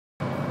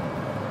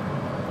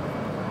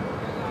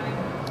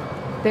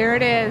There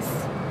it is.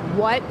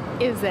 What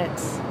is it?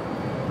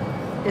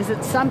 Is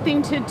it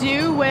something to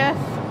do with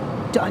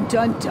dun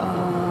dun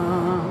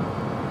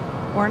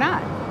dun or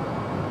not?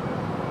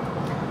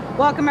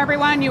 Welcome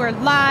everyone. You are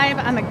live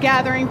on the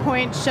Gathering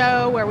Point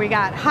show where we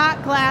got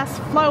hot glass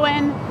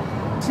flowing.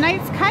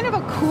 Tonight's kind of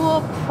a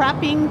cool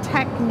prepping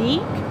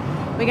technique.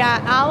 We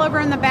got Oliver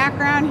in the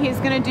background. He's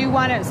going to do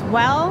one as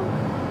well.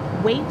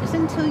 Wait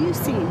until you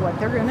see what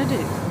they're going to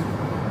do.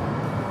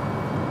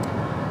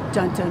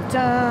 Dun dun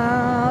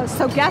dun.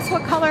 So guess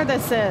what color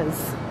this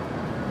is?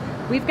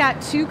 We've got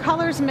two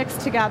colors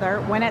mixed together.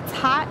 When it's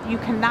hot, you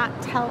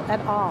cannot tell at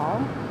all.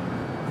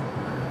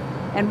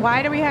 And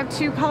why do we have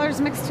two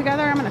colors mixed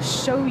together? I'm going to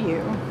show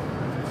you.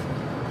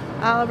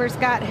 Oliver's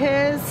got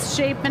his,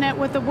 shaping it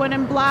with a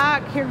wooden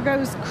block. Here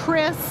goes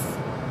Chris.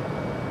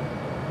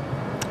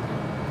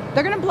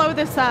 They're going to blow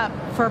this up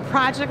for a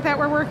project that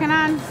we're working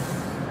on.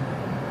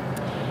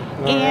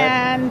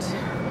 And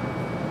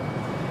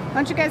why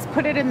don't you guys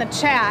put it in the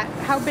chat?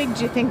 How big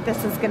do you think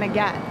this is going to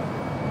get?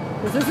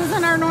 Because this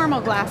isn't our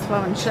normal glass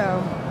blowing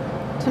show.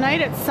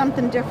 Tonight it's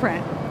something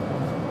different.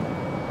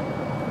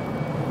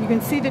 You can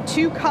see the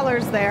two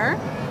colors there.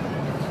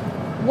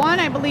 One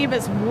I believe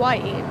is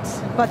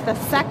white, but the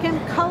second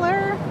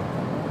color,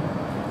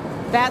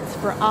 that's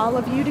for all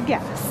of you to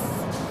guess.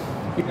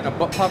 You're gonna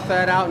puff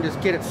that out and just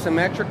get it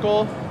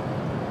symmetrical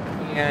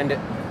and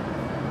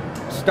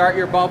start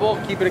your bubble,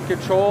 keep it in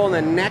control, and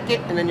then neck it,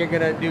 and then you're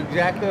gonna do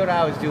exactly what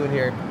I was doing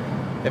here.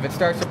 If it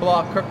starts to blow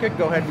out crooked,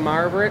 go ahead and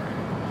marver it.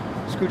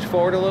 Scooch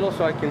forward a little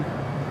so I can.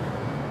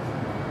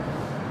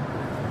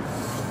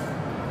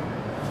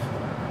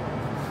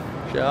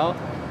 Shell.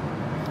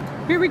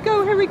 Here we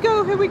go, here we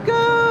go, here we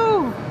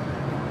go.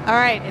 All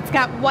right, it's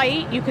got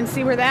white. You can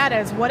see where that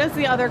is. What is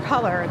the other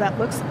color? That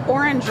looks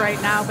orange right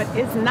now, but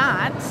is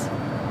not.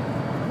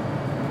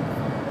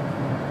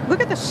 Look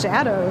at the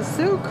shadows,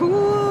 so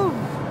cool.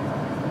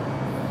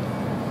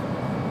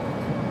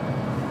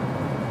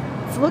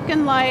 It's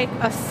looking like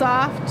a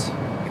soft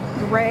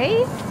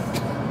gray.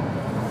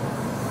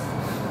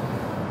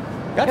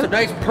 Got some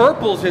nice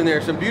purples in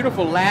there, some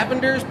beautiful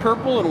lavenders,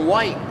 purple and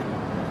white.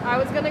 I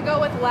was gonna go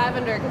with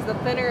lavender because the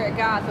thinner it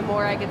got, the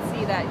more I could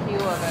see that hue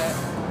of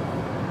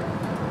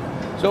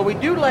it. So we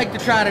do like to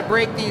try to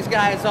break these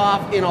guys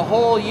off in a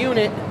whole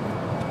unit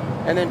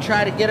and then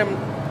try to get them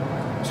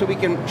so we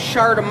can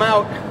shard them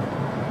out.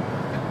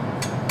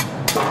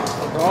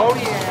 Oh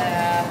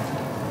yeah.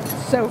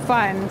 So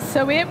fun.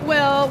 So it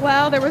will,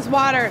 well, there was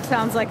water, it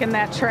sounds like, in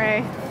that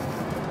tray.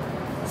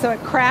 So it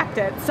cracked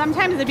it.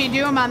 Sometimes if you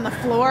do them on the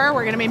floor,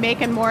 we're gonna be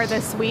making more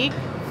this week.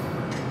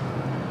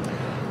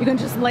 You can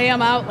just lay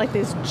them out like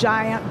these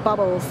giant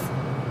bubbles.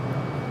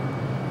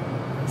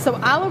 So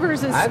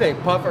Oliver's is... I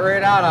think puff it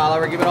right out,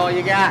 Oliver. Give it all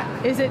you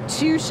got. Is it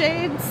two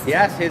shades?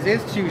 Yes, his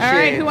is two shades. All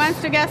right, who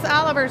wants to guess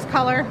Oliver's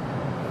color?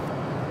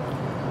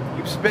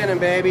 Keep spinning,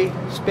 baby.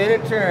 Spin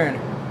and turn.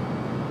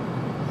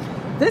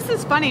 This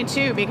is funny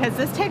too because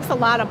this takes a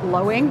lot of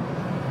blowing.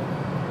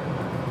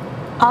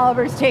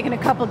 Oliver's taking a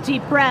couple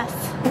deep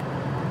breaths.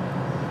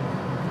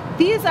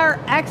 These are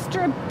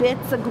extra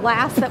bits of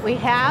glass that we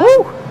have.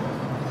 Woo!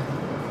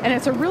 And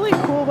it's a really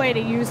cool way to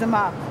use them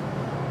up.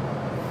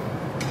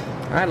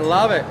 I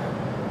love it.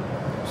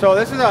 So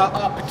this is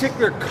a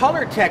particular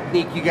color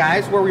technique, you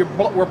guys, where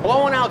we're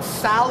blowing out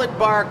solid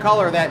bar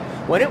color that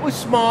when it was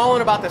small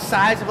and about the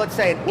size of, let's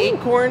say, an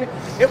acorn,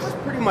 it was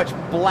pretty much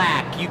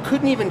black. You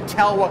couldn't even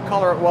tell what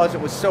color it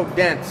was so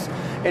dense.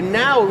 And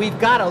now we've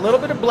got a little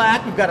bit of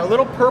black, we've got a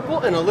little purple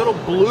and a little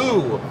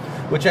blue,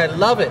 which I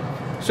love it.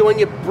 So when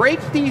you break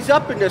these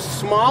up into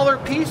smaller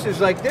pieces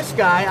like this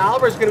guy,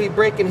 Oliver's going to be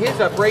breaking his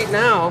up right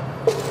now.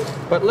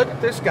 But look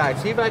at this guy.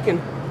 See if I can...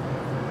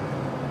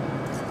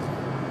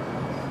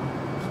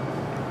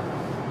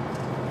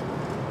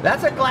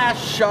 That's a glass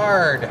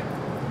shard.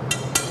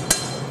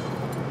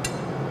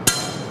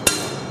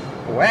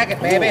 Whack it,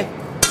 baby.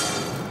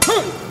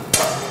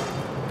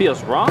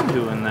 Feels wrong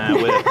doing that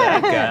with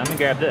that guy. Let me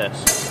grab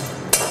this.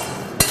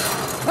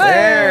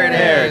 There it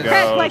is.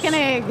 Cracked like an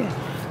egg.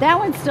 That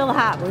one's still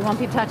hot. We won't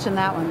be touching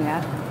that one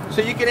yet.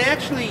 So you can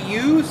actually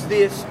use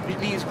these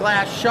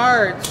glass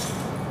shards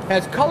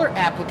as color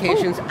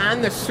applications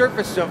on the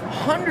surface of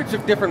hundreds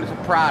of different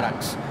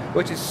products,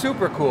 which is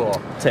super cool.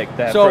 Take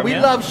that. So from we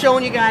you. love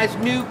showing you guys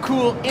new,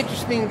 cool,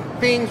 interesting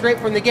things right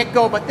from the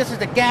get-go, but this is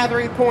the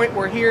Gathering Point.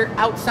 We're here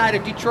outside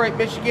of Detroit,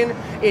 Michigan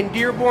in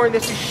Dearborn.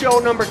 This is show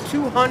number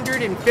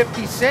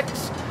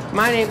 256.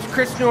 My name's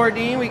Chris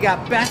Nordine. We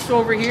got Bess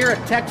over here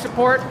at tech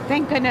support.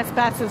 Thank goodness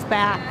Bess is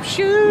back.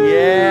 Shoo!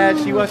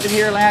 Yeah, she wasn't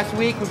here last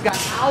week. We've got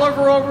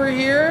Oliver over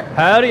here.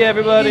 Howdy,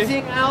 everybody.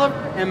 Amazing Oliver.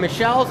 And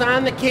Michelle's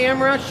on the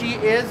camera. She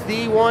is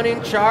the one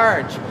in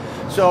charge.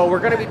 So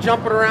we're going to be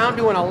jumping around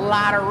doing a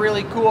lot of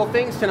really cool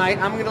things tonight.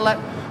 I'm going to let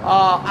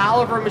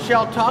Oliver and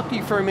Michelle talk to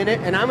you for a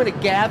minute, and I'm going to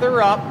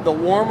gather up the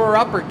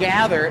warmer-upper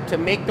gather to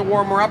make the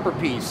warmer-upper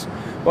piece.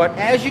 But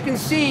as you can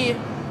see,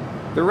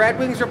 the Red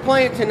Wings are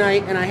playing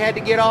tonight, and I had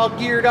to get all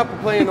geared up.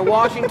 We're playing the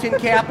Washington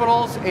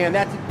Capitals, and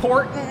that's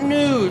important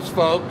news,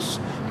 folks,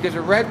 because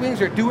the Red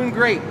Wings are doing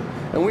great.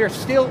 and we are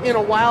still in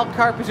a wild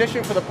card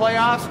position for the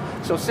playoffs.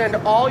 So send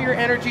all your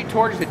energy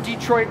towards the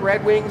Detroit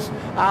Red Wings.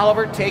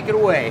 Oliver, take it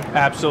away.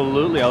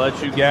 Absolutely. I'll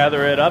let you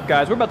gather it up,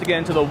 guys. We're about to get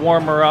into the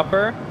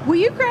warmer-upper. Will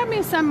you grab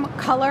me some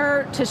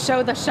color to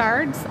show the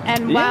shards?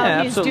 And Yeah,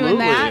 while he's absolutely. doing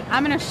that,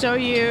 I'm going to show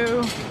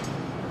you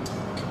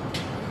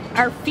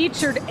our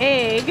featured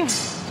egg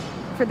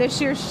for this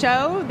year's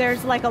show.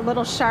 There's like a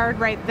little shard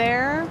right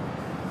there.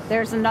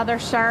 There's another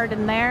shard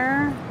in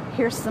there.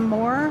 Here's some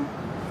more.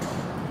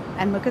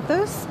 And look at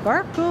those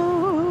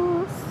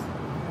sparkles.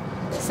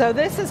 So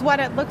this is what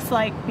it looks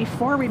like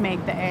before we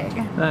make the egg.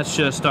 That's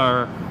just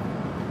our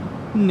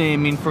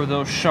naming for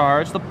those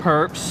shards, the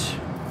perps.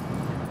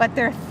 But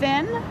they're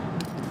thin.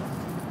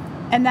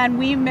 And then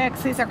we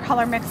mix, these are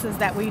color mixes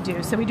that we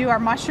do. So we do our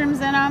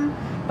mushrooms in them,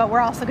 but we're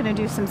also going to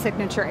do some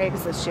signature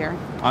eggs this year.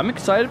 I'm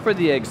excited for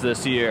the eggs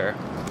this year.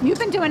 You've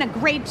been doing a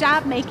great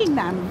job making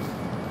them.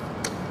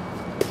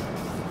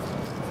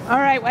 All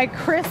right, while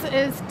Chris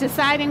is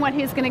deciding what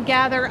he's going to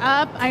gather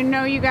up, I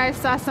know you guys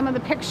saw some of the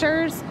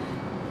pictures.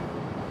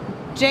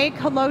 Jake,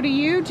 hello to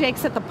you.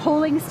 Jake's at the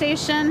polling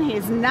station.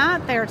 He's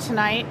not there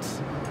tonight,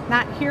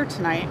 not here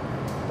tonight,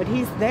 but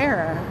he's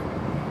there.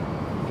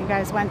 If you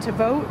guys went to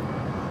vote,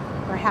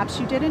 perhaps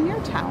you did in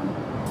your town.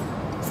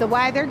 So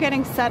while they're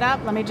getting set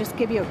up, let me just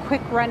give you a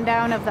quick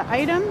rundown of the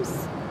items.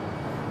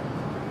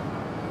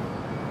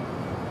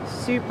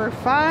 Super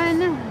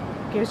fun.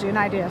 Gives you an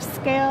idea of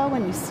scale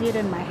when you see it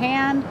in my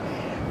hand.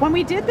 When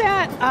we did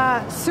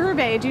that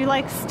survey, do you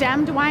like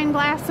stemmed wine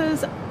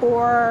glasses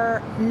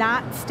or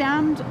not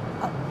stemmed?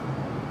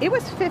 It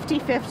was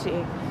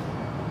 50-50.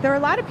 There are a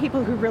lot of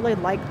people who really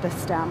like the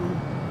stem.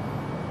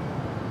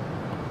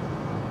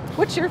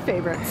 What's your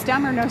favorite,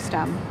 stem or no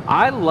stem?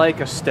 I like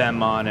a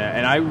stem on it,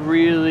 and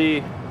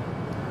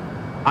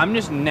I'm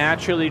just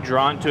naturally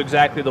drawn to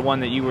exactly the one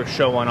that you were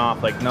showing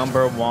off, like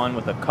number 1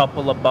 with a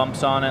couple of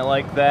bumps on it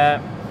like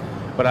that.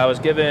 But I was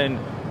giving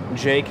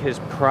Jake his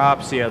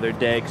props the other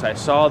day because I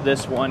saw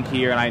this one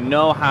here, and I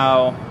know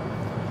how,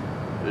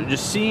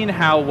 just seeing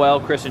how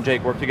well Chris and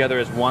Jake work together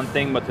is one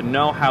thing, but to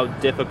know how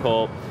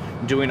difficult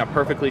doing a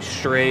perfectly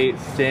straight,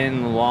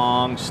 thin,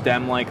 long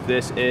stem like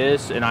this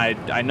is, and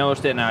I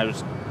noticed it, and I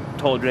was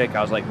told Jake,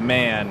 I was like,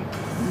 man,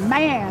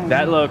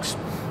 that looks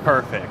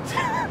perfect.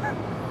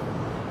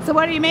 So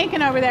what are you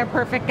making over there,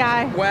 perfect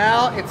guy?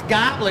 Well, it's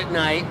goblet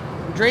night,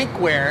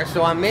 drinkware,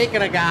 so I'm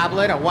making a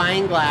goblet, a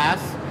wine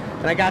glass,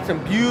 and I got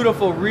some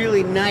beautiful,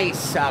 really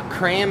nice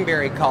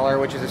cranberry color,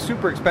 which is a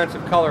super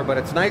expensive color, but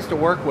it's nice to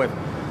work with.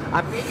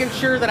 I'm making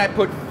sure that I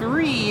put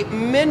 3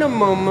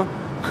 minimum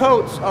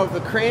coats of the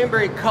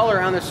cranberry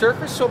color on the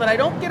surface so that I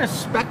don't get a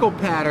speckle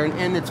pattern,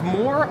 and it's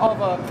more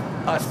of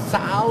a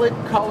solid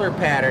color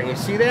pattern. You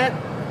see that?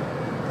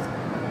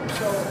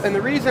 So, and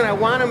the reason I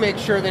want to make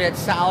sure that it's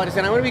solid is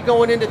that I'm going to be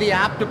going into the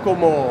optical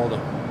mold.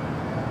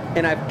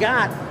 And I've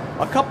got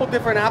a couple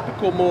different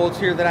optical molds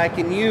here that I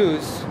can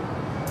use.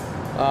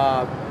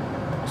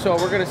 So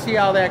we're going to see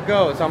how that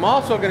goes. I'm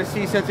also going to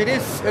see, since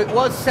it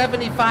was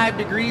 75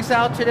 degrees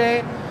out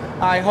today,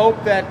 I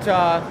hope that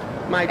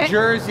my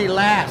jersey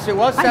lasts. It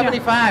was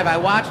 75. I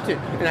watched it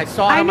and I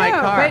saw it on my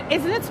car. But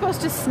isn't it supposed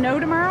to snow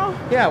tomorrow?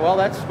 Yeah, well,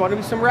 that's going to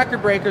be some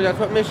record breakers. That's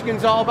what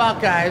Michigan's all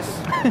about, guys.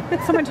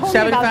 Someone told me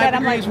about that. 75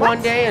 degrees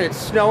one day and it's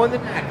snowing the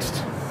next.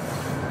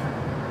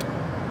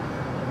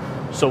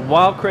 So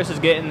while Chris is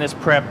getting this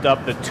prepped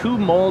up, the 2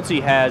 molds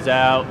he has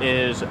out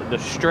is the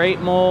straight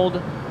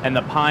mold and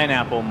the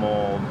pineapple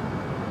mold.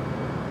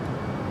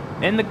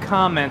 In the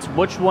comments,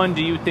 which one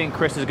do you think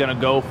Chris is going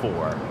to go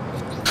for?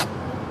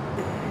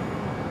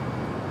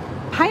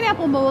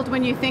 Pineapple mold,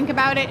 when you think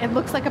about it, it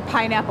looks like a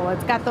pineapple.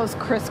 It's got those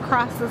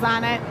crisscrosses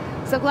on it.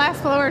 So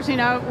glass blowers, you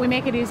know, we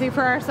make it easy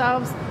for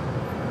ourselves.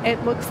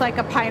 It looks like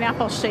a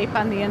pineapple shape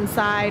on the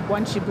inside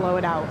once you blow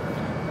it out.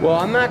 Well,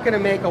 I'm not going to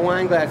make a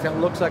wine glass that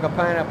looks like a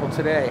pineapple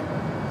today.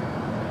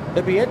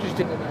 It'd be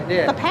interesting if I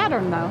did. The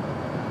pattern, though.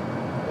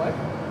 What?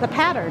 The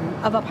pattern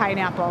of a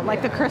pineapple,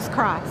 like the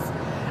crisscross.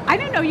 I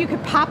didn't know you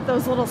could pop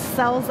those little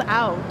cells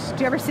out.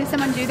 Do you ever see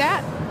someone do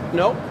that?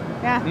 Nope.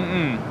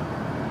 Yeah.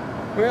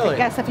 Really? I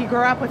guess if you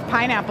grow up with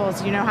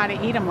pineapples, you know how to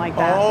eat them like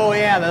that. Oh,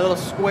 yeah, the little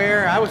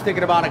square. I was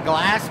thinking about a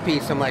glass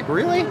piece. I'm like,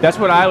 really? That's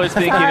what I was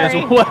thinking as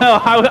Sorry.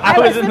 well. I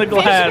was in the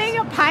glass.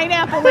 envisioning a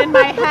pineapple in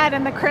my head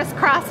and the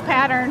crisscross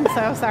pattern,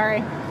 so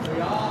sorry.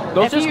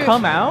 Those If just you-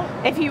 come out?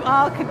 If you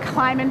all could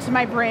climb into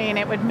my brain,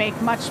 it would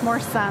make much more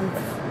sense.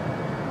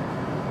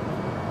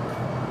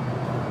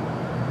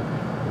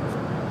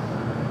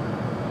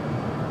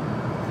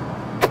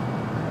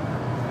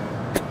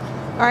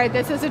 All right,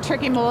 this is a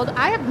tricky mold.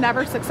 I have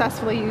never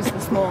successfully used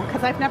this mold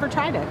because I've never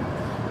tried it.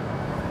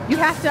 You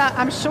have to,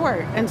 I'm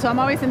short, and so I'm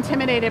always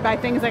intimidated by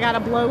things I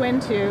gotta blow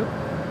into,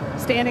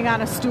 standing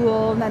on a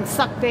stool and then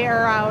suck the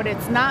air out.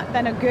 It's not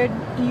been a good,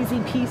 easy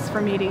piece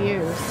for me to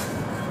use.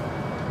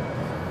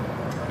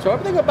 So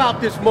everything about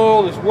this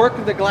mold is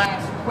working the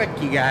glass quick,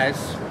 you guys.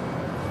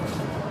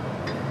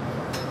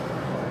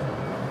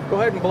 Go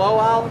ahead and blow,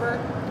 Oliver.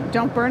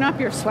 Don't burn up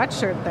your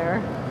sweatshirt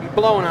there. Keep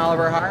blowing,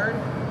 Oliver, hard.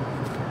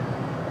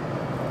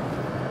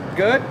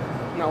 Good?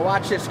 Now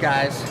watch this,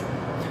 guys.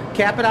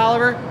 Cap it,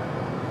 Oliver.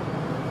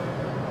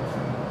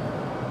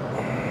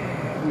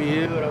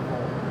 Beautiful.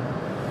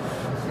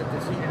 Let's get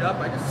this heated up.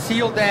 I just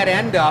sealed that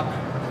end up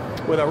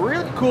with a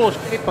really cool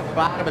shape on the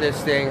bottom of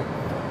this thing.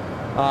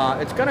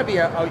 It's going to be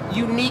a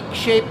unique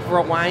shape for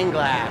a wine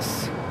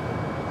glass.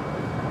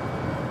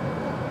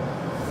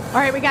 All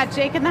right, we got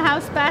Jake in the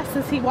house. Bess,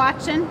 is he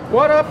watching?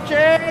 What up,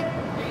 Jake?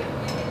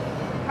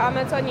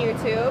 Comments on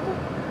YouTube.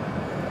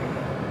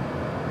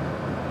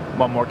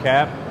 One more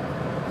cap.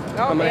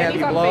 Oh, I'm gonna man, have he's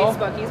you on blow.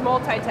 Facebook. He's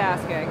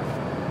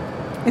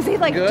multitasking. Is he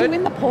like Good.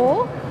 doing the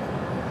poll?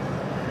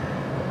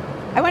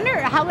 I wonder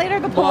how late are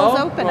the polls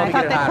Blow? open? Well, I we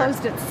thought get they it hotter.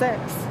 closed at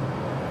 6.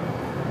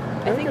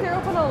 I think they're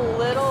open a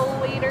little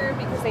later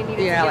because they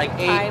needed Yeah, to like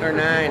give 8 time or for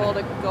 9. people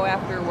to go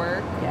after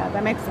work. Yeah,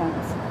 that makes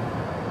sense.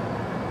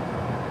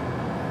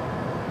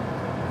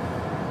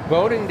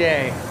 Voting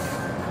day.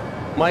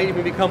 Might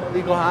even become a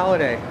legal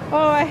holiday. Oh,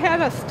 I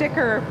had a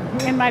sticker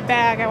in my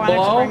bag I wanted to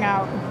Blow? bring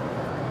out.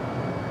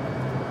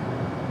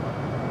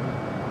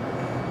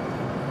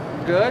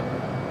 Good?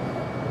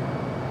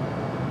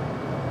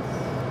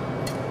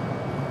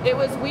 It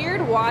was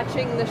weird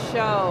watching the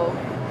show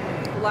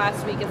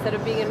last week instead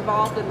of being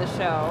involved in the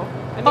show.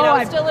 I mean, Oh, I I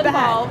was still bet.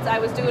 involved. I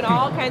was doing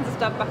all kinds of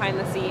stuff behind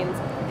the scenes.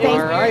 It Thank was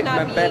weird Alright,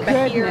 not my being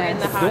bad. here in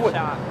the Goodness. hot Do it.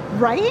 shop.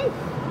 Right?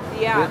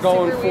 Yeah, We're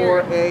going super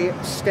for weird.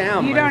 a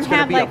stem. You and don't it's gonna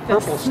have be a like the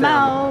purple stem.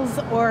 smells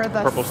or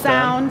the Purple stem?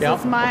 sounds Yep.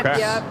 as much. Okay.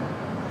 Yep.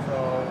 So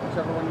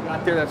whichever one you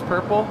got there that's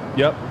purple.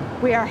 Yep.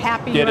 We are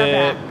happy Get you're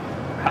it. back.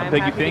 How I'm big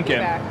you happy to be thinking?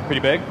 back.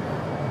 Pretty big?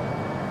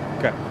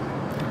 Okay.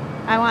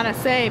 I want to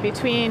say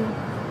between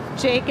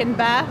Jake and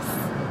Bess,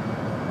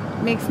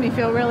 makes me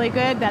feel really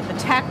good that the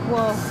tech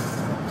will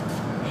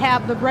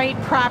have the right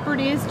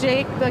properties.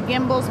 Jake, the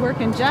gimbal's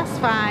working just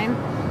fine.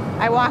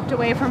 I walked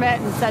away from it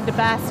and said to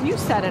Bess, you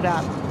set it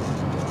up.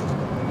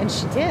 And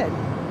she did.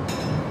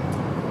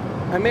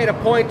 I made a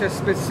point to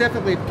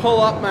specifically pull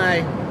up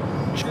my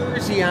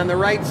jersey on the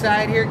right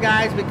side here,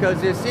 guys,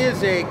 because this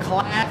is a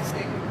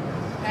classic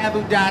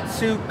Abu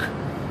Datsuk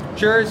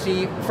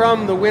jersey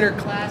from the Winter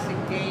Classic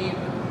game.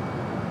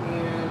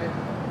 And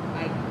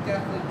I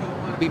definitely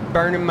don't want to be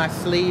burning my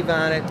sleeve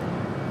on it.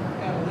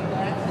 Got a little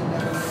action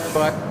down there,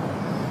 but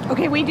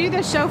Okay, we do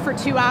this show for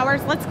 2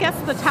 hours. Let's guess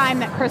the time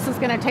that Chris is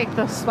going to take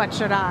the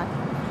sweatshirt off.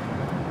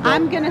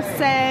 I'm going to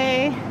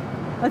say,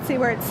 let's see,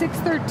 we're at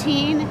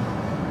 6:13.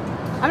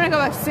 I'm going to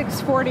go with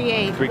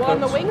 6:48. Three Well,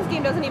 and the coats? Wings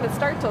game doesn't even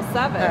start till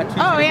 7. Yeah, two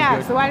Oh, should be yeah,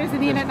 good. so why does he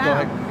need Just it go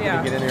now? ahead,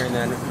 Yeah. Get in there and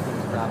then you can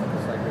just drop it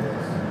just like it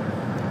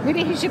is.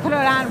 Maybe he should put it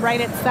on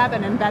right at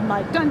 7 and been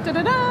like, dun da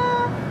da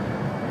da.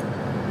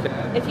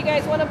 If you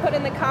guys want to put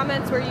in the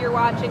comments where you're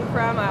watching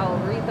from, I'll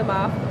read them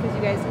off because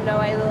you guys know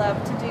I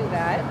love to do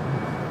that.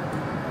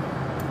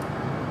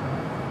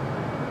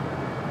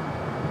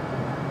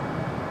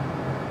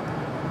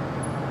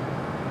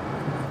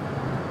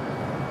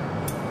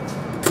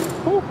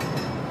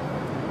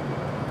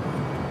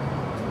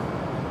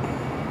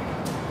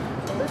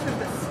 So this is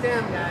the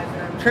stem, guys,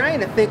 and I'm trying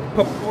to think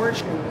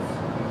proportions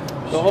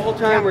the whole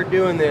time we're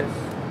doing this.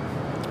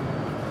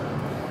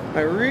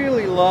 I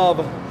really love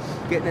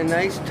getting a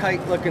nice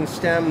tight looking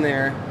stem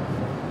there.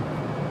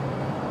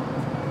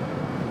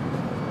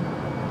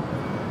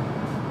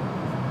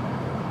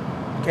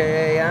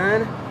 Okay,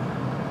 on.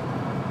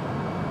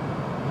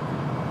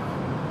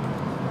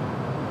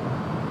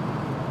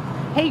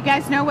 Hey, you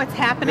guys know what's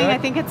happening? Good. I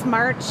think it's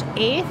March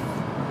 8th.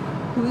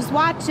 Who's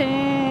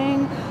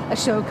watching? A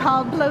show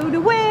called Blown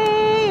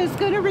Away is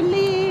going to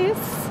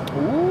release.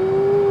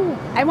 Ooh.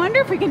 I wonder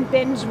if we can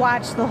binge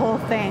watch the whole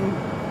thing.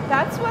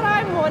 That's what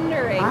I'm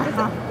wondering. 'cause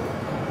Uh-huh.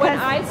 When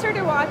 'Cause- I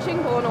started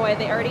watching Blown Away,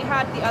 they already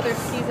had the other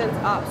seasons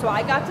up. So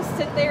I got to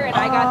sit there and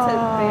I got to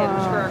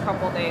binge for a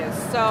couple days.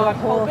 So The I'm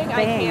whole hoping I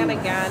thing. can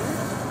again.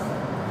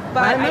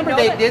 But I remember know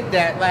they that did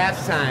that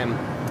last time.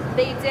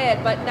 They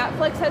did, but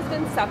Netflix has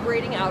been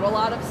separating out a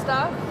lot of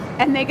stuff.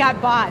 And they got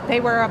bought. They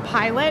were a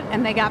pilot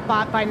and they got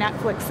bought by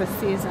Netflix this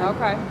season.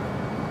 Okay.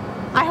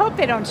 I hope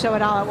they don't show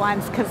it all at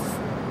once because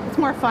it's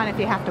more fun if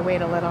you have to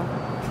wait a little.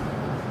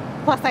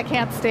 Plus, I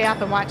can't stay up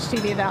and watch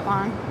TV that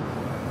long.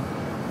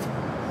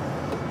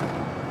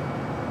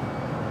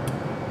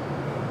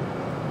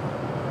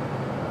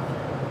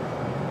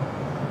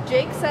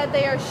 Jake said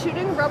they are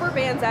shooting rubber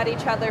bands at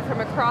each other from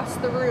across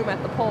the room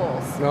at the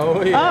polls.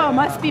 Oh, yeah. Oh,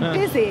 must be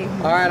busy.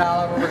 All right,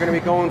 Oliver, we're going to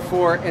be going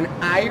for an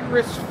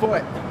iris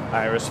foot.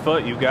 Iris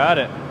foot, you got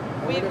it.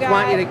 We We've just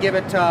want you to got give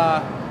it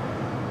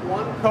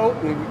one coat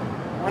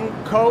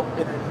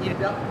and then heat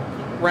it up,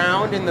 keep it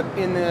round in the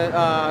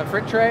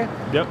frit tray,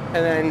 Yep, and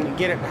then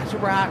get it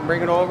super hot and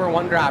bring it over.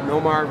 One drop, no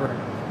margarine.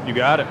 you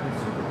got it.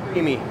 Super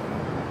creamy.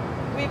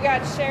 We've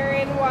got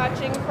Sharon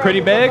watching from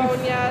Pretty big.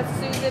 Livonia,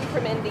 Susan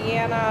from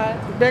Indiana,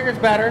 Bigger's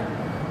better.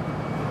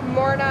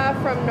 Morna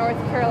from North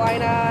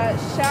Carolina.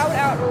 Shout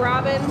out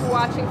Robin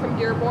watching from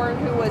Dearborn,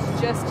 who was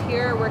just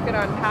here working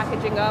on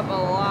packaging up a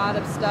lot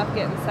of stuff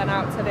getting sent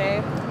out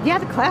today. Yeah,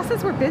 the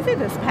classes were busy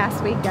this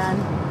past weekend.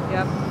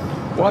 Yep.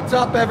 What's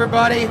up,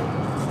 everybody?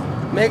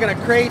 Making a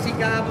crazy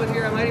goblet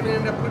here. I might even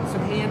end up putting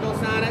some handles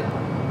on it,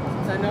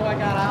 since I know I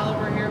got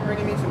Oliver here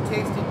bringing me some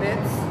tasty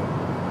bits.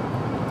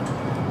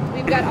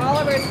 We've got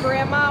Oliver's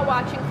grandma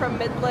watching from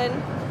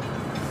Midland.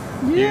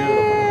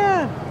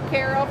 Yeah.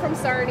 Carol from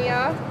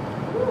Sarnia.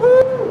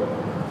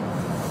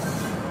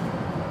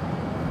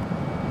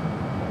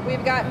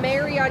 We've got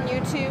Mary on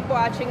YouTube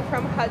watching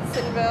from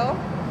Hudsonville.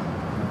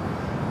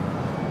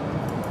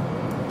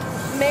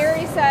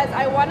 Mary says,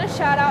 I want to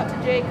shout out to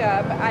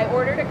Jacob. I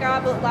ordered a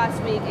goblet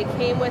last week. It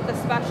came with a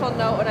special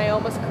note and I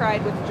almost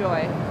cried with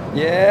joy.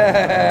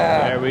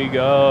 Yeah. There we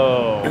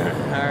go.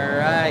 All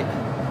right.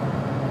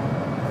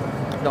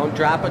 Don't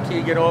drop it till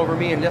you get over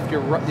me and lift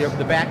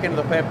the back end of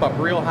the pipe up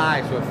real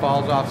high so it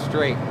falls off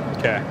straight.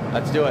 Okay.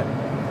 Let's do it.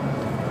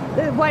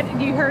 What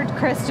you heard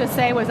Chris just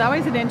say was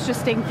always an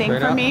interesting thing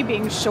Straight for up. me,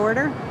 being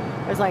shorter.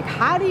 It was like,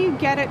 how do you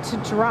get it to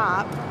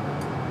drop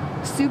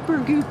super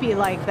goopy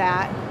like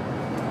that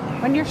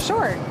when you're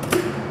short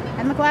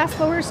and the glass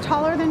blower is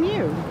taller than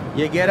you?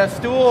 You get a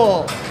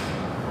stool.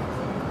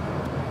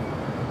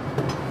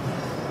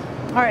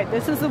 All right,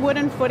 this is the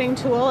wooden footing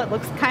tool. It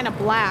looks kind of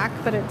black,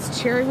 but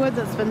it's cherry wood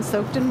that's been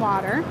soaked in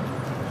water.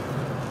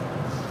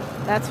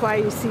 That's why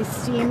you see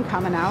steam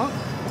coming out.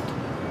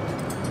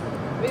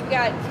 We've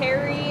got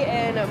Carrie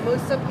in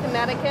Moosup,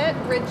 Connecticut.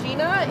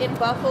 Regina in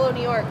Buffalo,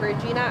 New York.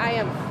 Regina, I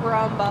am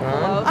from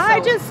Buffalo. I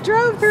so just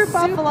drove through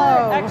super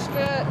Buffalo.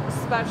 extra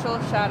special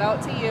shout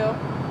out to you.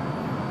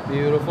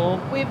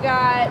 Beautiful. We've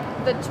got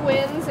the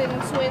twins in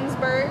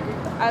Twinsburg,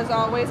 as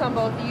always, on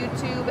both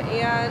YouTube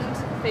and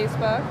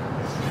Facebook.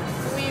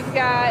 We've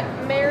got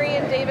Mary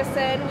in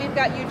Davison. We've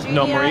got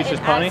Eugenia Mauritius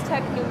in Pony?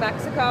 Aztec, New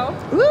Mexico.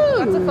 Ooh,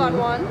 That's a fun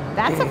one.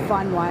 That's a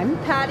fun one.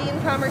 Patty in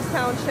Commerce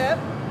Township.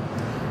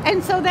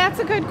 And so that's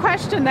a good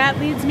question. That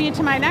leads me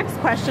to my next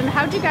question.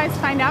 How'd you guys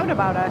find out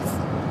about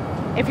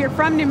us? If you're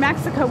from New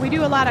Mexico, we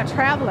do a lot of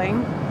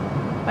traveling,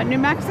 but New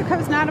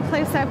Mexico's not a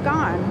place I've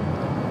gone.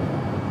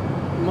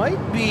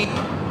 Might be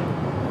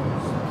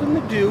something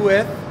to do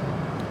with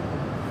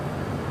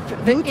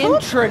the YouTube?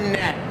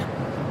 intranet.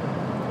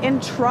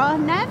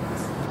 Intranet?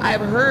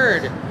 I've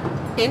heard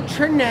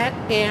intranet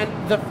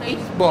and the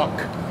Facebook.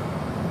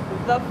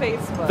 The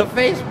Facebook. The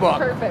Facebook.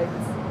 Perfect.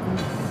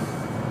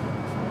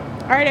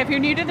 All right, if you're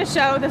new to the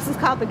show, this is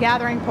called The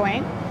Gathering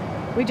Point.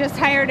 We just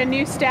hired a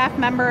new staff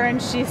member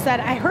and she said,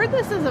 I heard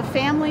this is a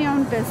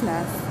family-owned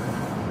business.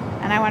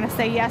 And I want to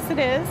say, yes, it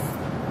is.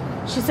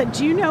 She said,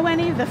 do you know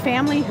any of the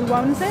family who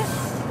owns it?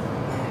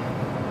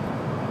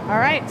 All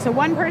right, so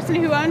one person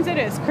who owns it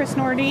is Chris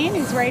Nordine,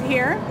 who's right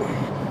here.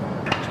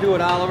 Let's do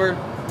it, Oliver.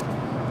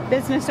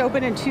 Business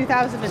opened in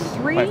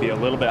 2003. Might be a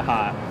little bit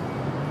hot.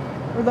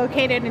 We're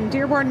located in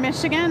Dearborn,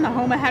 Michigan, the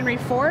home of Henry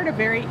Ford, a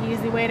very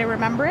easy way to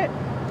remember it.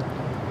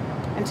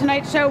 And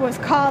tonight's show was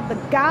called the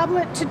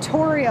Goblet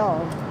Tutorial,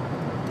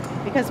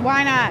 because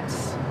why not?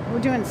 We're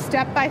doing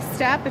step by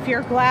step. If you're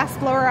a glass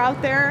blower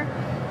out there,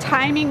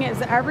 timing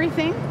is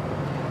everything.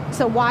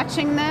 So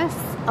watching this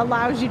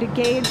allows you to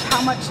gauge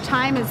how much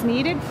time is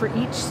needed for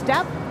each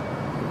step.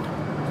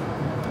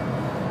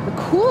 The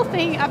cool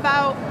thing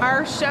about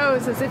our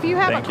shows is if you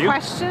have a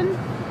question,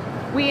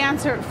 we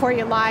answer it for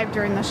you live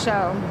during the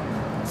show.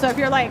 So if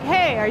you're like,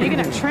 hey, are you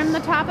going to trim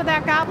the top of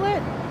that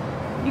goblet?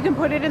 You can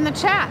put it in the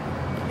chat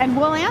and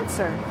we'll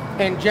answer.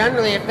 And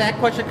generally, if that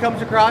question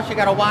comes across, you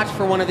got to watch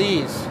for one of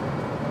these.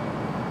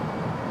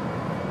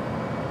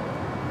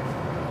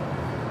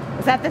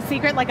 Is that the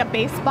secret, like a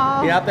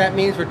baseball? Yep, that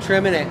means we're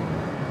trimming it.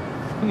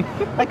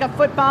 Like a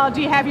football?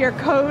 Do you have your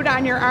code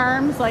on your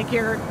arms, like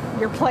your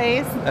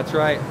plays? That's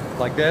right,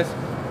 like this.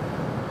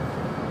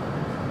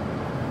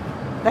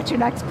 That's your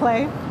next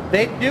play?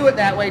 They do it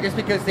that way just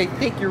because they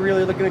think you're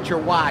really looking at your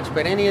watch.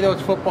 But any of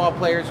those football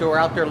players who are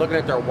out there looking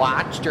at their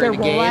watch during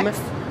the game,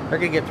 they're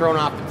going to get thrown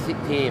off the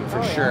team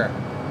for sure.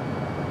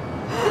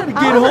 Gotta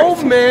get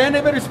home, man.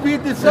 They better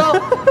speed this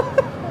up.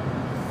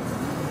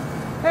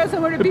 There's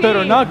somewhere to It be.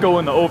 better not go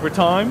into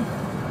overtime.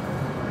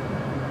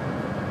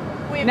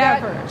 We've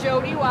Never. got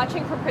Jody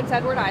watching from Prince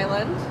Edward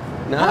Island.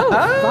 Oh,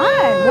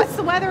 fun. What's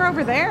the weather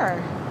over there?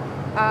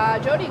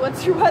 Jody,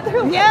 what's your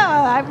weather like?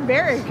 Yeah, I'm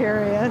very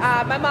curious.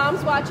 My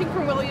mom's watching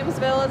from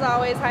Williamsville, as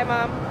always. Hi,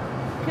 Mom.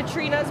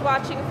 Katrina's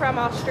watching from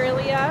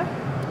Australia.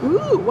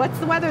 Ooh, what's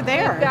the weather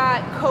there? We've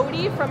got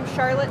Cody from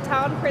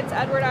Charlottetown, Prince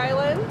Edward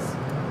Island.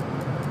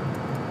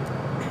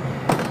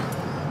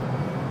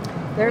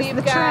 There's We've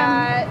the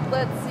got, trim.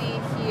 let's see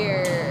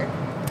here.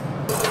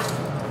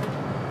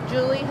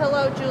 Julie,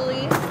 hello,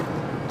 Julie.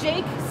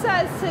 Jake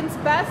says, since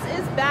Bess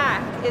is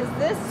back, is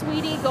this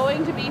sweetie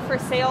going to be for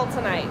sale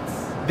tonight?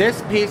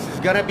 This piece is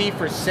going to be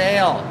for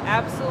sale.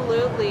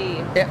 Absolutely.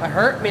 It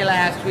hurt me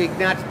last week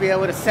not to be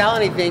able to sell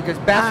anything because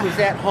Bess was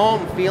at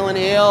home feeling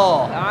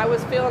ill. I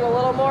was feeling a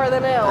little more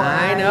than ill.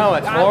 I know,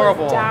 it's I was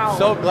horrible. down.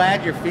 So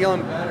glad you're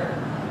feeling better.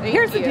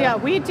 Here's the deal.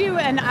 We do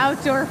an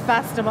outdoor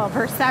festival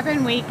for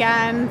 7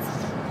 weekends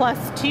plus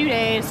 2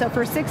 days. So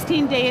for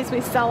 16 days,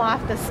 we sell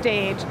off the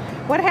stage.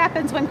 What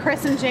happens when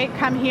Chris and Jake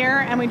come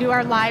here and we do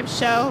our live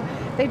show?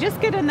 They just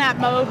get in that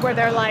mode where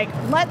they're like,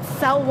 let's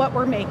sell what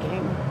we're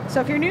making. So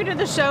if you're new to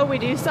the show, we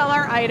do sell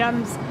our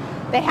items.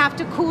 They have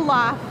to cool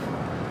off.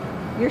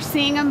 You're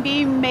seeing them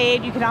being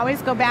made. You can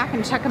always go back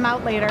and check them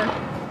out later.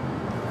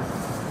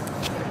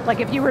 Like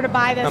if you were to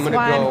buy this one,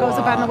 it goes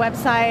up on the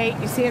website,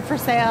 you see it for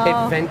sale.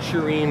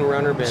 Adventurine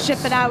runner bits.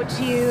 Ship it out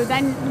to you.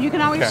 Then you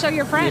can always show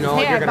your friends, You know,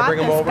 hey, you're I going to bought bring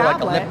them this over like a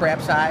goblet. lip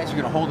wrap size.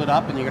 You're going to hold it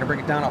up and you're going to bring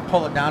it down. I'll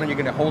pull it down and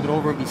you're going to hold it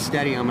over and be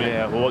steady.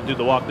 Yeah, we'll do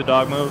the walk the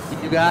dog move.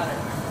 You got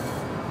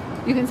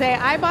it. You can say,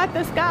 I bought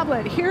this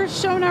goblet. Here's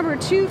show number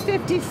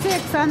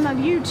 256 on the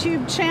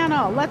YouTube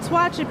channel. Let's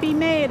watch it be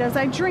made as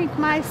I drink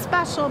my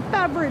special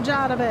beverage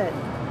out of it.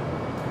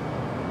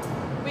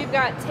 We've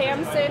got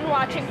Tamsin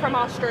watching from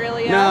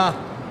Australia.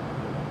 No.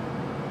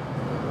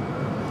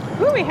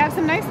 Ooh, we have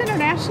some nice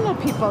international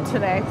people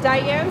today.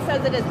 Diane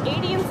says it is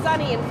 80 and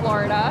sunny in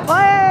Florida.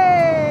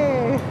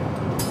 Hey!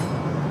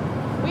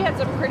 We had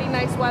some pretty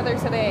nice weather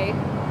today.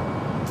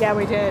 Yeah,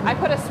 we did. I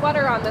put a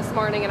sweater on this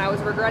morning and I was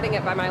regretting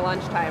it by my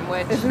lunchtime,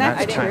 which Isn't that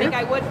I didn't true? think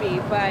I would be,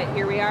 but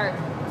here we are.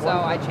 So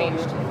I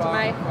changed into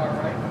my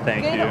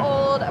Thank good you.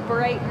 old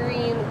bright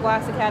green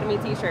Glass Academy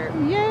t-shirt.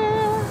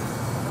 Yeah.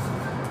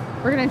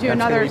 We're going to do That's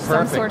another gonna be some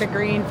perfect. sort of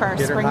green for our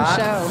Get her spring hot.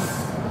 show.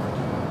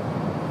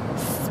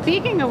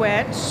 Speaking of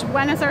which,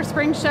 when is our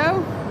spring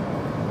show?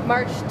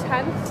 March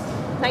 10th,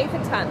 9th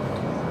and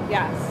 10th.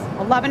 Yes.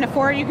 11 to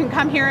 4. You can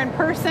come here in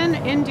person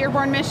in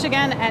Dearborn,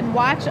 Michigan and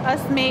watch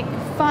us make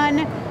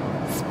fun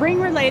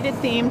spring-related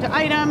themed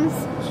items.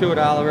 Do it,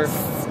 Oliver.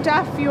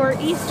 Stuff your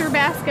Easter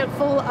basket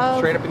full of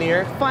Straight up in the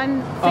air.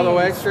 fun All the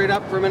way, things. straight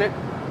up for a minute.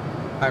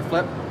 All right,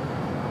 flip.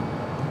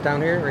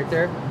 Down here, right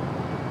there.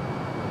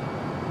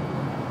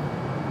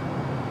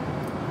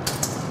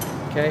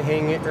 Okay,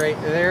 hang it right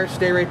there.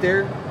 Stay right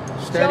there.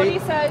 Steady. Jody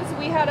says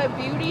we had a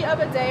beauty of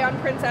a day on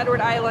Prince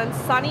Edward Island,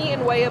 sunny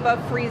and way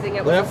above freezing.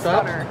 It was Lift a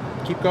stunner.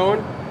 up. Keep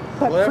going.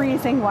 But Lift.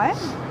 freezing what?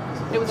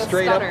 It was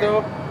Straight a up stunner.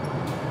 though.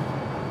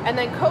 And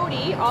then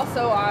Cody,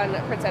 also on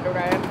Prince Edward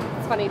Island.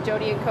 It's funny,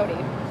 Jody and Cody.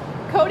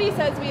 Cody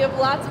says we have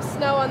lots of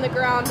snow on the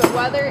ground, but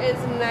weather is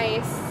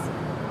nice.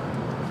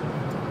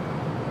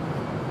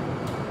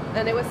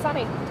 And it was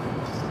sunny.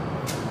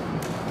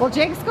 Well,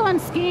 Jake's going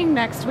skiing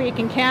next week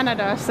in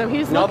Canada, so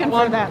he's Another looking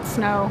one? for that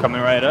snow. Coming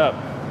right up.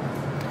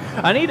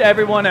 I need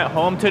everyone at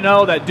home to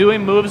know that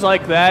doing moves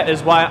like that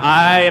is why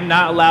I am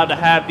not allowed to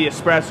have the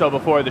espresso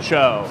before the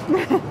show.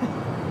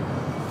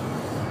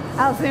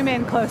 I'll zoom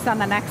in close on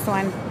the next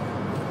one.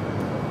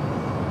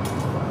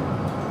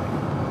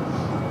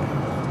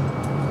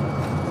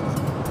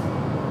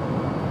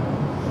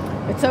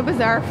 It's so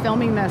bizarre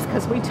filming this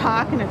because we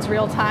talk and it's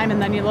real time,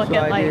 and then you look So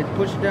at I like did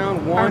push it down.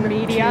 our 1,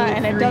 media 2,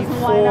 and it 3, doesn't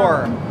 4.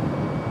 line up.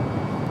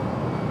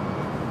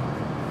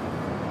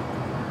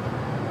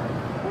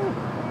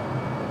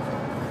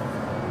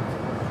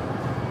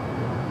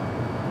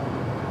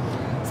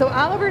 So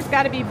Oliver's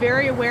got to be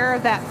very aware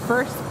of that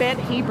first bit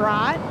he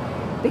brought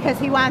because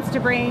he wants to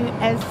bring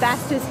as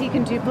best as he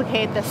can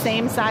duplicate the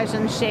same size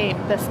and shape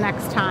this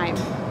next time.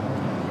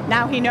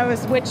 Now he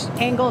knows which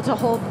angle to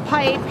hold the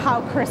pipe,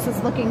 how Chris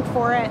is looking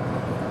for it,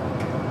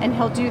 and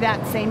he'll do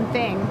that same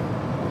thing.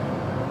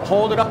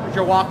 Hold it up as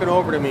you're walking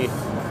over to me.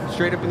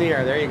 Straight up in the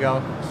air. There you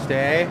go.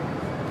 Stay.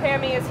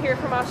 Pammy is here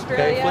from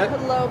Australia. flip.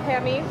 Hello,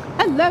 Pammy.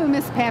 Hello,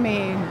 Miss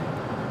Pammy.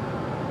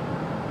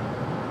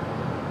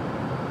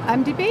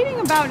 I'm debating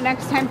about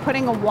next time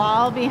putting a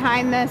wall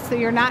behind this so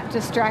you're not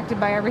distracted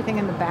by everything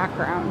in the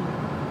background.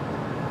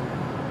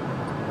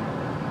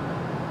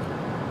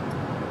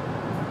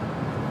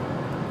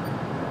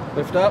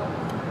 Lift up.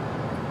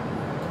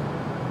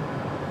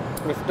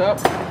 Lift up.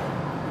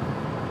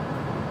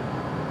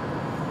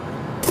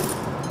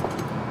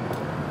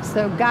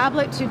 So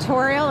Goblet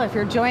tutorial, if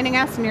you're joining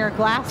us and you're a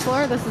glass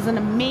blower, this is an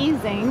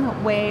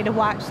amazing way to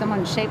watch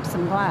someone shape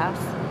some glass.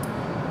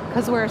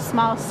 Because we're a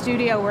small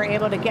studio, we're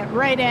able to get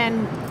right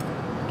in,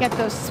 get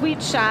those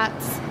sweet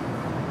shots,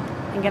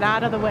 and get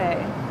out of the way.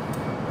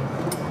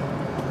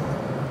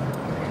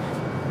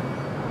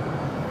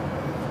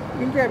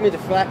 You can grab me the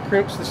flat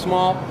crimps, the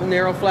small, the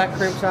narrow flat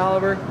crimps,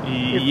 Oliver.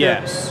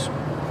 Yes.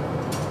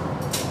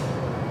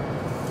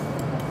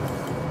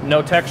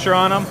 No texture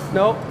on them?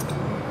 Nope.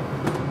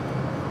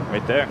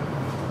 Right there.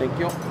 Thank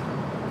you.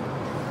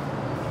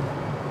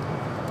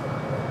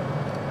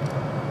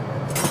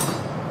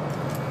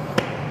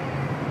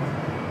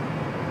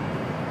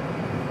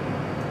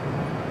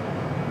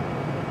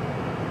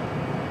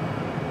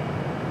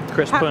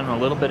 Chris putting a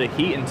little bit of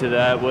heat into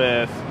that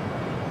with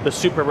the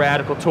super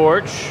radical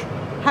torch.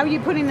 How are you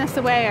putting this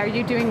away? Are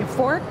you doing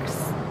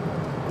forks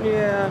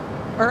Yeah.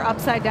 or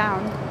upside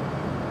down?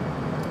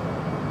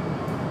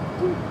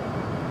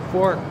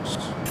 Forks.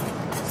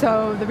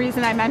 So the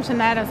reason I mentioned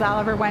that is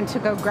Oliver went to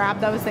go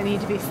grab those. They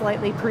need to be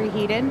slightly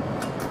preheated.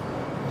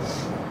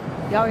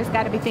 You always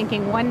got to be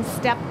thinking one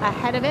step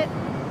ahead of it,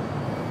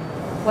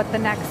 what the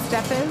next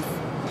step is.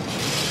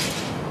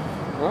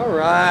 All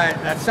right.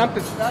 That's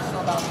something special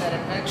about that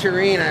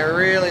adventurine. I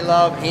really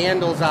love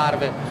handles out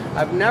of it.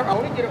 I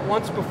only did it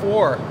once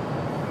before.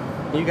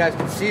 You guys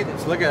can see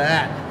this. Look at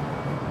that.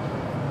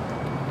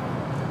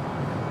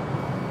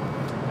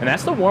 And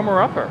that's the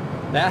warmer upper.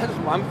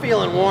 I'm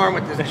feeling warm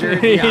with this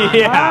jersey on.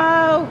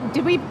 Yeah. Oh,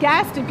 did we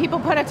guess? Did people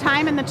put a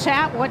time in the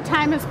chat? What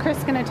time is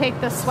Chris going to take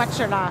this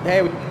sweatshirt off?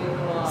 Hey,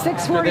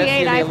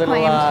 6:48, I've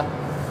claimed.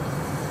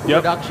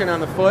 Reduction on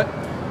the foot.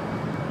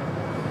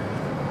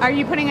 Are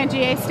you putting a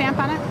GA stamp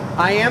on it?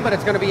 I am, but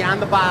it's going to be on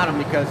the bottom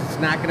because it's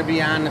not going to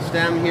be on the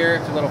stem here.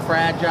 It's a little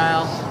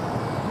fragile.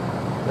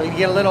 So you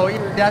get a little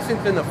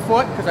iridescence in the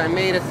foot because I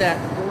made it that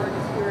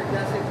gorgeous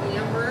iridescent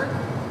amber.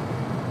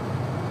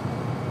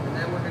 And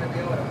then we're going to be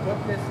able to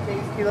put this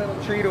tasty little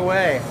treat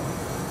away.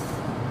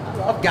 I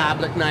love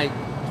Goblet Night.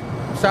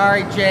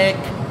 Sorry, Jake.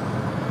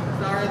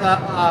 Sorry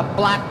the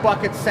black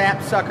bucket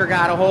sapsucker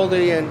got a hold of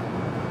you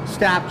and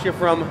stopped you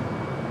from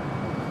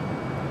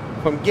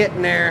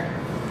getting there.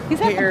 He's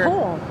at the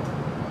pool.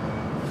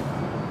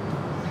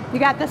 You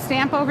got the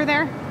stamp over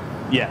there?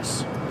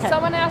 Yes. Okay.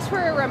 Someone asked for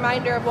a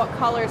reminder of what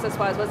colors this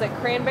was. Was it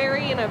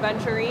cranberry and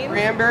aventurine?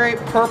 Cranberry,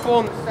 purple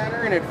in the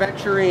center, and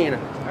aventurine.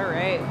 All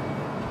right.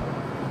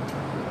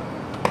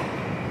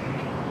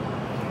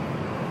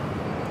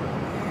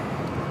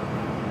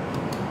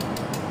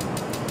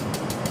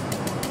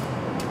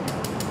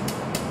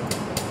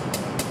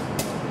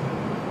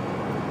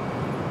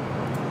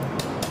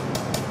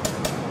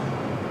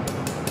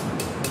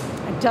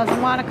 It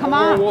doesn't want to come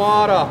More off.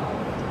 water.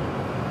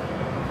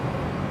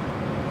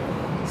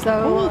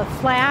 So a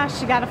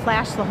flash, you got to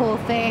flash the whole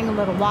thing, a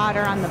little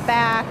water on the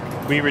back.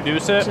 We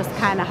reduce it? Just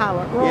kind of how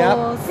it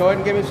rolls. Yep. Go ahead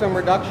and give me some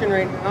reduction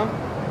right now.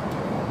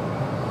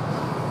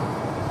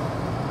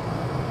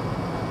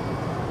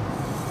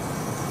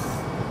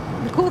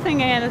 The cool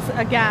thing is,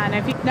 again,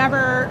 if you've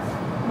never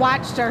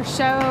watched our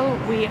show,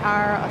 we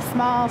are a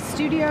small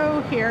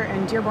studio here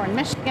in Dearborn,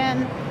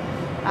 Michigan.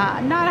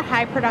 Not a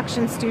high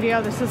production studio.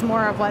 This is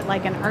more of what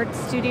like an art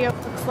studio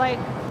looks like.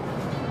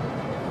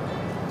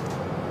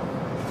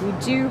 We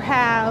do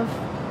have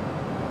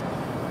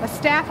a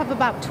staff of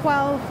about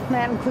 12.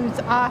 That includes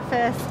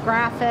office,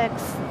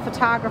 graphics,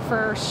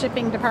 photographer,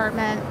 shipping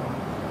department.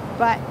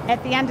 But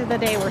at the end of the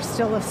day, we're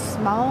still a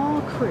small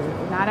crew.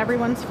 Not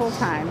everyone's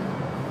full-time.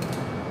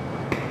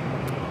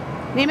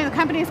 Name of the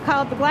company is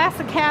called the Glass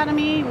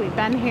Academy. We've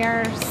been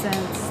here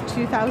since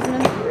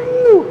 2003.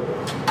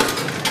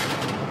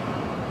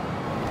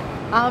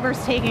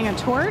 Oliver's taking a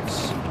torch.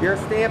 You're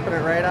stamping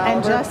it right, Oliver.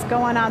 And just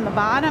going on the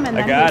bottom, and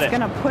then he's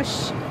going to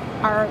push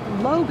our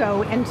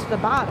logo into the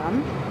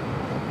bottom.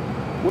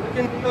 Which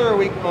inhaler are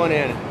we going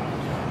in?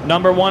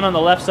 Number 1 on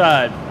the left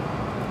side.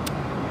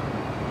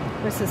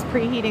 This is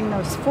preheating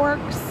those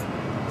forks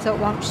so it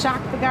won't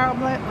shock the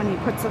goblet when he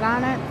puts it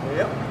on it.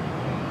 Yep.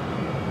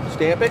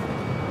 Stamp it.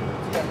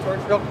 See that torch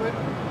real quick?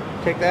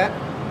 Take that.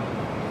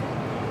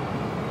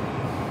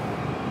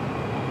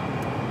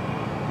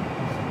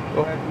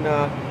 Go ahead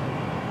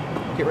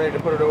and get ready to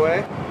put it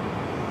away.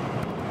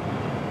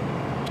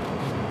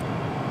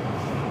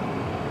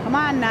 Come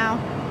on now.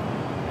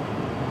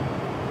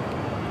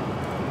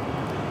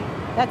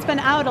 That's been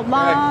out a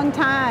long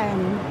time.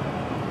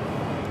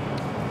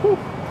 Whew.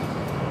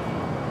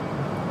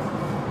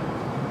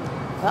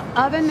 The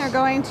oven they're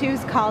going to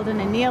is called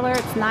an annealer.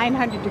 It's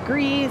 900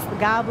 degrees. The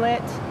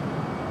goblet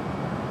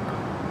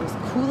is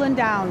cooling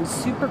down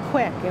super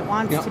quick. It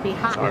wants to be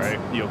hot. All right,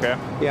 you okay?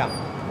 Yeah.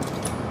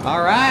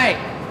 All right.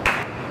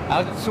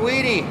 How's it,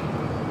 sweetie?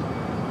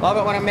 Love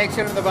it when it makes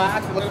it into the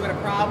box. A little bit of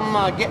problem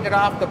getting it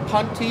off the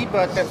punty,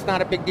 but that's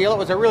not a big deal. It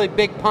was a really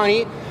big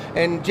punty,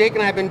 and Jake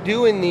and I have been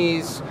doing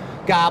these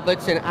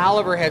goblets, and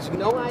Oliver has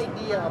no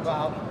idea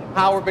about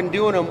how we've been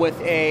doing them with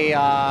a,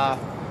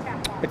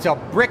 it's a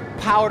brick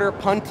powder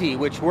punty,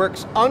 which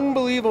works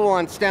unbelievable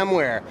on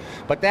stemware.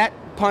 But that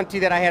punty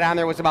that I had on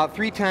there was about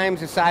 3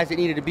 times the size it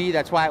needed to be.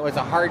 That's why it was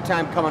a hard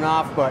time coming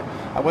off, but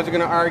I wasn't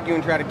going to argue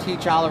and try to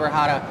teach Oliver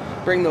how to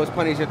bring those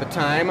punties at the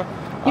time.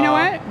 You know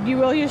what?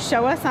 Will you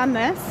show us on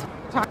this?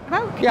 Talk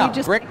about? Can you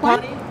just brick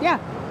punty? Yeah.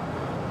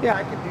 Yeah,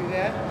 I could do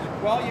that.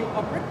 Well,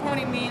 a brick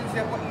punty means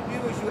that what you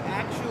do is you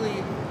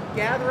actually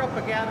gather up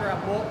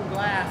molten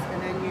glass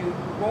and then you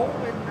roll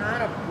it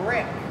on a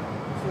brick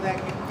so that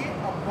you get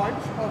a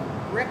bunch of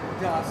brick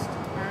dust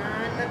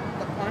on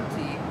the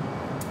punty.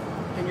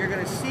 And you're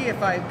going to see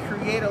if I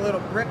create a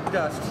little brick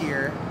dust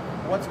here,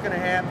 what's going to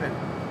happen.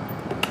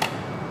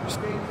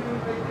 Stay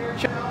tuned right there,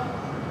 Shell.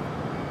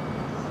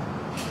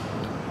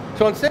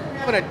 So instead of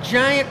having a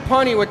giant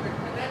punty with the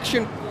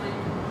connection point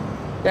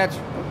that's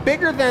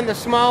bigger than the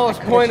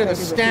smallest point of the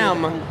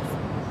stem, you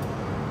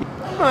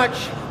pretty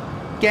much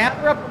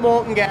gather up the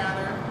molten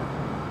gather,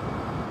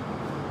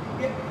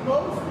 get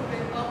most of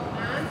it up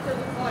onto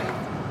the pipe.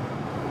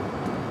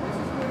 This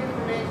is good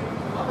information from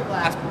some other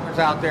glass blowers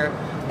out there.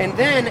 And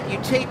then you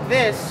take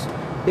this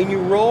and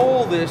you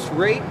roll this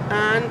right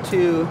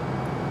onto,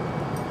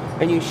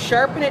 and you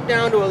sharpen it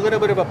down to a little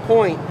bit of a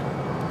point.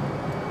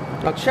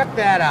 Now check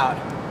that out.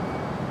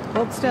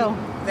 Hold still.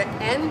 The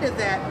end of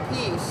that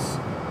piece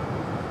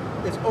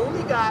has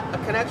only got a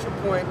connection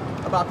point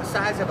about the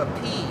size of a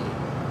pea.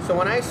 So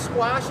when I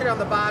squash it on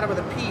the bottom of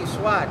the piece,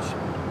 watch.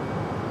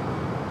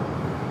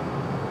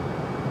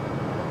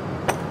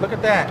 Look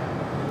at that.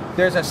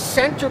 there's a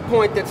center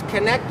point that's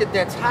connected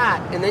that's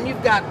hot, and then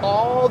you've got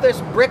all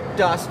this brick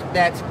dust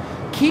that's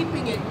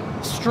keeping it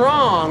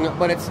strong,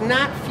 but it's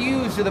not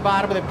fused to the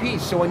bottom of the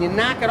piece. So when you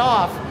knock it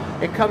off,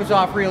 it comes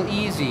off real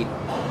easy.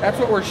 That's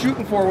what we're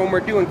shooting for when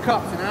we're doing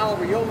cups. And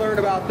Oliver, you'll learn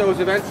about those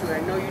eventually.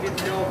 I know you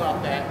didn't know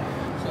about that.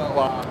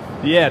 So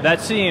yeah,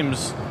 that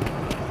seems...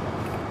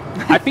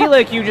 I feel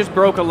like you just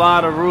broke a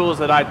lot of rules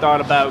that I thought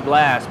about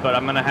glass, but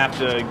I'm gonna have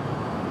to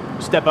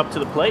step up to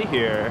the plate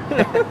here.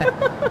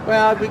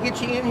 well, if we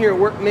get you in here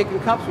making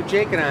cups with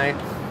Jake and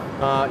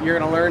I, you're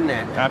gonna learn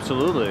that.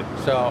 Absolutely.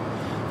 So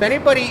if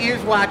anybody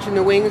is watching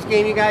the Wings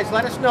game, you guys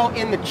let us know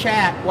in the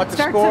chat what the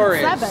score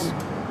is. Starts at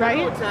 7, right? I don't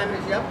know what time it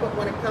is yet, but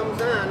when it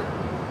comes on,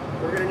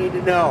 we're gonna need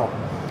to know.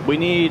 We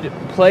need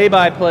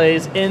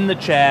play-by-plays in the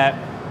chat.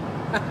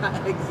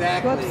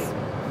 Exactly. Whoops.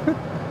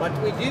 But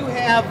we do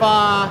have,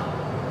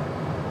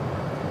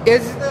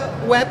 is the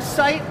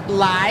website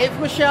live,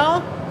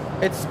 Michelle?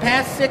 It's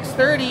past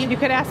 6:30. You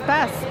could ask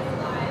Bess.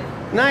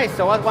 Nice,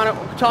 so I want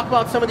to talk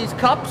about some of these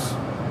cups.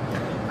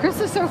 Chris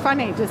is so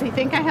funny. Does he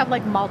think I have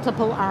like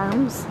multiple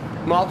arms?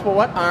 Multiple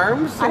what,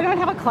 arms? I don't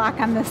have a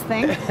clock on this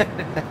thing.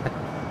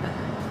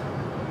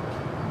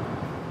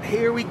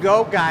 Here we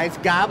go, guys,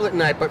 goblet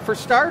night. But for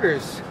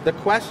starters, the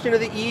question of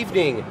the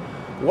evening,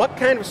 what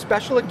kind of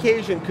special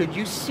occasion could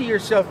you see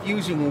yourself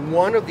using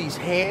one of these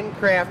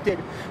handcrafted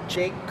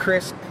Jake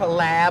Chris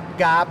collab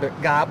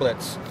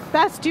goblets?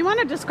 Bess, do you want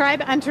to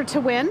describe enter to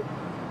win?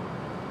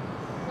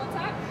 What's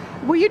that?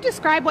 Will you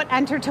describe what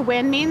enter to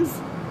win means?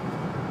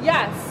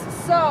 Yes.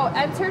 So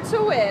enter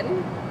to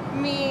win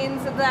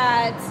means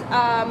that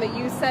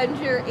you send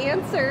your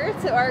answer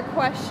to our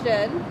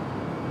question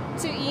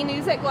to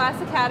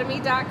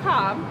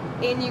enews@glassacademy.com,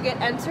 and you get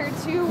entered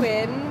to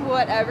win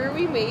whatever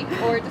we make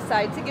or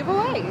decide to give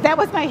away. That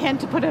was my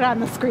hint to put it on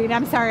the screen.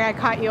 I'm sorry I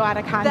caught you out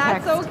of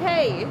context. That's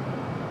okay.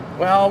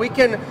 Well, we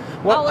can...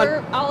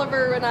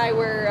 Oliver and I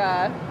were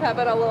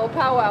having a little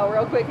powwow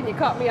real quick, and you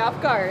caught me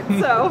off guard.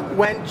 So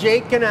when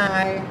Jake and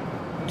I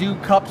do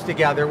cups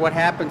together, what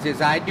happens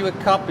is I do a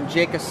cup and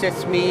Jake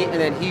assists me,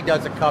 and then he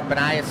does a cup and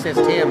I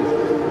assist him,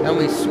 and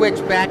we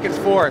switch back and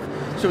forth.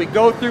 So we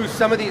go through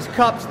some of these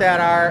cups that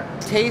are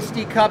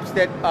tasty cups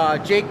that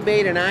Jake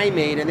made and I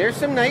made, and there's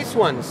some nice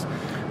ones.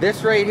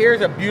 This right here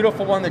is a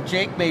beautiful one that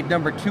Jake made,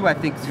 number 2. I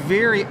think it's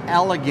very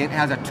elegant,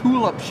 has a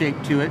tulip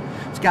shape to it.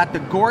 It's got the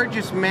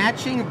gorgeous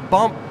matching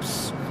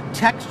bumps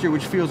texture,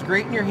 which feels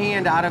great in your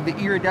hand out of the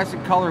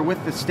iridescent color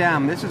with the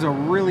stem. This is a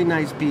really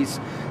nice piece,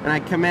 and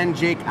I commend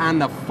Jake on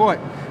the foot.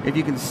 If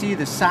you can see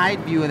the side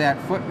view of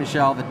that foot,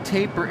 Michelle, the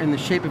taper and the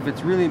shape of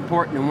it's really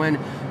important. And when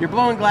you're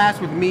blowing glass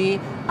with me,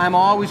 I'm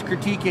always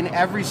critiquing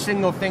every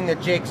single thing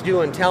that Jake's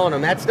doing, telling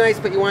him, that's nice,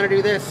 but you want to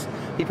do this.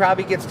 He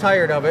probably gets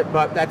tired of it,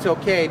 but that's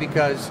okay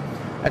because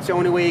that's the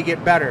only way you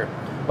get better.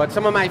 But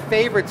some of my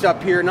favorites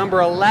up here,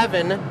 number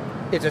 11,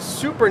 is a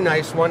super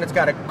nice one. It's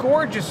got a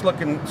gorgeous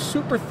looking,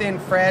 super thin,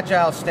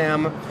 fragile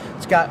stem.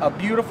 It's got a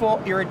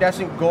beautiful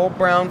iridescent gold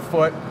brown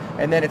foot,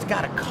 and then it's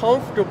got a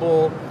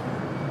comfortable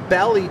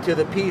belly to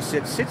the piece.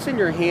 It sits in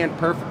your hand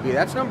perfectly.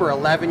 That's number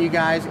 11, you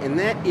guys, and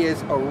that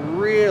is a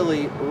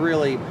really,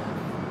 really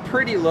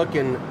pretty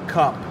looking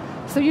cup.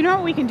 So you know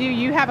what we can do?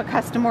 You have a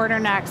custom order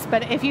next,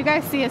 but if you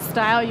guys see a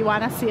style you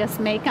want to see us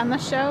make on the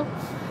show,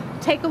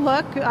 take a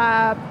look.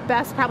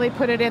 Bess probably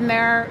put it in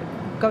there.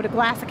 Go to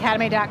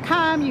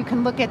glassacademy.com. You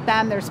can look at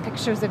them. There's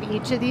pictures of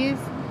each of these.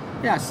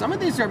 Yeah, some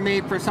of these are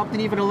made for something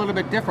even a little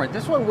bit different.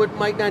 This one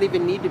might not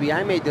even need to be.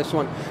 I made this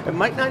one. It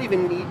might not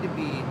even need to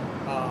be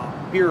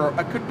beer.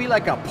 It could be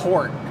like a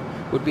port.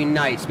 Would be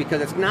nice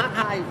because it's not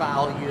high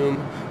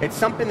volume. It's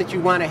something that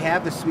you want to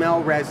have the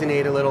smell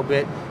resonate a little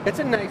bit. It's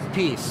a nice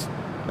piece.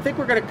 I think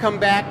we're going to come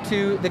back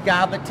to the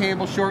goblet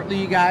table shortly,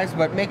 you guys,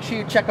 but make sure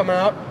you check them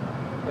out.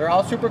 They're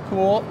all super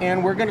cool,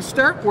 and we're going to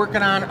start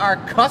working on our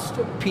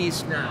custom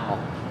piece now.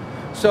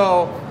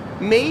 So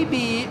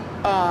maybe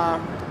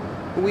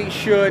we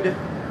should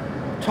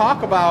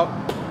talk about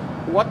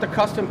what the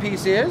custom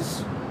piece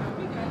is.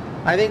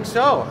 I think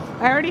so.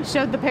 I already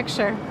showed the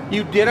picture.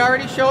 You did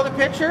already show the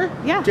picture?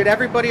 Yeah. Did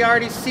everybody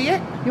already see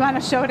it? You want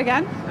to show it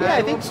again? Yeah,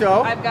 I think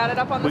so. I've got it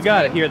up on the We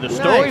got to screen. hear the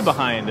story Nice.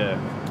 behind it.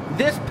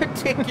 This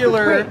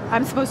particular Wait,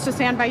 I'm supposed to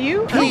stand by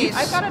you? piece,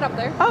 I've got it up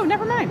there. Oh,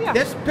 never mind. Yeah.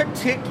 this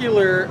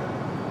particular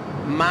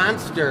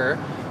monster,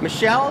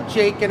 Michelle,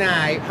 Jake, and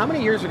I, how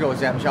many years ago was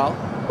that, Michelle?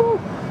 Ooh.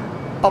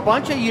 A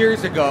bunch of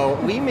years ago,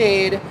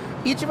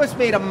 each of us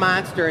made a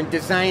monster and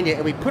designed it,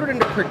 and we put it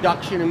into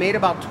production and made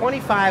about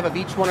 25 of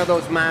each one of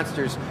those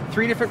monsters,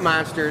 3 different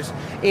monsters,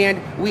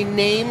 and we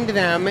named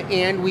them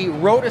and we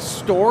wrote a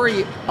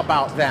story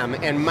about them.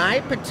 And my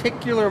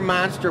particular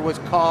monster was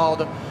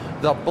called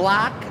the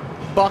Block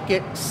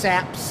Bucket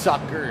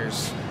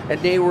Sapsuckers.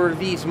 And they were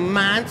these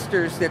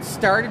monsters that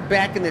started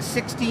back in the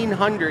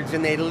 1600s,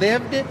 and they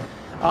lived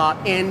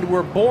and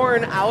were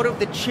born out of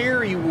the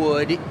cherry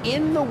wood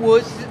in the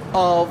woods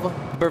of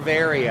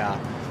Bavaria.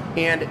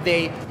 And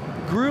they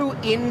grew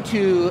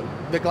into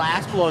the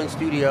glass blowing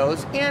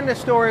studios, and the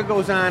story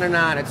goes on and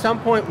on. At some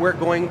point, we're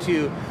going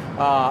to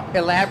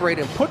elaborate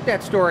and put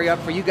that story up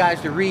for you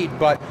guys to read,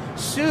 but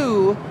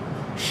Sue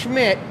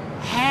Schmidt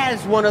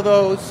has one of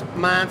those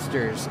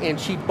monsters, and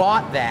she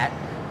bought that,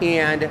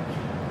 and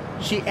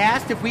she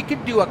asked if we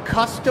could do a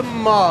custom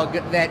mug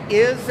that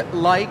is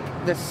like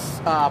this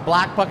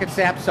Black Bucket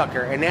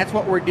Sapsucker, and that's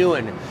what we're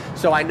doing.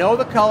 So I know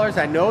the colors,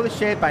 I know the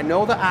shape, I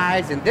know the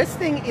eyes, and this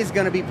thing is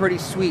going to be pretty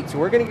sweet. So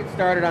we're going to get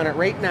started on it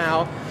right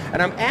now,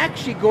 and I'm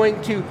actually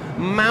going to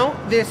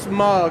mount this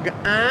mug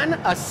on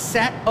a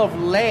set of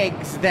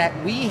legs that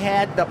we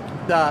had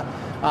the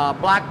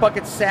Black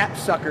Bucket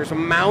Sapsuckers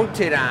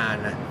mounted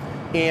on.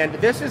 And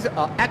this is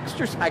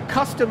extra. I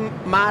custom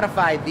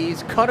modified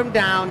these, cut them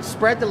down,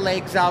 spread the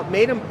legs out,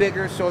 made them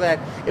bigger so that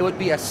it would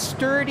be a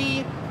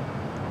sturdy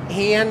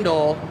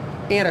handle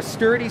and a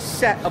sturdy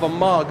set of a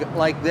mug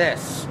like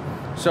this.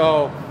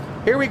 So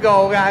here we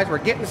go, guys. We're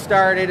getting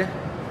started.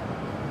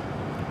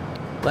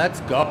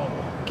 Let's go.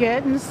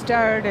 Getting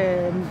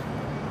started.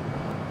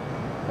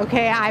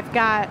 Okay, I've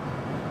got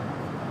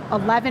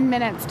 11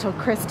 minutes till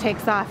Chris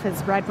takes off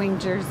his Red Wing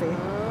jersey.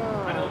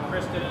 I know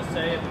Chris didn't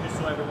say it, but just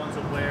so everyone's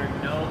aware,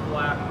 no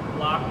Black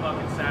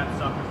Bucket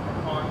Sapsuckers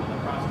were harmed in the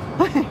process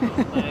of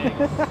those legs.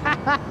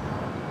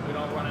 We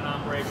don't run an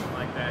operation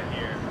like that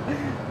here.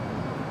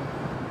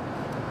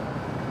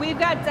 We've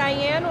got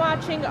Diane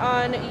watching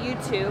on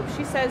YouTube.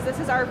 She says, this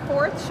is our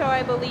 4th show,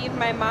 I believe.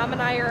 My mom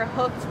and I are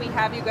hooked. We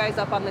have you guys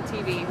up on the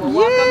TV. Well,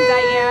 welcome,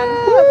 Diane.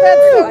 Oh,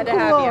 that's so glad to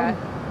have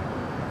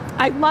you.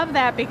 I love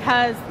that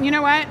because, you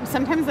know what,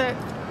 sometimes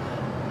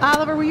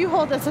Oliver, will you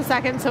hold this a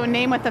second? So a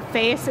name with a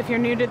face, if you're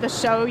new to the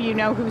show, you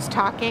know who's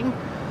talking.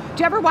 Do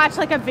you ever watch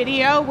like a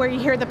video where you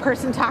hear the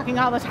person talking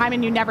all the time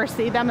and you never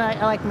see them?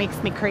 It like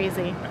makes me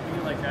crazy. I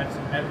feel like that's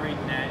every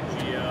Nat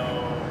Geo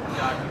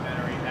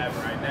documentary ever.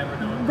 I never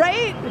know.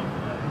 Right?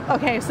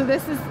 Okay, so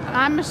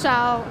I'm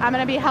Michelle. I'm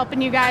going to be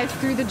helping you guys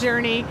through the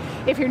journey.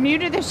 If you're new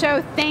to the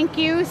show, thank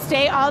you.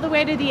 Stay all the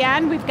way to the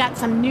end. We've got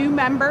some new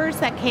members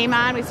that came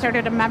on. We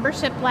started a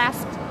membership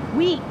last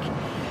week.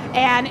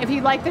 And if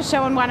you like the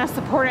show and want to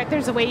support it,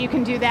 there's a way you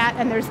can do that,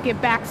 and there's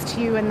give backs to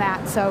you in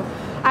that. So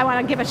I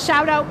want to give a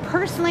shout out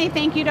personally.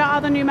 Thank you to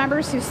all the new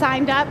members who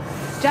signed up.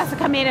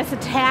 Jessica made us a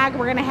tag.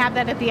 We're going to have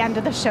that at the end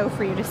of the show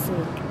for you to see.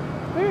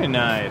 Very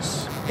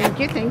nice. Thank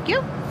you, thank you.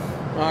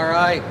 All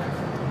right,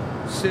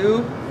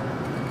 Sue,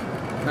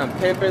 I'm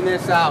pimping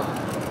this out.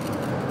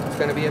 It's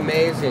going to be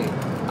amazing.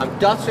 I'm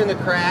dusting the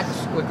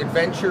cracks with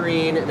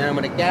Adventurine, and then I'm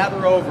going to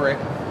gather over it.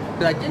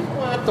 I didn't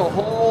want the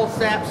whole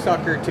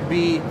sapsucker to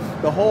be,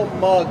 the whole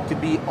mug to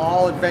be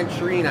all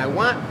Adventurine. I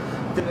want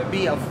there to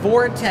be a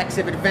vortex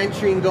of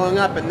Adventurine going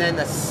up, and then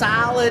the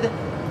solid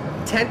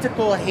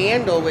tentacle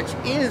handle, which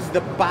is the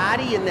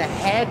body and the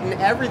head and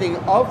everything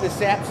of the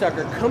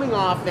sapsucker coming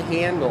off the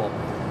handle.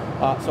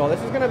 So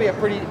this is going to be a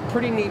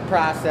pretty neat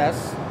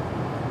process.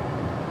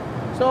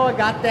 So I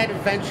got that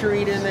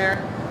Adventurine in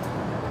there.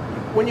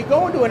 When you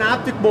go into an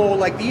optic mold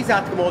like these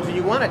optic molds and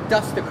you want to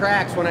dust the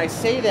cracks, when I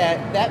say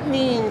that, that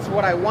means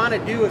what I want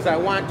to do is I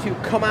want to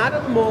come out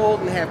of the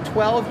mold and have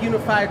 12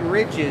 unified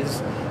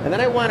ridges, and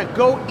then I want to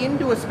go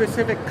into a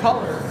specific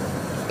color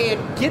and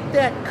get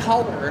that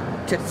color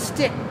to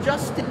stick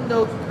just in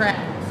those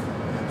cracks.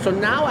 So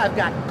now I've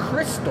got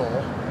crystal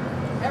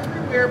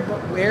everywhere but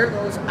where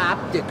those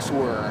optics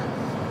were.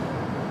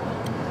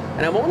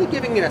 And I'm only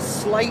giving it a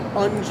slight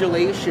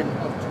undulation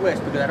of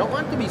twist because I don't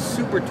want it to be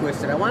super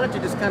twisted. I want it to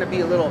just kind of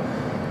be a little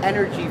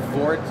energy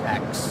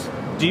vortex.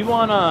 Do you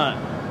want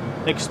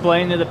to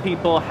explain to the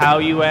people how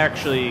you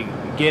actually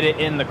get it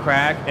in the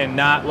crack and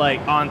not like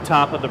on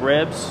top of the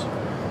ribs?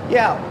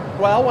 Yeah,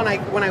 well, when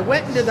I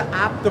went into the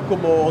optical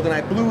mold and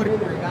I blew it in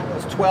there and got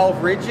those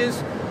 12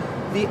 ridges,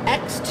 the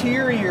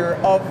exterior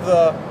of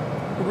the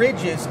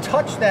ridges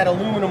touched that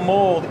aluminum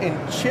mold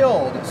and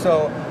chilled.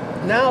 So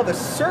now the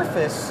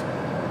surface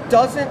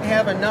doesn't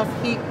have enough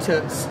heat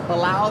to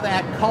allow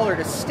that color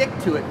to stick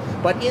to it.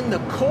 But in the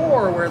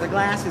core where the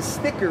glass is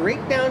thicker,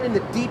 right down in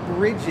the deep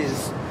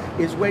ridges,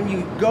 is when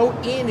you go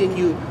in and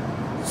you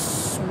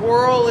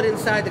swirl it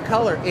inside the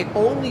color. It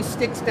only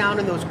sticks down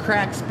in those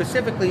cracks,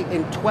 specifically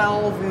in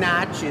 12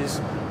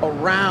 notches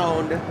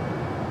around.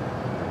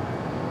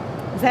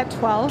 Is that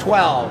 12?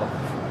 12.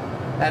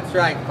 That's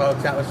right,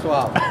 folks, that was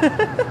 12.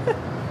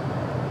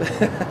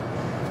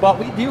 But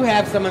we do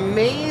have some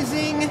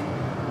amazing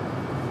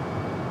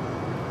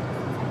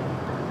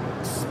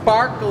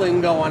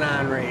sparkling going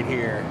on right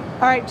here.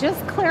 All right,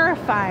 just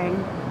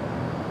clarifying.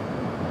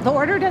 The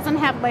order doesn't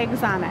have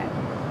legs on it.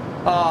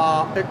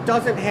 It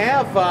doesn't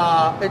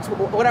have, it's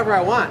whatever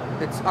I want.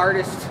 It's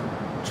artist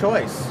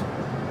choice.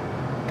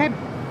 Okay.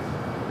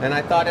 And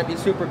I thought it'd be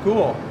super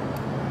cool.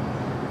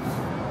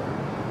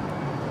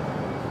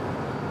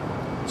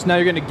 So now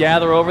you're going to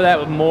gather over that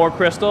with more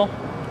crystal?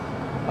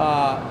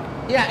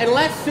 Yeah,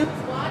 unless Sue's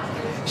watching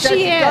it,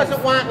 She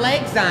doesn't want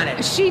legs on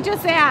it. She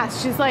just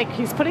asked. She's like,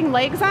 he's putting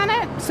legs on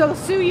it? So,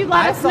 Sue, you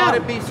let us know. I thought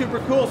it'd be super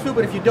cool, Sue,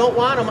 but if you don't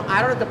want them,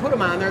 I don't have to put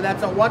them on there.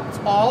 That's what it's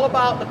all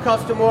about, the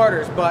custom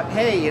orders. But,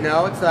 hey, you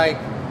know, it's like...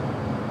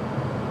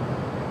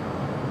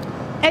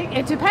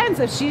 It depends.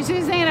 If she's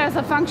using it as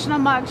a functional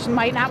mug, she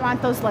might not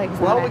want those legs on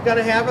it. Well, we're going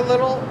to have a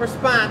little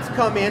response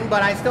come in,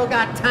 but I still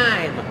got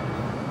time.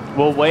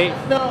 We'll wait.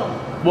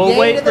 No. We'll Yay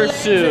wait to the for legs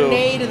Sue. or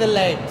nay to the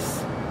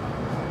legs.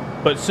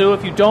 But Sue,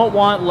 if you don't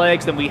want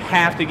legs, then we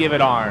have to give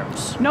it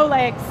arms. No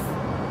legs.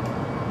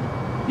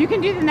 You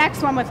can do the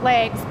next one with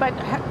legs, but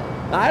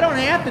I don't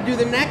have to do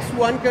the next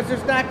one because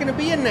there's not going to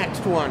be a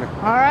next one.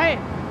 all right.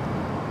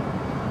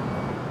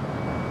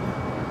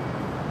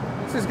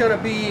 This is going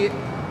to be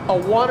a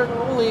one and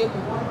only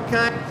one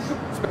kind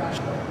super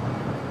special.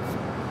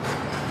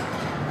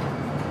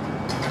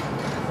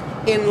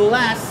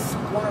 Unless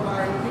one of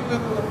our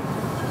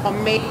new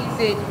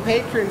amazing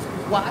patrons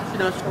who's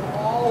watching us from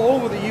all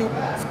over the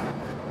U.S.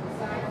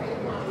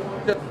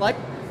 just like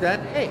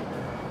that, hey,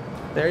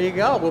 there you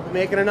go. We'll be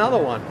making another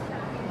one.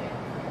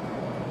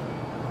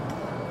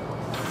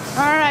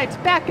 All right,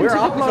 back into We're the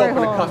always glory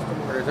open to hole.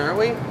 custom orders, aren't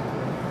we?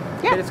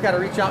 Yeah. You just got to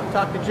reach out and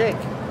talk to Jake.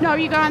 No,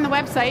 you go on the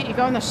website, you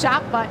go on the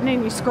shop button,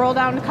 and you scroll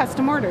down to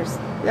custom orders.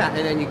 Yeah,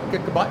 and then you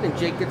click the button and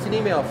Jake gets an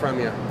email from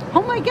you.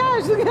 Oh my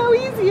gosh, look at how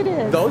easy it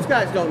is. Those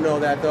guys don't know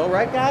that though,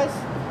 right guys?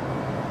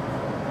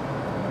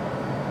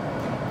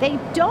 They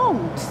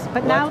don't,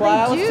 but Well, now that's why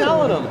I they was do.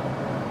 telling them.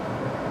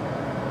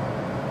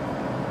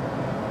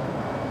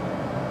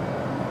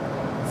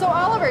 So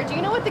Oliver, do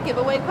you know what the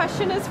giveaway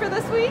question is for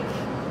this week?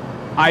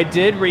 I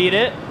did read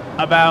it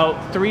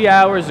about 3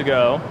 hours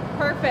ago.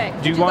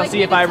 Perfect. Do you Would want like to see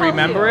me if I tell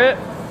remember you? it?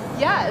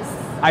 Yes.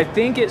 I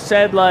think it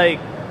said like,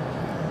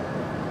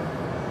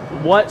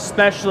 what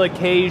special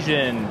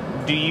occasion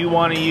do you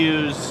want to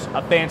use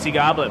a fancy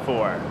goblet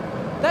for?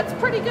 That's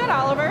pretty good,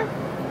 Oliver.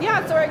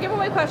 Yeah, so our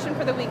giveaway question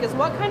for the week is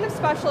what kind of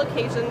special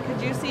occasion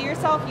could you see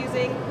yourself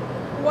using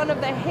one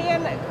of the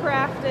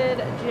handcrafted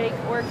Jake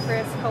or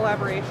Chris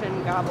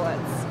collaboration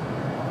goblets?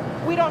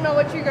 We don't know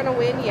what you're going to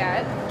win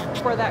yet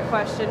for that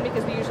question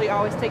because we usually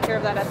always take care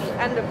of that at the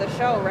end of the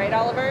show, right,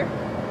 Oliver?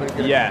 Wanna get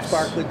a Yes.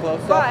 Sparkly close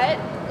up. But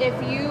if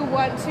you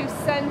want to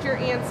send your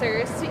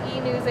answers to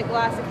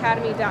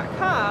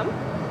enews@glassacademy.com,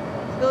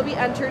 they'll be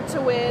entered to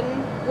win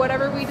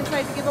whatever we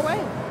decide to give away.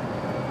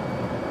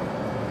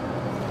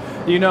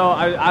 You know,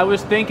 I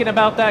was thinking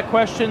about that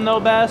question though,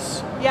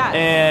 Bess. Yes.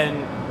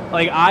 And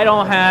like, I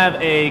don't have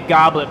a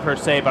goblet per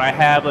se, but I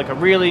have like a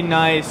really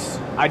nice,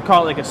 I'd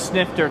call it like a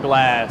snifter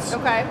glass.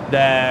 Okay.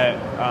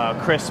 That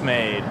Chris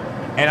made.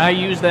 And I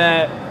use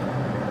that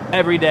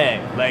every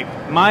day. Like,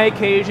 my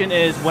occasion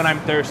is when I'm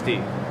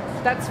thirsty.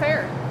 That's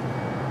fair.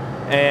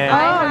 And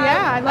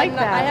yeah, I like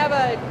that. I have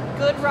a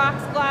good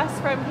rocks glass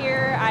from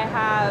here. I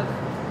have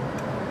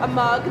a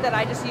mug that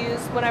I just use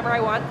whenever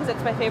I want because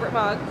it's my favorite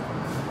mug.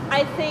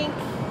 I think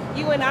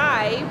you and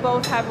I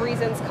both have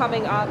reasons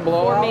coming up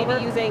Blow, for maybe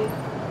Oliver? using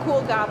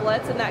cool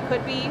goblets, and that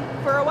could be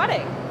for a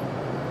wedding.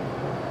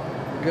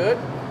 Good.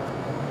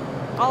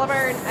 Oliver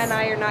and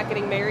I are not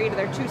getting married.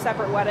 They're two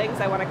separate weddings.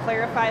 I want to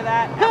clarify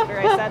that after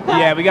I said that.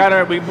 yeah, we got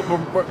our we're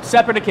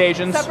separate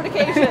occasions. Separate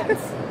occasions.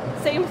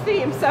 Same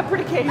theme,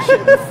 separate occasions.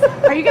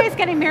 Are you guys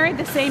getting married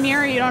the same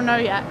year or you don't know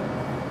yet?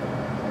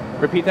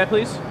 Repeat that,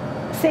 please.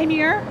 Same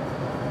year?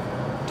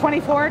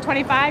 24,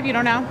 25, you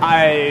don't know?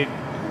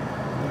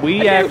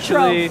 We A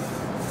actually,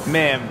 neutral.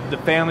 ma'am, the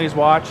family's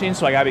watching,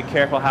 so I gotta be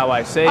careful how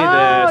I say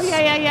Oh, this.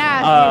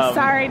 yeah.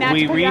 Sorry, not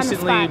we to put you on the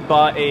recently spot.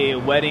 bought a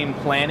wedding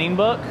planning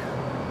book,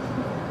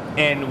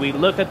 and we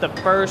looked at the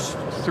first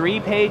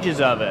 3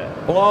 pages of it.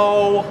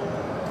 Blow.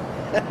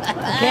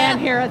 Can't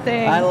hear a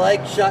thing. I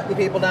like shutting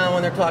people down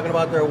when they're talking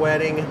about their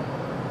wedding.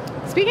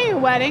 Speaking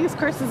of weddings,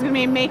 Chris is going to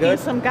be making Good.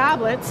 some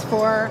goblets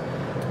for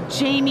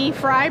Jamie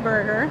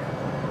Freiberger.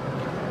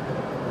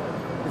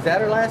 Is that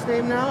her last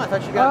name now? I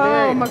thought she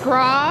got married.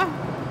 McGraw.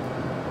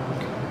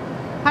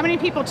 How many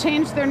people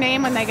changed their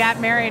name when they got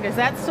married? Is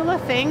that still a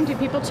thing? Do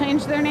people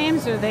change their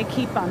names or do they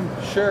keep them?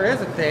 Sure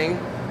is a thing.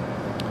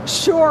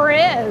 Sure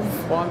is.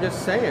 Well, I'm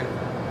just saying.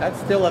 That's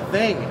still a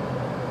thing.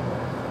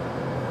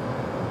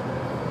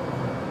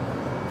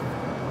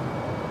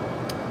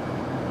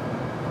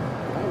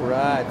 All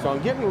right, so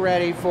I'm getting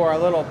ready for our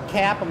little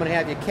cap. I'm going to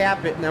have you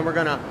cap it, and then we're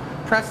going to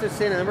press this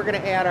in, and then we're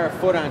going to add our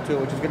foot onto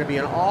it, which is going to be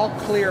an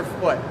all-clear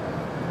foot.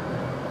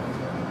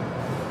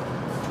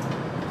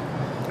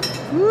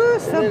 Ooh,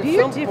 And so then at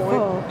some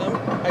beautiful.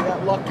 point, I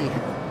got lucky.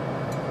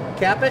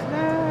 Cap it.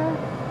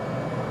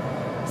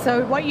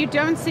 So what you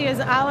don't see is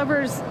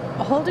Oliver's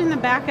holding the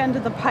back end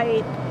of the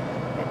pipe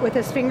with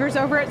his fingers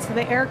over it so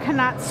the air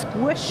cannot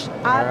squish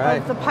out All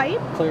right. of the pipe,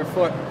 Clear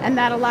foot. and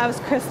that allows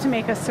Chris to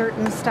make a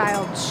certain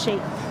styled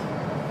shape.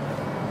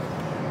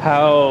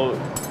 How,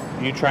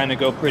 you trying to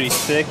go pretty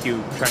thick? You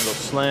trying to go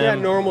slim? Yeah,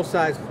 normal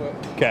size foot.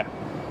 Okay.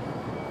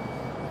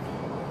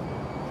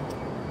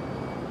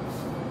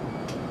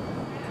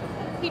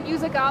 He'd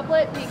use a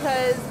goblet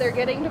because they're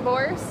getting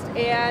divorced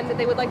and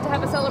they would like to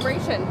have a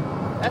celebration.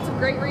 That's a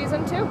great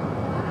reason too.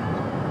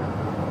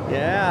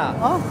 Yeah.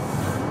 Oh.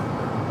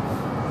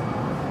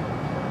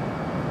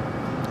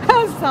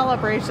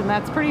 Celebration,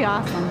 that's pretty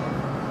awesome.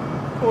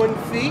 1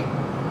 feet.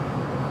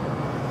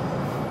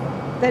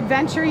 The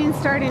adventuring's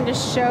starting to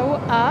show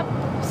up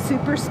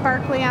super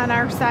sparkly on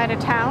our side of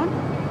town.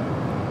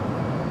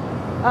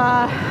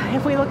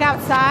 If we look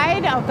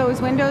outside, out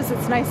those windows,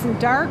 it's nice and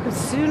dark.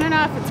 Soon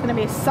enough, it's going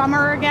to be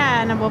summer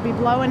again, and we'll be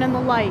blowing in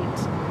the light.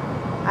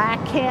 I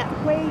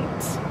can't wait.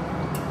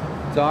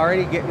 It's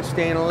already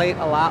staying late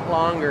a lot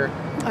longer.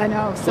 I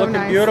know, so Looking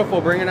nice.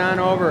 beautiful. Bring it on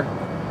over.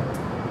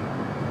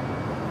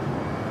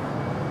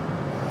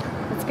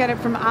 Let's get it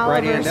from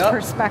Oliver's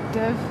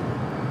perspective.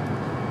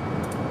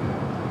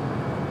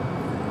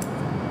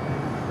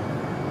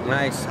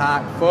 Nice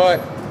hot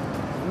foot.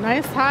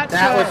 Nice hot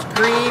That foot. was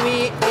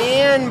creamy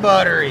and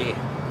buttery.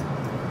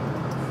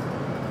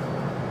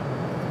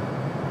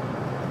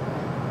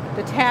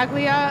 The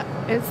Taglia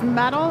is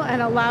metal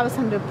and allows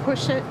him to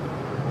push it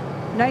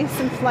nice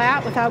and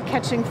flat without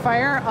catching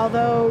fire,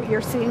 although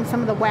you're seeing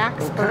some of the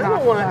wax I burn kind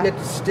off. of want it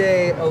to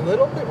stay a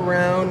little bit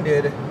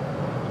rounded,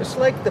 just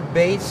like the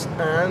base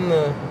on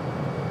the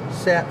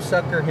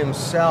sapsucker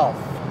himself.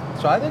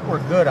 So I think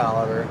we're good,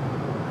 Oliver.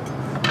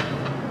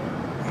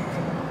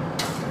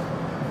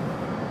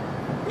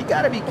 You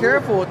got to be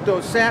careful with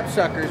those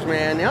sapsuckers,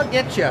 man. They'll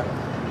get you.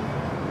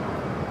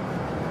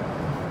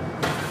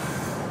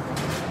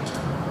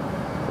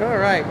 All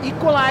right,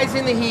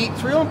 equalizing the heat.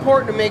 It's real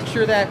important to make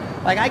sure that,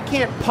 like, I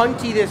can't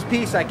punty this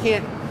piece. I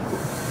can't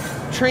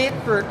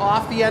transfer it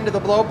off the end of the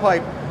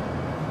blowpipe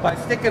by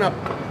sticking a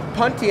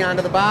punty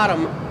onto the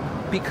bottom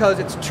because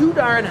it's too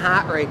darn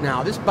hot right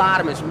now. This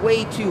bottom is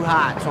way too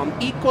hot. So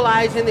I'm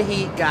equalizing the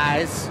heat,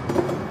 guys.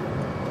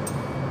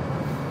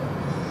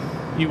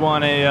 You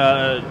want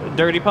a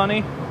dirty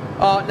punny?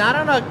 Not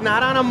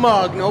on a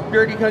mug. No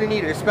dirty punny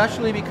needed,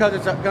 especially because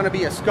it's going to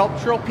be a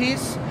sculptural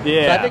piece.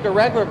 Yeah. So I think a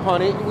regular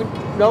punny,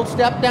 no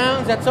step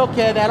downs. That's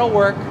okay. That'll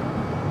work.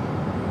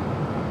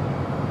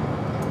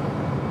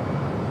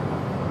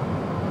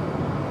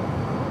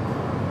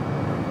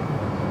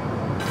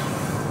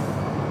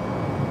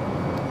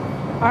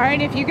 All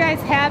right, if you guys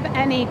have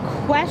any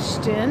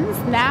questions,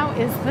 now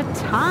is the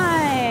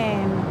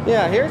time.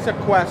 Yeah, here's a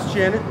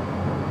question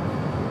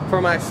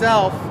for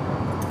myself.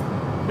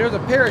 There's a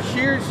pair of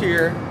shears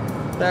here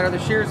that are the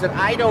shears that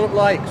I don't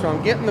like, so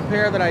I'm getting the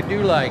pair that I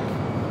do like.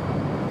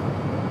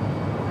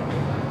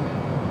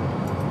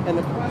 And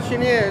the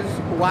question is,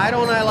 why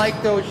don't I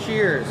like those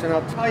shears? And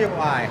I'll tell you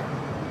why.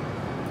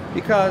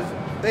 Because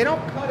they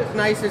don't cut as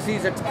nice as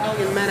these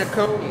Italian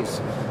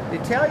Menniconis. The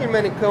Italian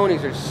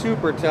Menniconis are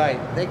super tight.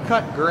 They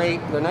cut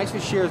great. They're the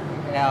nicest shears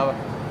we have.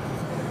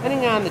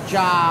 Depending on the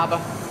job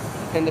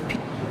and the piece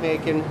you're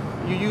making,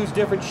 you use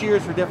different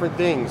shears for different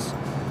things.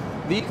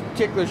 These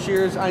particular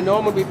shears, I know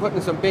I'm going to be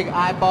putting some big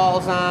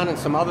eyeballs on and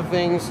some other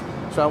things,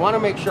 so I want to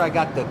make sure I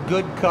got the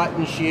good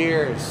cutting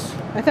shears.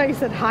 I thought you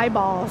said high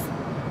balls.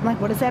 I'm like,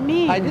 what does that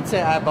mean? I did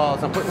say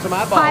eyeballs. I'm putting some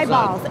eyeballs high on.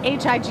 balls,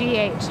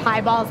 H-I-G-H.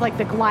 High balls like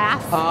the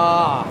glass.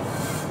 Ah.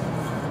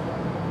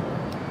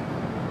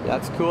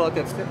 That's cool. Let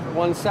that sit for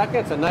 1 second.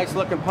 It's a nice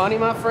looking punny,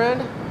 my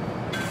friend.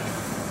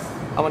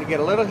 I want to get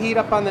a little heat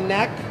up on the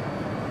neck.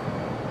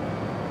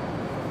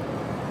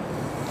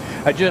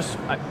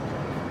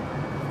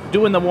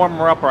 Doing the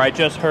warmer upper, I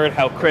just heard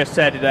how Chris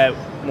said that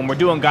when we're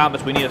doing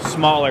goblets, we need a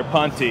smaller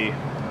punty.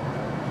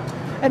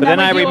 But then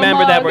I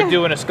remember that we're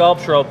doing a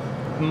sculptural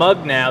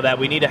mug now, that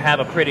we need to have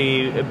a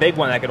pretty big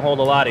one that can hold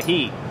a lot of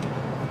heat.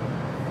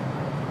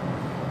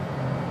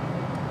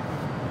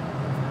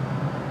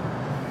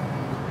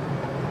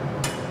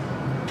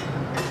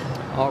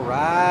 All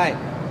right.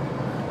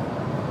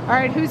 All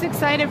right, who's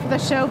excited for the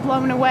show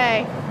Blown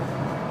Away?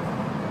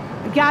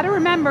 You got to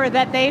remember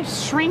that they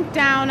shrink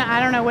down, I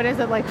don't know, what is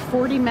it, like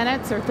 40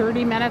 minutes or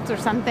 30 minutes or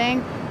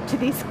something, to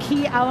these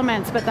key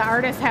elements, but the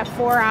artists have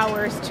 4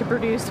 hours to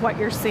produce what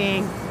you're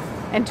seeing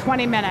in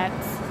 20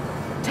 minutes,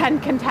 10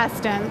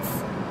 contestants.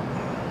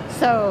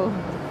 So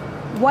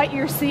what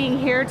you're seeing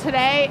here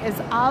today is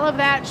all of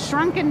that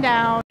shrunken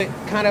down.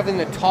 Kind of in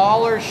the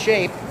taller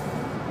shape,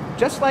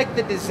 just like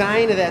the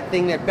design of that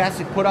thing that Bess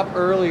had put up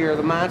earlier,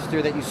 the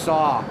monster that you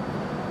saw.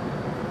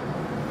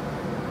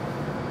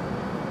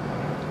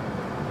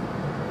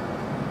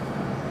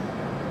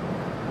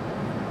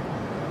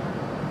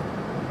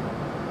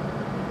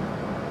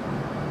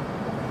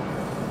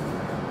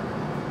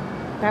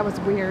 That was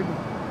weird.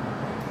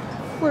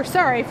 We're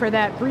sorry for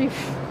that brief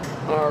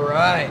All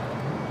right.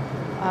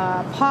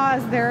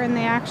 pause there in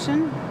the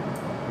action.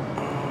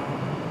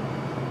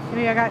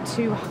 Maybe I got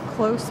too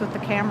close with the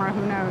camera,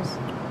 who knows?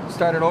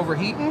 Started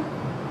overheating.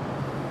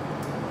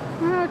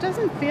 No, it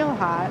doesn't feel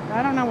hot.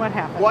 I don't know what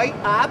happened. White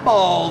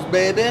eyeballs,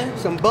 baby.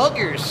 Some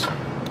buggers.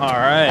 All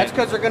right. That's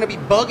because they're going to be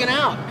bugging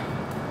out.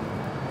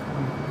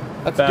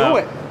 Let's do About-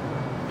 it.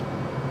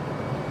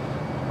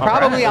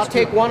 Probably I'll let's do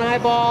take it. one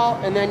eyeball,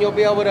 and then you'll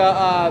be able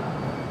to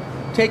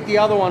take the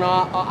other one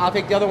off. I'll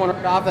take the other one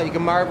right off, that you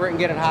can marble it and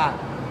get it hot.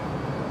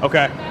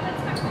 Okay.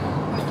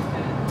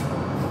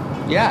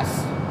 Yes.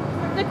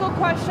 Technical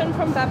question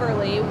from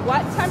Beverly.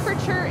 What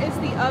temperature is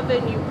the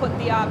oven you put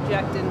the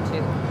object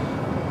into?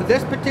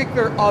 This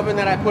particular oven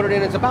that I put it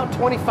in is about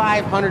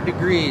 2,500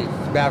 degrees,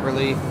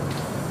 Beverly.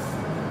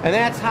 And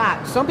that's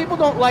hot. Some people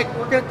don't like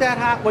working at that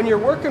hot. When you're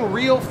working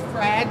real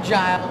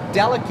fragile,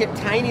 delicate,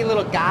 tiny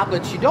little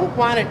goblets, you don't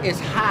want it as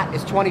hot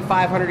as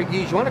 2,500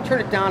 degrees. You want to turn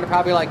it down to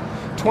probably like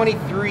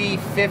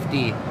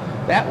 2350.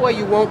 That way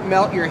you won't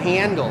melt your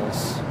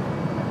handles.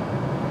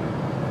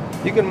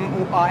 You can,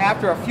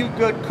 after a few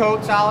good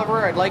coats,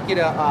 Oliver, I'd like you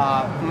to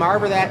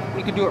marver that.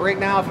 You can do it right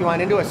now if you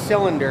want, into a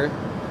cylinder,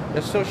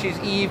 just so she's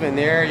even.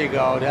 There you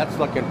go. That's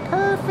looking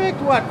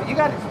perfect. What, you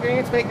got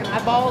experience making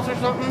eyeballs or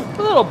something?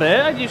 A little bit.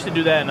 I used to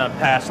do that in a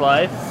past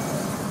life.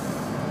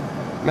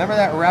 Remember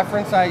that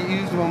reference I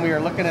used when we were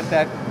looking at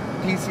that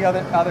piece the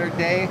other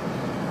day?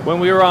 When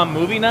we were on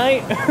movie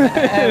night?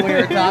 And we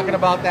were talking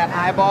about that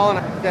eyeball, and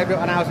I said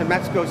when I was in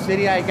Mexico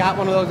City, I got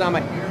one of those on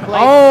my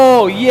earplate.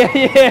 Oh,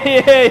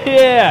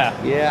 yeah.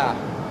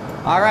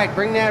 Yeah. All right,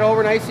 bring that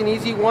over nice and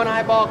easy. One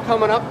eyeball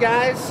coming up,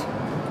 guys.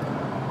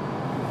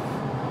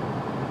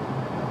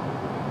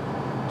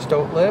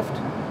 Stoat lift.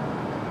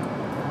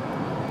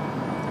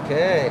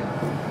 Okay.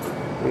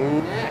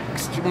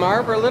 Next,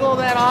 marver a little of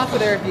that off of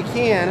there if you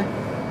can.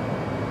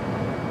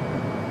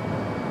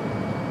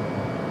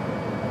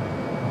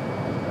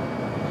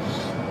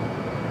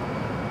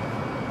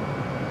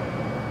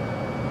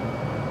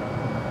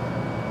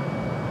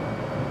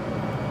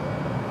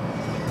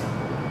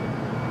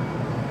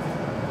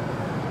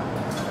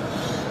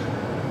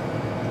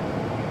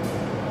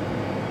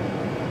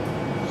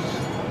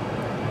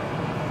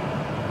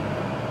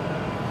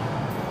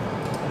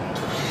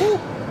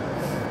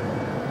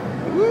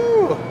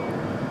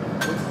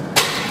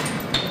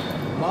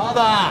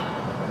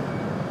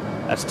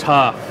 That's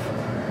tough.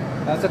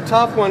 That's a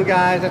tough one,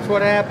 guys. That's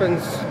what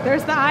happens.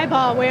 There's the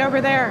eyeball way over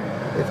there.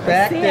 It's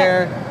back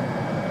there.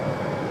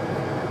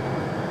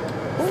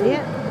 See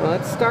it? Well,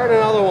 let's start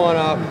another one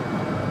up.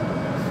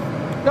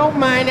 Don't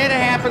mind it. It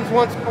happens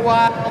once in a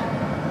while.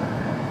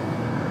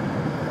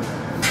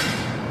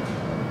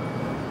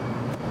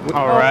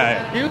 All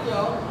right. You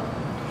go.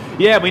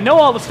 Yeah, we know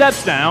all the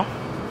steps now.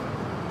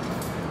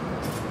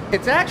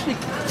 It's actually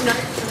kind of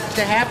nice for that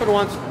to happen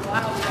once in a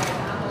while on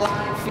the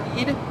live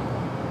feed.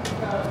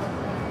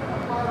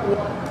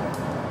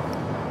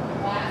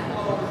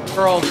 What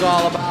world's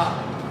all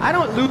about. I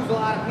don't lose a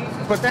lot of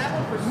pieces, but that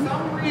one, for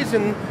some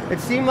reason, it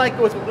seemed like it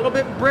was a little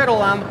bit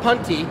brittle on the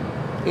punty,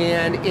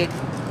 and it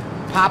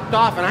popped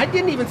off. And I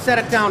didn't even set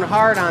it down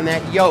hard on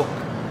that yoke.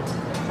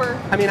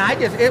 I mean,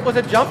 it was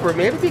a jumper.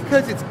 Maybe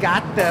because it's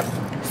got the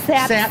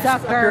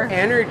sapsucker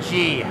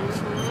energy.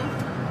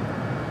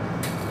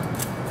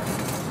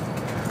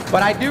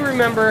 But I do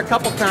remember a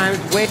couple times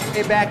way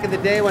back in the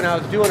day when I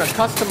was doing a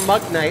custom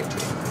mug night,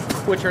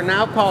 which are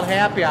now called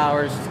happy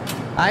hours.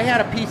 I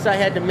had a piece I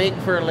had to make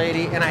for a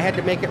lady, and I had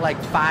to make it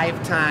like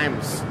 5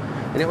 times.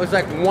 And it was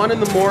like 1 in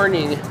the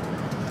morning,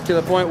 to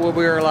the point where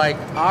we were like,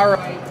 all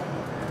right,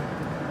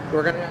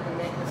 we're going to have to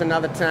make this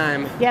another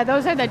time. Yeah,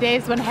 those are the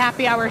days when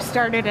happy hour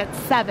started at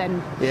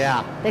 7.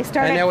 Yeah. They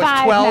started at 5 now. And there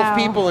was 12 now.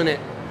 people in it.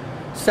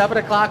 7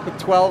 o'clock with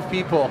 12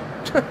 people.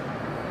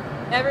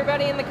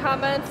 Everybody in the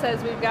comments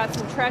says we've got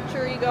some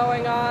treachery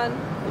going on.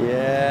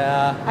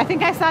 Yeah. I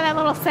think I saw that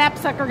little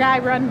sapsucker guy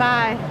run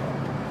by.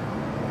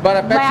 But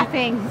I bet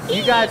laughing.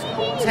 You guys know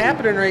what's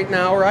happening right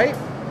now, right?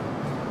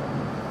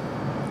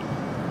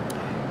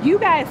 You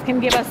guys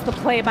can give us the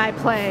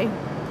play-by-play.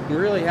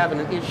 You're really having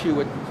an issue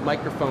with the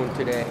microphone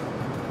today,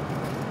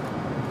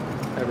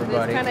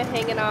 everybody. It's kind of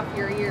hanging off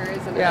your ear,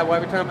 isn't it? Yeah, well,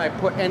 every time I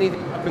put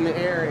anything up in the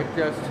air, it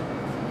just...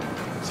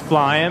 It's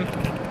flying.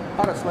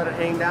 I'll just let it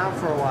hang down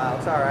for a while.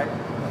 It's all right.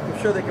 I'm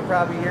sure they can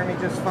probably hear me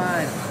just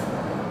fine.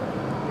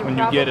 When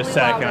you get a Probably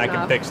second, loud I can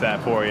enough. fix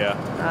that for you.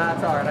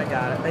 It's all right. I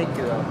got it. Thank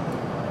you, though.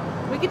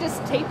 We could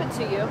just tape it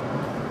to you.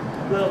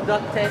 Little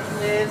duct tape,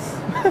 Liz.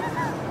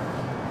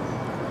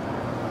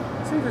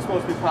 These are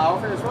supposed to be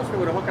powerful. They're supposed to be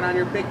able to hook it on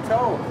your big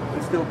toe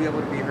and still be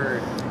able to be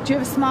heard. Do you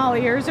have small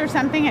ears or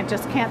something? It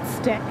just can't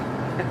stick.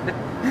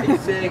 Are you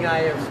saying I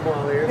have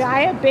small ears? Yeah,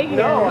 I have big ears.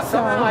 No, so-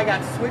 somehow I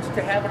got switched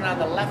to having it on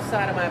the left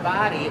side of my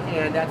body,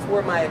 and that's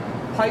where my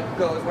pipe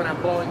goes when I'm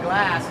blowing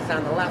glass, is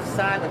on the left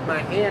side with my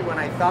hand when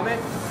I thumb it,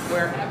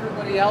 where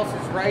everybody else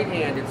is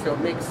right-handed. So it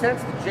makes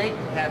sense that Jake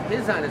would have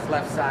his on his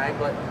left side,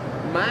 but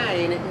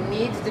mine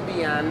needs to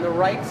be on the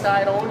right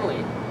side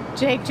only.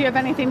 Jake, do you have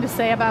anything to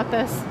say about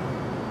this?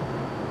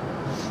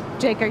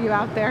 Jake, are you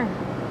out there?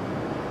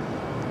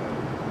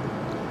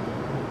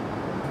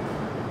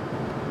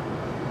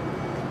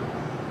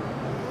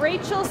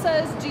 Rachel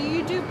says, do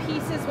you do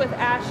pieces with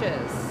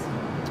ashes?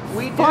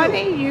 We do.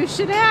 Funny, you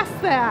should ask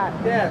that.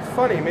 Yeah, it's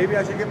funny. Maybe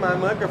I should get my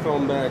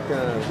microphone back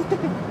on.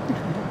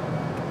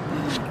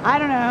 I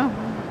don't know.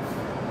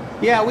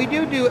 Yeah, we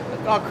do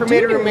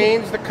cremated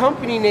remains. The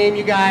company name,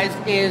 you guys,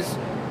 is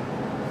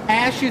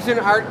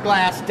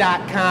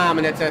ashesandartglass.com,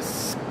 and it's a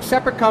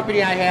separate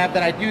company I have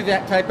that I do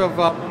that type of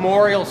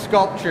memorial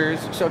sculptures.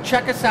 So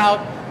check us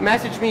out.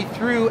 Message me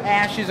through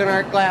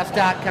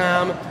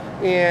ashesandartglass.com,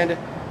 and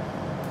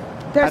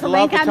There's I'd a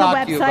love link to on the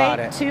talk to you about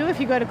website it. too.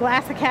 If you go to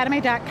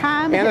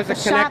glassacademy.com, And hit there's the a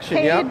shop connection,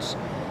 page, yep.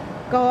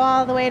 go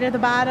all the way to the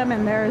bottom,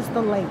 and there's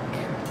the link.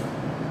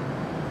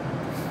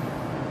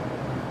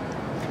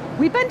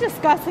 We've been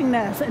discussing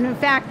this, and in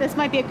fact, this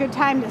might be a good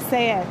time to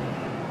say it.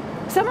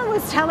 Someone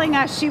was telling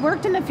us she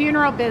worked in the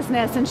funeral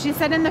business, and she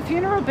said in the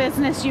funeral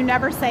business, you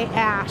never say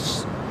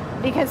ash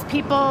because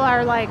people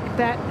are like,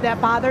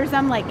 that bothers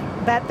them, like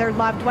that their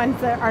loved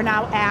ones that are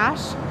now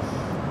ash.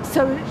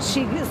 So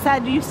she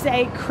said you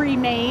say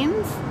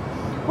cremains.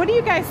 What do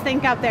you guys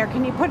think out there?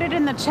 Can you put it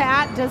in the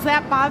chat? Does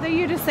that bother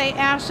you to say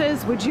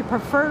ashes? Would you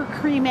prefer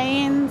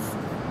cremains?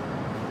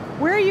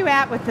 Where are you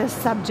at with this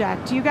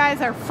subject? You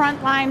guys are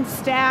frontline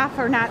staff,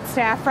 or not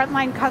staff,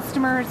 frontline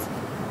customers.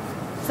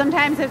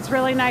 Sometimes it's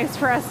really nice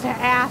for us to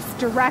ask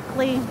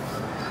directly.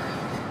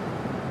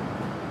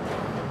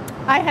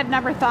 I had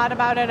never thought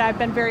about it. I've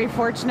been very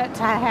fortunate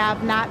to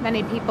have not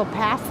many people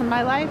pass in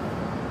my life,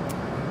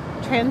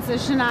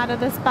 transition out of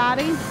this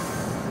body.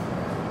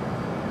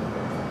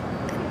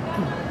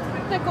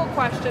 Technical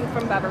question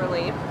from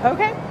Beverly.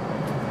 Okay.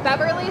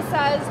 Beverly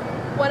says,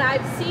 when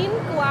I've seen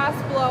glass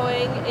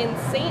blowing in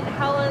St.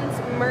 Helens,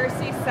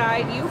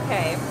 Merseyside,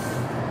 UK,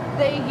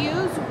 they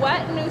use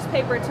wet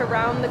newspaper to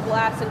round the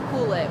glass and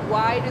cool it.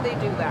 Why do they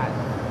do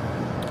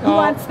that? Who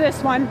wants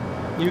this one?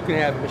 You can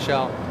have it,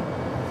 Michelle.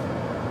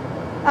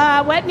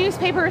 Wet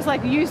newspaper is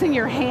like using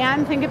your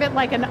hand. Think of it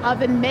like an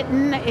oven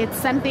mitten. It's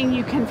something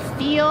you can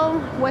feel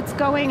what's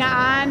going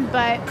on,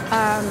 but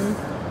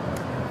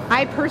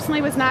I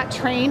personally was not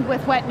trained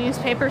with wet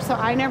newspaper, so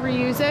I never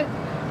use it.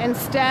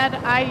 Instead,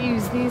 I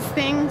use these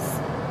things,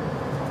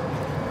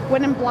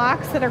 wooden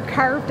blocks that are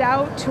carved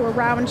out to a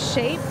round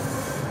shape.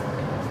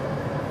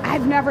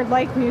 I've never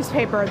liked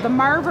newspaper. The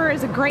marver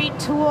is a great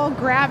tool.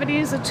 Gravity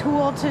is a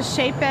tool to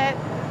shape it.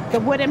 The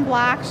wooden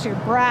blocks, your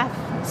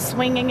breath,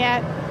 swinging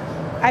it.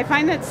 I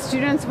find that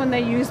students, when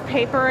they use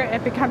paper,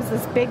 it becomes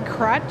this big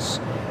crutch,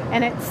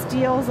 and it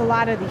steals a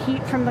lot of the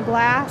heat from the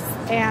glass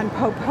and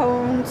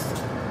propones,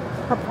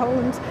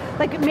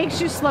 like it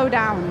makes you slow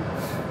down.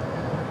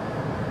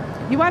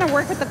 You want to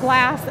work with the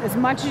glass as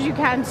much as you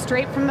can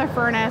straight from the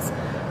furnace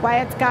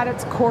while it's got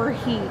its core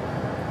heat.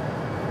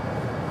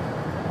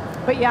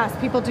 But yes,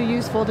 people do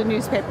use folded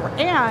newspaper.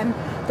 And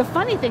the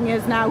funny thing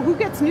is now, who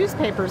gets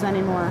newspapers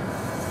anymore?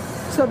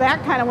 So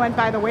that kind of went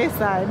by the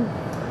wayside.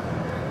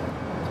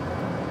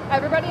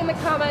 Everybody in the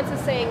comments is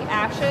saying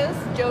ashes.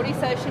 Jody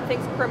says she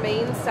thinks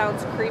cremains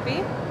sounds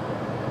creepy.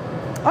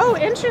 Oh,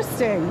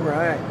 interesting.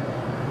 Right.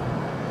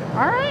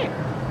 All right.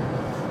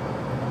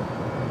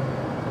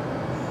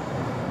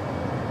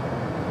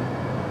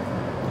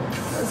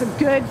 That was a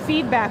good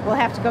feedback. We'll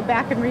have to go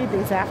back and read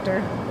these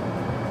after.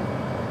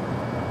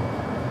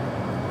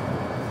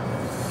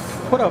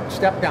 Put a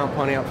step down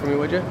punny up for me,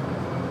 would you?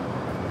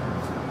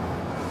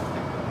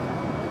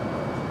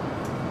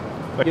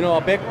 You know,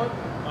 a big one?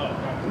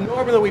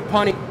 Normally we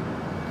punny,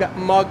 got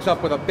mugs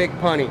up with a big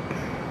punny.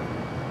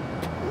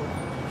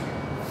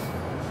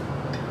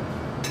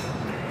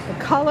 The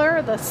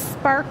color, the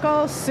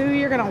sparkle, Sue,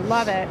 you're gonna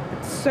love it.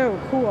 It's so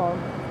cool.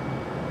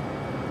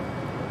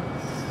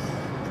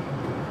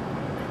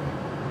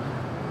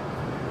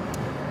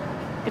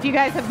 If you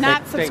guys have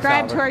not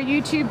subscribed to our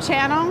YouTube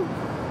channel,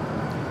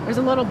 there's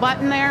a little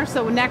button there.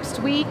 So next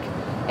week,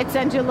 it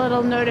sends you a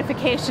little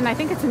notification. I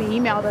think it's an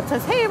email that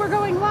says, hey, we're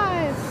going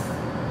live.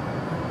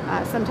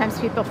 Sometimes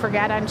people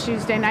forget on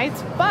Tuesday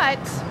nights, but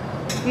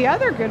the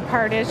other good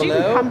part is you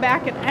can come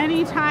back at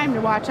any time to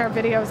watch our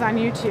videos on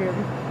YouTube.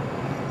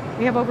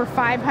 We have over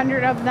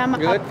 500 of them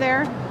up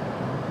there.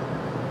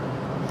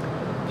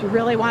 If you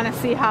really want to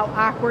see how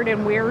awkward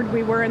and weird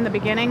we were in the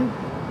beginning,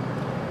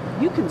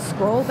 you can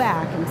scroll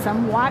back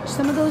and watch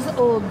some of those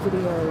old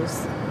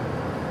videos.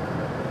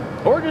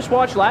 Or just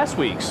watch last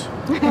week's.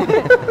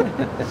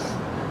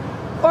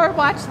 Or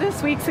watch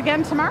this week's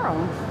again tomorrow.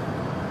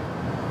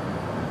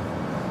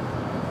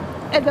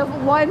 And the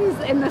ones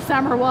in the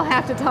summer, we'll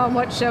have to tell them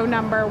what show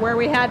number, where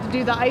we had to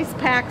do the ice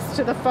packs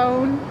to the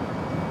phone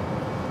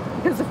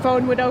because the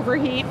phone would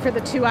overheat for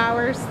the 2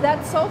 hours.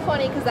 That's so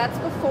funny because that's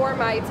before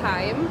my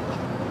time.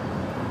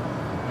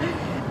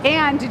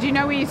 And did you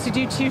know we used to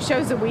do 2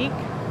 shows a week?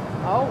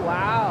 Oh,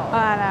 wow.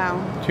 I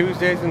know.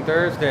 Tuesdays and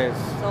Thursdays.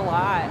 That's a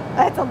lot.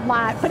 That's a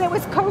lot. But it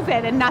was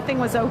COVID and nothing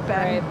was open.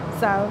 Right.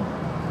 So.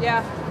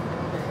 Yeah.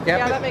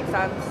 Yeah, that makes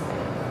sense.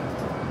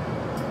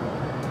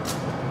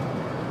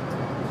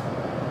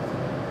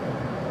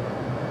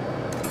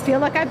 Feel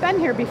like I've been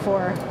here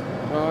before.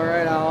 All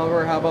right,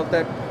 Oliver, how about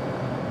that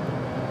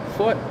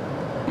foot,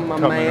 my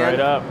Coming man? right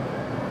up.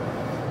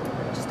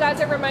 Just as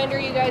a reminder,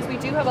 you guys, we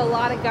do have a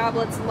lot of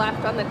goblets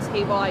left on the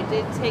table. I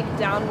did take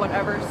down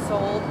whatever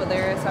sold, but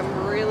there are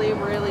some really,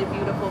 really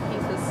beautiful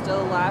pieces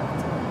still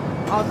left.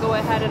 I'll go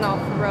ahead and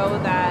I'll throw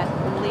that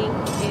link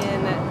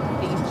in the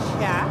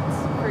chat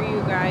for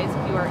you guys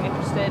if you are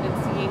interested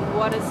in seeing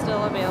what is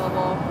still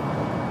available.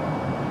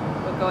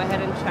 But go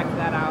ahead and check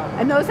that out.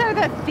 And those are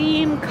the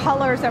theme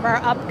colors of our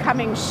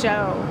upcoming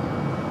show.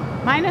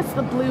 Minus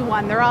the blue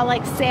one. They're all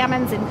like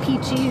salmons and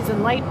peaches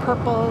and light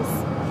purples.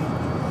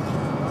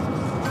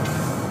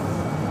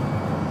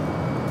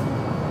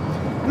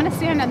 I'm going to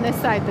stand on this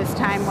side this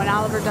time when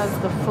Oliver does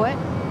the foot.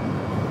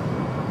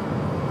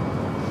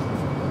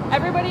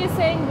 Everybody is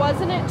saying,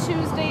 wasn't it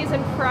Tuesdays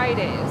and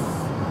Fridays?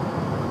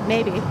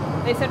 Maybe.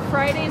 They said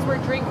Fridays were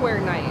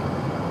drinkware night.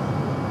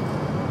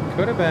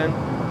 Could have been.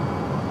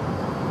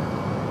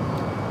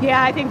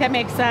 Yeah, I think that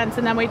makes sense.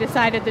 And then we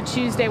decided that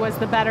Tuesday was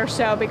the better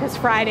show because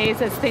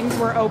Fridays, as things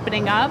were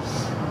opening up,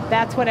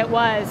 that's what it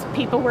was.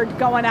 People were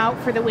going out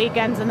for the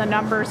weekends and the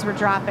numbers were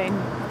dropping.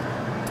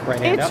 Right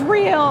hand It's up.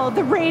 real.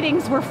 The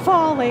ratings were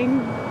falling.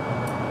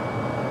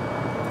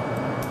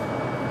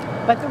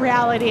 But the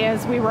reality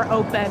is we were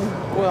open.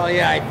 Well,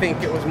 yeah, I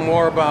think it was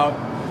more about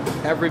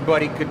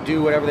everybody could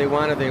do whatever they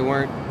wanted. They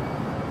weren't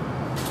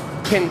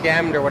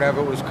condemned or whatever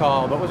it was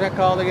called. What was that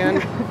called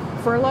again?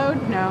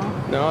 Furloughed? No.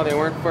 No, they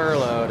weren't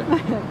furloughed.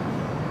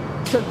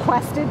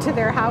 Sequestered to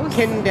their house?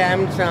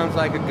 Condemned sounds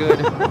like a good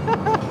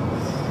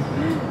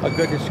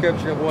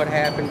description of what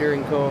happened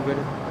during COVID.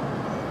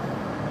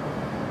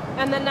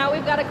 And then now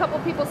we've got a couple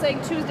people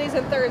saying Tuesdays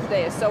and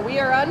Thursdays, so we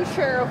are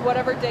unsure of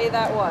whatever day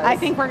that was. I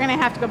think we're going to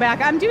have to go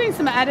back. I'm doing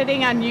some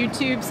editing on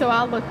YouTube, so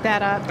I'll look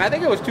that up. I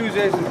think it was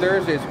Tuesdays and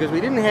Thursdays because we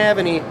didn't have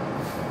any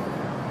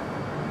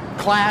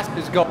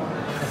classes going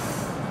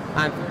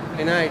on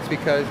Thursday nights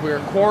because we were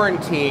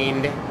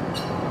quarantined.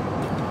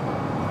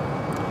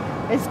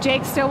 Is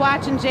Jake still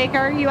watching? Jake,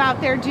 are you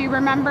out there? Do you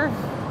remember?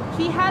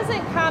 He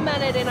hasn't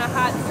commented in a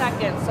hot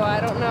second, so I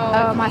don't know.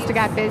 Oh, if must have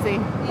he's- got busy.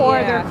 Or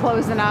Yeah. they're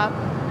closing up.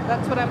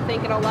 That's what I'm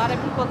thinking. A lot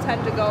of people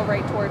tend to go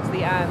right towards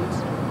the end.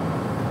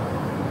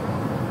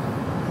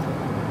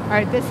 All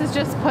right, this is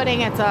just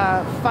putting, it's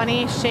a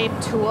funny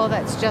shaped tool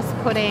that's just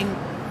putting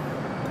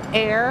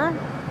air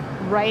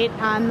right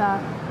on the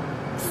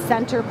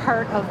center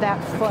part of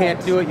that foot.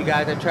 Can't do it, you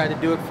guys. I tried to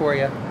do it for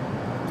you.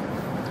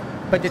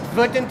 But it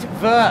wouldn't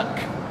work.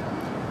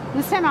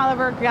 This time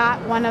Oliver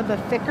got one of the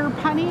thicker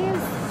punnies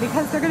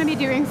because they're going to be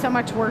doing so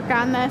much work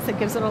on this. It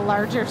gives it a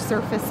larger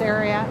surface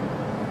area.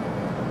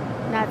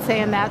 Not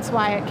saying that's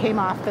why it came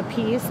off the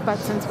piece, but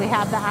since we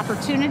have the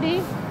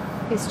opportunity,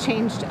 he's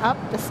changed up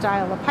the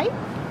style of pipe.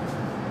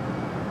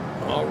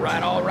 All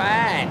right, all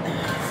right.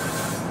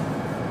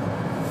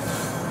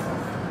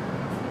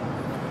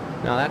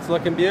 Now that's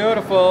looking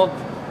beautiful.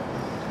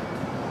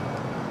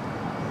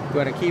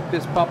 Going to keep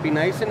this puppy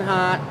nice and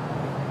hot.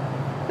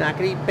 Not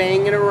going to be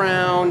banging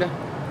around.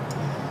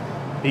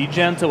 Be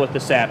gentle with the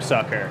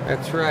sapsucker.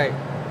 That's right.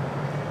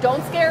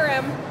 Don't scare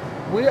him.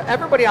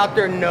 Everybody out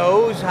there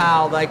knows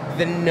how like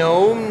the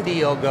gnome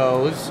deal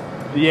goes.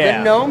 Yeah.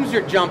 The gnomes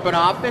are jumping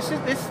off.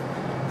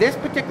 This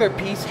particular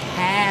piece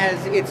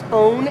has its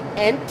own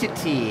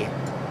entity.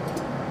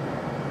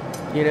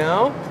 You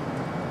know?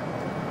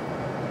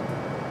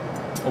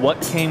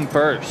 What came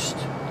first,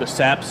 the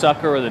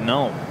sapsucker or the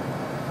gnome?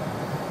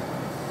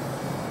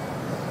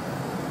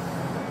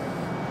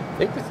 I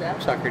think the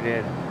sapsucker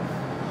did.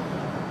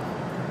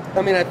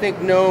 I mean, I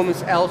think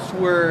gnomes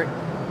elsewhere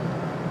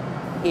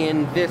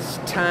in this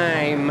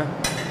time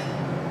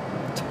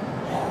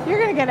You're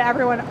going to get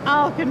everyone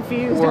all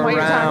confused on were what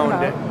you're talking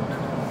around.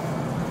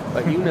 about.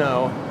 But you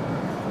know.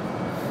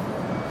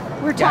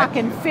 We're Yeah.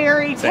 talking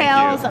fairy Thank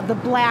tales you. of the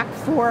Black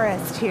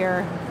Forest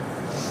here.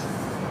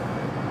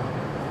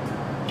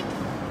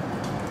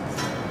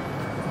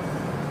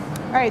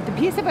 All right, the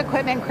piece of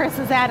equipment Chris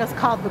is at is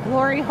called the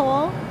Glory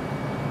Hole.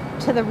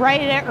 To the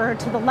right or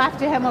to the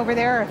left of him over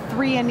there are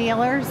 3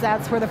 annealers.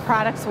 That's where the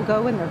products will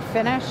go when they're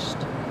finished.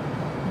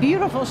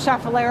 Beautiful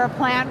Shufflera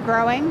plant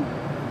growing.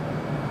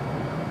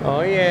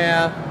 Oh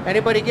yeah.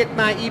 Anybody get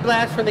my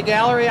e-blast from the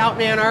gallery out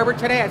in Ann Arbor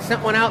today? I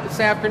sent one out this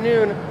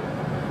afternoon.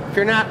 If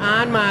you're not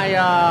on my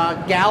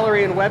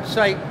gallery and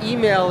website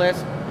email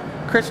list,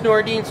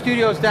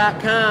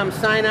 chrisnordinestudios.com,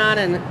 sign on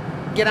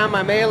and get on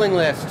my mailing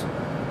list.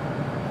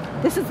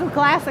 This is the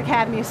Glass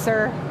Academy,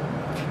 sir.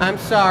 I'm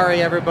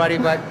sorry, everybody,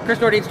 but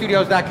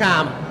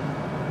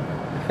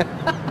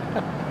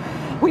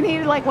chrisnordinestudios.com. We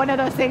needed like one of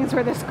those things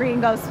where the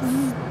screen goes.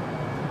 Zzz.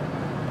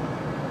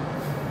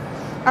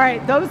 All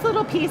right, those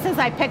little pieces,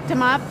 I picked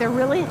them up. They're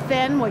really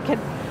thin. We could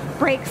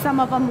break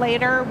some of them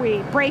later. We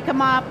break them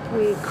up,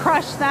 we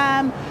crush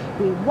them,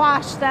 we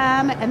wash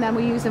them, and then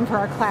we use them for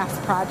our class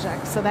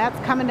projects. So that's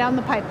coming down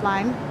the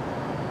pipeline.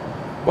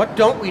 What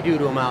don't we do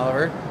to them,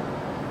 Oliver?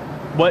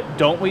 What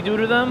don't we do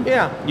to them?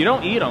 Yeah. You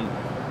don't eat them.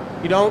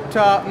 You don't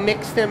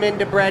mix them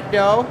into bread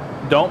dough?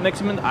 Don't mix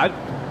them in.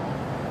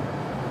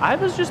 I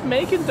was just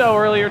making dough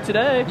earlier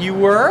today. You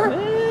were?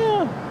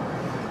 Yeah.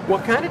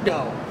 What kind of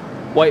dough?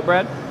 White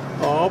bread?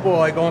 Oh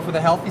boy, going for the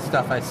healthy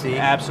stuff, I see.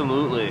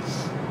 Absolutely.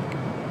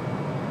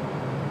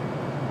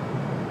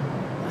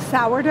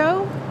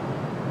 Sourdough,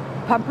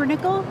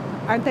 pumpernickel,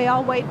 aren't they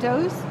all white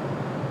doughs?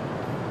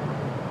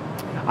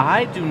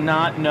 I do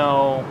not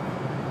know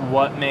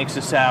what makes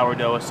a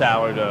sourdough a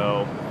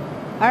sourdough.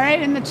 All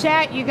right, in the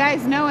chat, you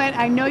guys know it.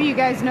 I know you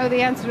guys know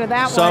the answer to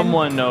that one.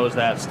 Someone knows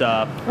that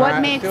stuff. What All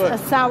right, makes let's do a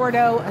it.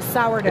 sourdough a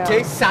sourdough? It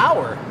tastes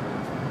sour.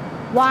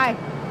 Why?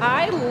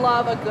 I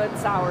love a good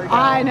sourdough.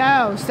 I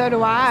know, so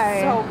do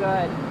I. So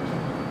good.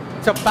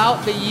 It's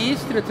about the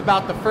yeast and it's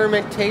about the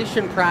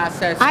fermentation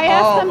process. I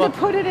asked them of to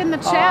put it in the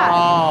chat.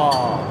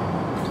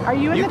 Oh. Are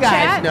you in You the guys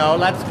chat? know.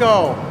 Let's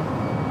go.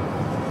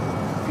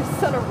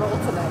 He's on a roll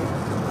tonight.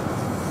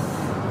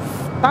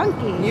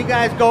 Funky. You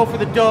guys go for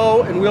the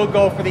dough, and we'll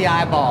go for the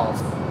eyeballs.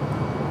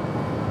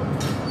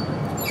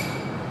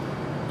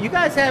 You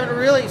guys haven't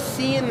really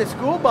seen the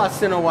school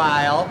bus in a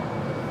while.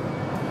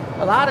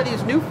 A lot of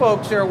these new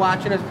folks that are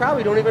watching us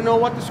probably don't even know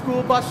what the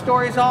school bus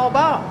story is all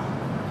about.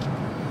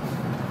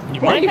 You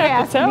Are might you have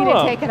to asking tell me to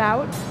them. take it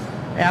out?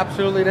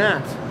 Absolutely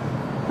not.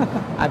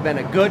 I've been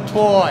a good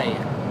boy.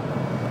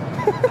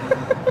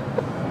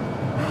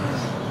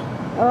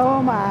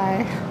 Oh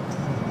my.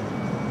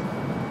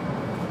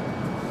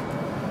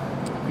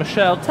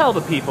 Michelle, tell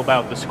the people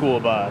about the school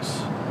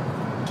bus.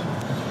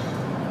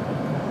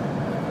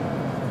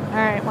 All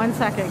right, 1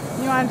 second.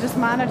 You want to just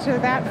monitor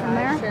that from I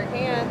there? sure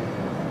can.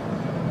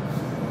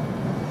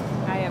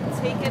 I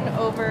have taken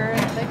over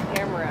the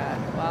camera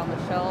while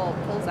Michelle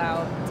pulls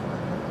out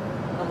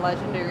the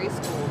legendary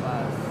school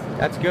bus.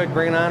 That's good.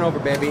 Bring it on over,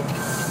 baby.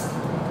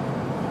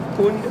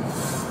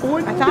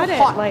 Und I thought it,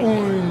 hot like-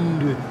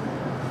 und.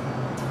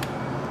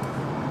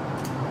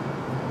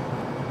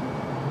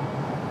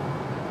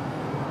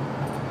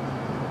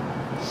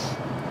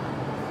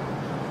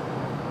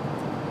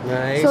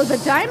 Nice. So the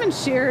diamond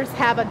shears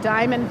have a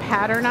diamond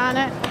pattern on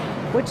it,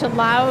 which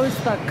allows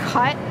the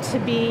cut to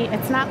be,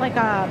 it's not like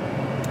a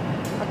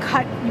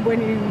cut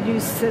when you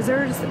use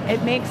scissors.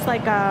 It makes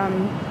like a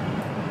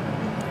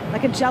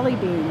jelly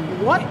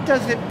bean. What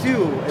does it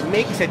do? It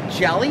makes a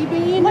jelly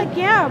bean? Like,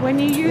 yeah, when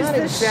you use Not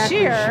the exactly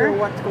shear, sure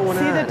what's going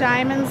see the on.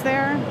 diamonds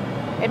there?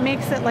 It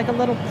makes it like a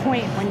little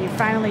point when you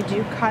finally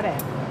do cut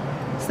it,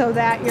 so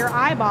that your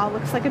eyeball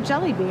looks like a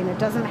jelly bean. It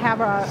doesn't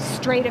have a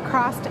straight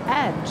across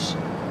edge.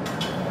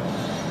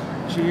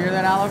 Did you hear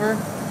that, Oliver?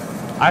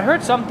 I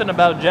heard something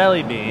about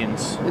jelly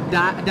beans. The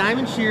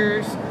diamond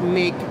shears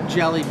make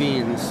jelly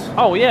beans.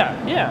 Oh yeah,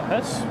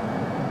 that's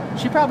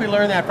She probably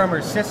learned that from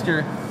her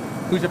sister,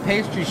 who's a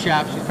pastry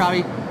chef. She's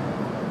probably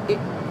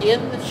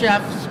in the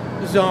chef's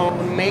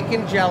zone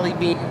making jelly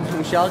beans.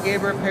 Michelle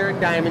gave her a pair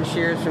of diamond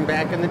shears from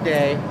back in the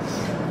day.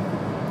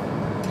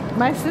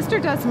 My sister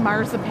does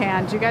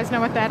marzipan. Do you guys know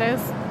what that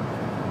is?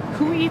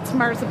 Who eats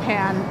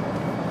marzipan?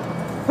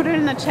 Put it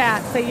in the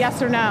chat. Say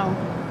yes or no.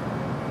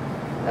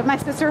 But my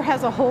sister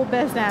has a whole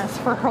business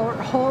for her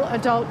whole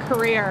adult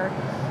career.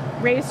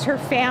 Raised her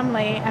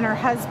family and her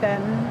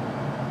husband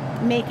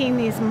making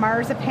these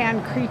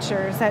marzipan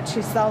creatures that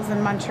she sells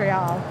in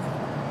Montreal.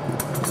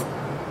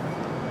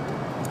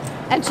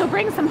 And she'll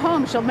bring some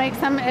home. She'll make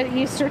some at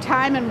Easter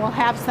time and we'll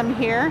have some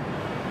here.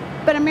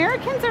 But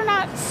Americans are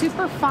not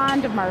super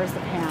fond of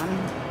marzipan.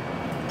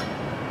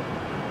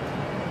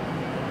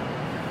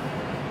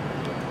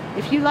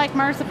 If you like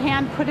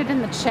marzipan, put it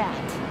in the chat.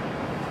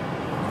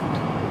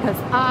 Because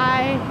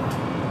I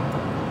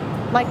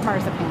like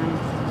marzipan.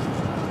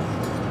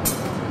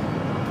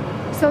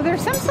 So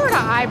there's some sort of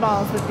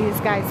eyeballs that these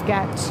guys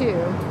get too.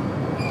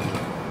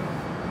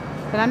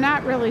 But I'm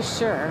not really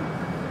sure.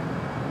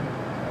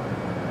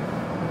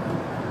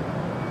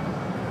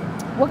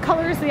 What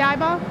color is the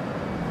eyeball?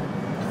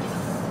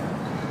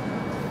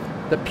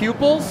 The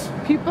pupils?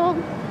 Pupil?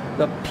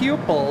 The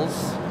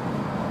pupils,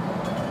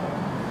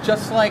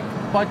 just like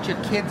a bunch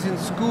of kids in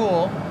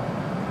school,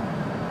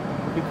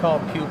 we call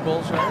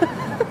pupils,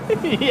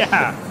 right?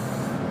 yeah.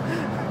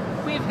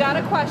 We've got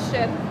a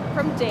question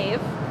from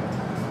Dave.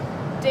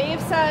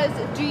 Dave says,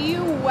 do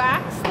you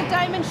wax the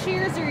diamond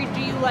shears or do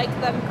you like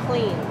them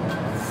clean?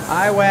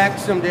 I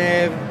wax them,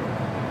 Dave.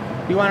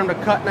 You want them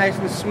to cut nice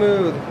and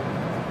smooth.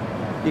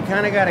 You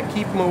kind of got to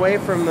keep them away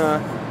from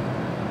the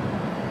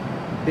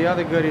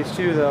other goodies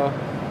too, though.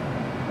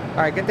 All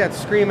right, get that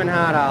screaming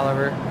hot,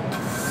 Oliver.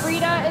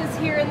 Rita is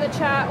here in the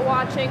chat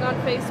watching on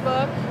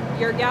Facebook.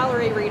 Your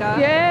gallery, Rita.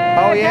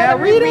 Yeah! Oh yeah,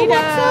 Gallery Rita,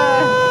 what's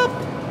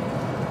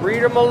up?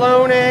 Rita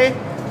Maloney.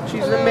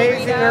 She's Hello,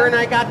 amazing. Rita. Her and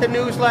I got the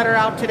newsletter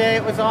out today.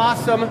 It was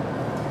awesome.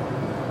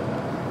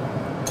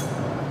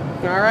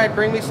 All right,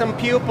 bring me some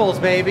pupils,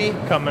 baby.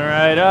 Coming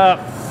right up.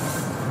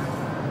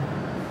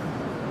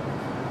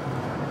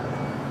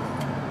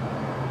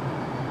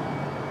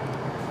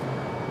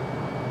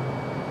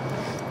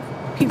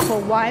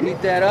 Pupil 1,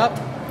 Heat that up.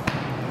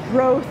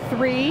 row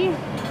 3.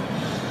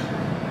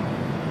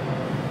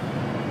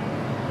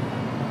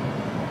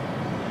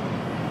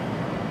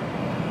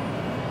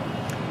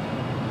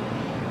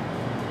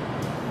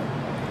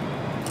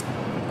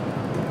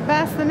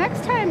 Bess, the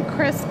next time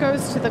Chris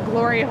goes to the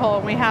glory hole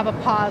and we have a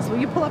pause, will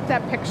you pull up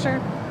that picture?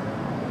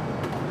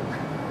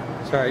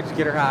 Sorry, just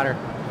get her hotter.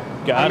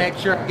 Got Make it.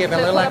 sure I give a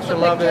Just little put up extra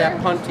the love to that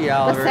picture. punty,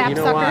 Oliver. You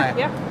know sapsucker? why?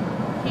 Yep.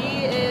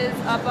 He is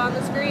up on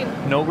the screen.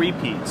 No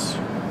repeats.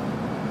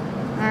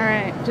 All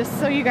right, just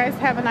so you guys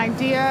have an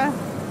idea,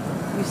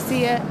 you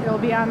see it, it'll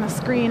be on the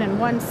screen in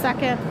 1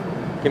 second.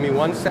 Give me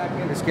 1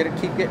 second. Just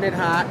keep getting it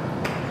hot.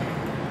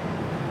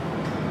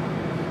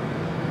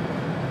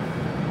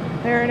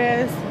 There it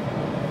is.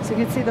 So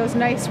you can see those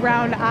nice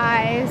round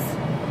eyes,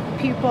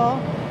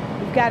 pupil.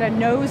 We've got a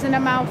nose and a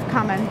mouth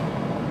coming.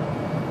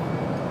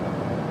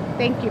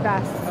 Thank you,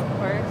 Bess. Of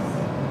course.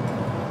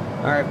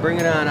 All right, bring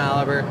it on,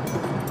 Oliver.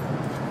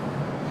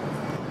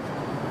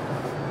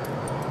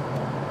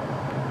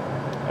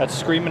 That's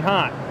screaming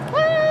hot.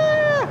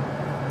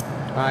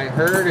 Ah! I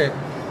heard it.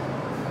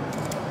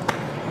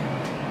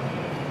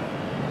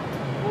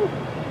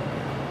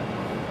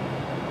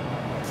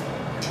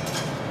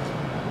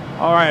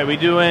 All right, we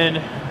doing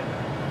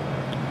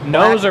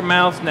nose or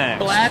mouth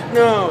next? Black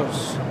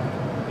nose.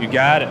 You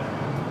got it.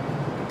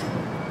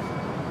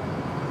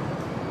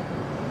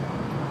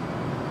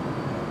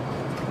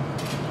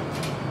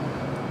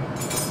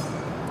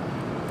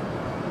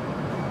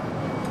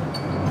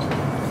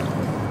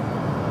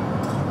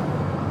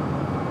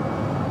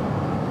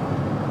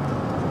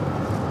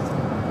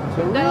 So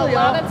There's really a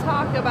lot of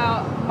talk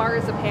about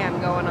marzipan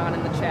going on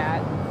in the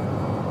chat.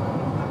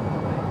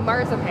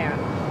 Marzipan.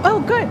 Oh,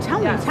 good. Tell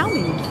me, Yes. tell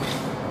me.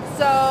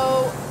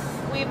 So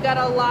we've got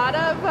a lot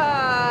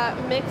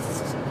of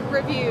mixed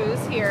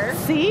reviews here.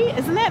 See,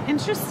 isn't that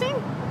interesting?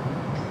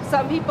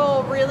 Some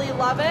people really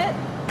love it,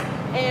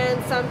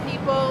 and some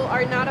people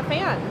are not a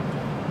fan.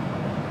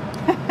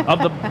 Of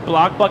the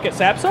block bucket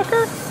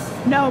sapsucker?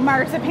 No,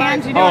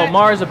 marzipan. Do you know Oh, what?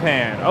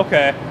 marzipan.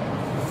 Okay.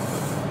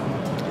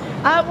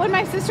 When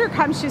my sister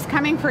comes, she's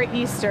coming for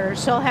Easter.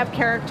 She'll have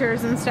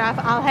characters and stuff.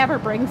 I'll have her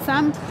bring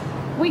some.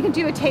 We can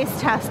do a taste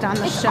test on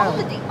the It's show.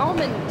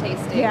 almond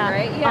tasting, Yeah,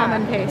 right?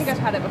 almond I paste. think I've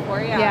had it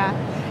before, yeah. Yeah.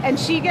 And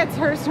she gets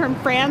hers from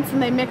France,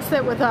 and they mix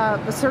it with a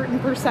certain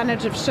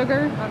percentage of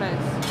sugar Oh,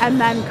 nice. and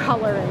then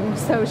coloring.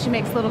 So she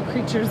makes little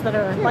creatures that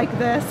are like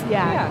this.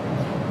 Yeah.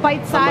 Yeah.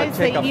 Bite size.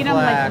 They take a eat them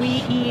like flash. we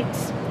eat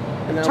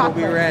And then chocolate.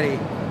 we'll be ready.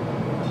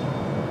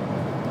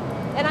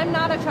 And I'm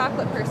not a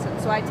chocolate person,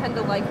 so I tend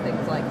to like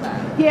things like that.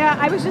 Yeah,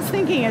 I was just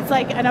thinking it's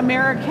like an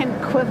American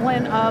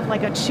equivalent of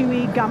like a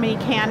chewy gummy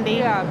candy.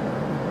 Yeah.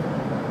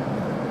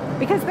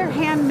 Because they're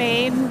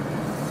handmade.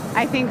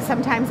 I think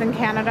sometimes in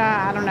Canada,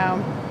 I don't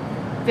know,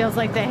 feels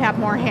like they have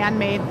more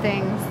handmade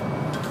things.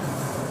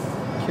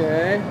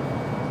 Okay.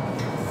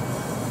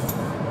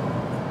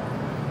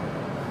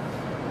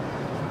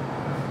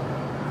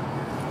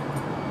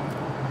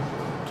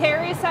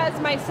 Carrie says,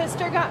 my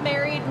sister got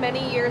married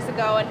many years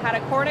ago and had a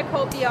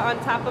cornucopia on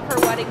top of her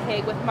wedding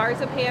cake with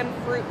marzipan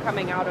fruit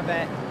coming out of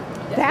it.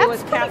 That's it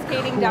was pretty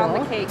cascading down the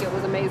cool. cake. It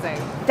was amazing.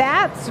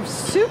 That's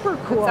super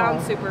cool. It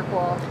sounds super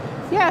cool.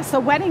 Yeah, so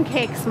wedding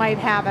cakes might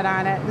have it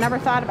on it. Never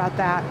thought about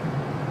that.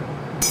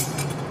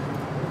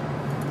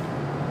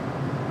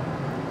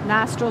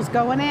 Nostrils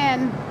going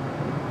in.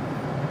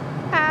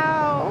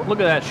 Ow. Look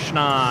at that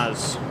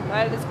schnoz.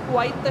 That is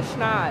quite the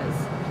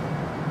schnoz.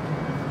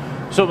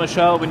 So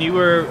Michelle, when you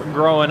were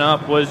growing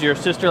up, was your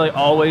sister like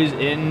always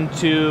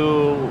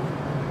into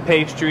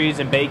pastries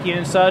and baking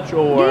and such,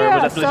 or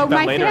Yeah, was that something so she my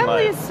found later in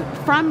life?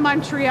 family's from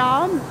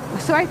Montreal,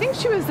 so I think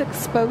she was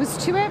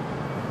exposed to it.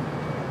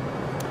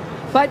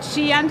 But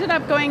she ended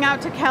up going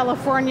out to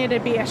California to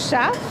be a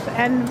chef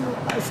and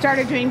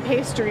started doing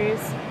pastries.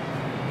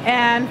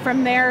 And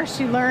from there,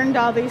 she learned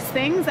all these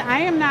things. I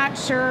am not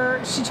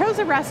sure. She chose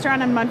a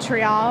restaurant in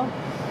Montreal,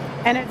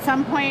 and at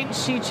some point,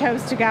 she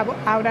chose to go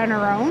out on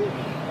her own.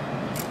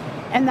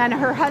 And then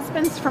her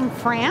husband's from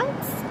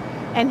France,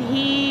 and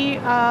he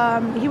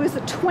was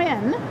a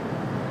twin.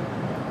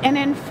 And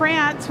in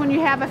France, when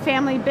you have a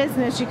family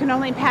business, you can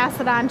only pass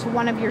it on to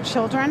one of your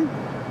children.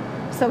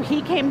 So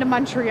he came to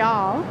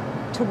Montreal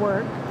to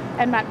work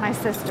and met my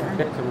sister.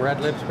 Get some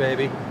red lips,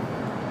 baby.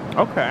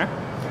 Okay.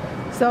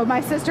 So my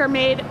sister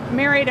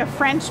married a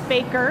French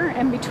baker,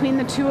 and between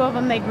the two of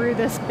them, they grew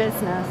this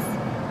business.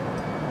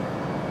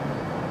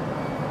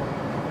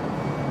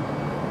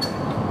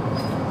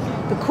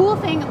 The cool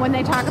thing when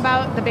they talk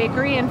about the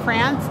bakery in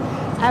France,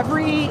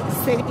 every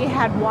city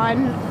had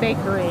one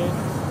bakery,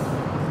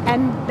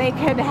 and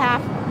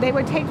they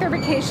would take their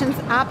vacations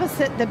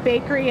opposite the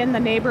bakery in the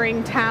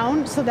neighboring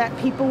town so that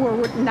people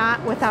were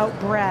not without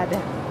bread.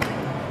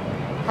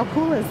 How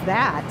cool is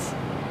that?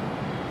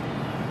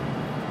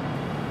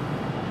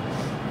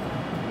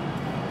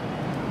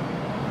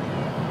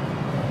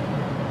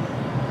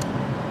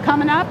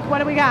 Coming up, what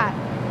do we got?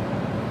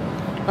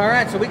 All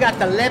right, so we got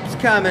the lips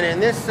coming,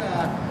 and this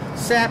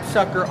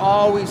sapsucker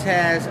always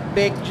has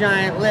big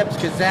giant lips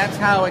because that's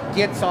how it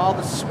gets all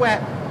the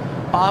sweat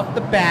off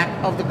the back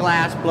of the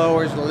glass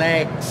blower's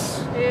legs.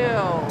 Ew.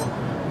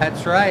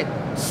 That's right.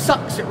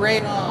 Sucks it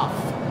right off.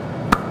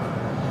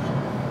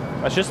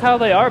 That's just how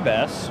they are,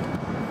 Bess.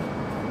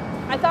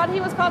 I thought he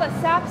was called a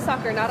sap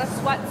sucker, not a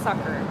sweat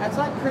sucker. That's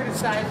like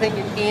criticizing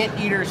an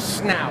anteater's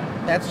snout.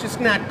 That's just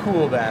not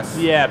cool, Bess.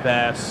 Yeah,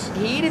 Bess.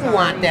 He didn't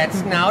want that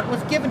snout. It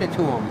was given it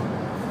to him.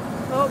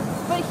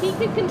 Oh, but he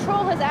can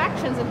control his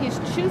actions, and he's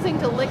choosing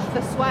to lick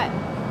the sweat.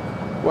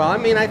 Well, I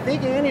mean, I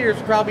think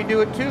anteaters probably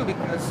do it too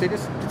because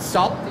it's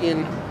salty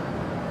and,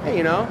 hey,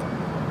 you know,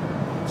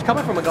 it's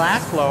coming from a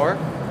glass blower.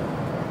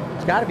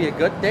 It's got to be a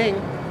good thing.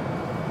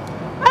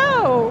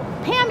 Oh,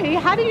 Pammy,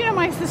 how do you know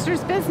my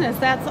sister's business?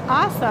 That's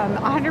awesome,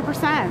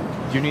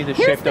 100%. Do you need this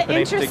Here's shaped the up in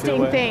any particular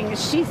interesting way? thing.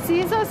 She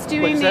sees us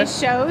doing What's that? these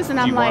shows, and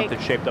Do I'm you like,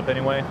 want it shaped up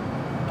anyway?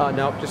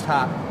 Nope, just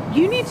hot.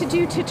 you need to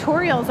do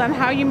tutorials on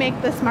how you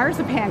make this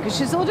marzipan, because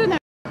she's older than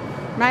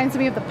reminds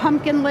me of the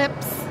pumpkin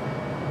lips.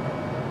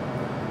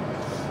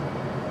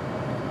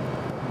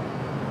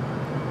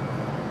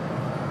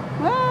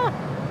 Ah.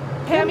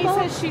 Tammy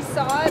says she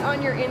saw it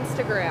on your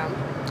Instagram.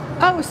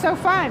 Oh, so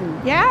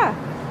fun. Yeah.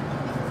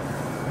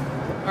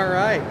 All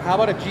right. How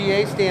about a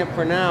GA stamp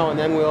for now, and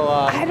then we'll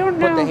I don't put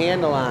the know.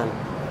 handle on.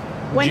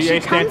 When GA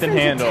she comes stamped and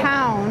into handle.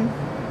 town,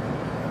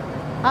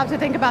 I'll have to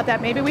think about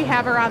that. Maybe we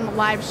have her on the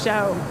live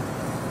show.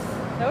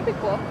 That would be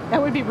cool.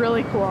 That would be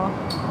really cool.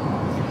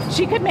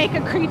 She could make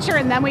a creature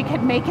and then we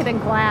could make it in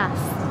glass.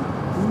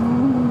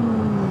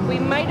 We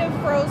might have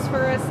froze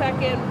for a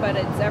second, but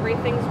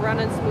everything's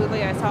running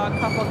smoothly. I saw a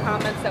couple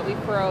comments that we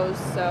froze,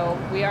 so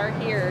we are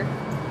here.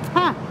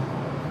 Huh.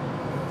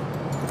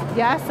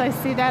 Yes, I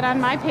see that on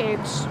my page.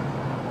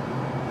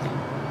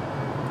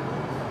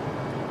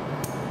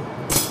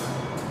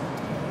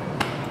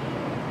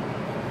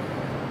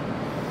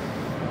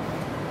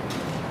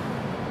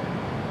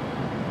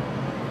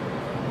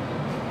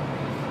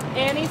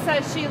 Annie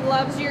says she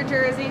loves your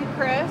jersey,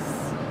 Chris.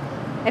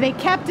 And he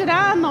kept it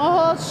on the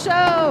whole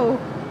show.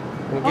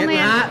 I'm Oh, getting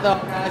man. hot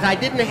though, guys. I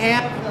didn't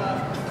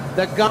have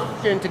the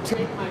gumption to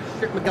take my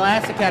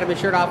Glass Academy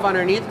shirt off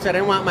underneath because I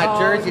didn't want my Oh,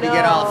 jersey to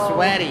get all no.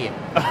 sweaty.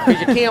 Because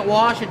you can't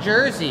wash a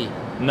jersey.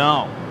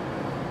 No.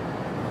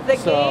 The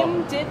So-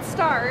 game did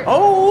start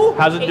Oh!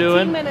 How's it 18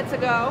 doing? minutes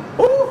ago.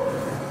 Ooh.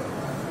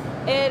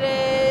 It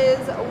is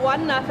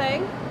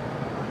 1-0.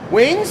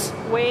 Wings?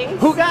 Wings.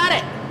 Who got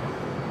it?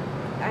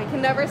 I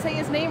can never say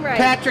his name right.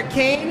 Patrick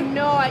Kane?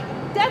 No,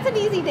 that's an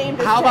easy name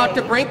to say. How about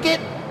the Brinket?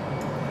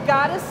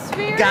 Goddess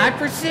Sphere?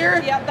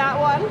 Godforseer? Yep, that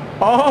one.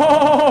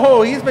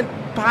 Oh, he's been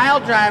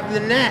pile driving the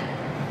net.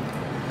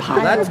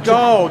 Let's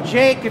go.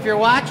 Jake, if you're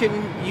watching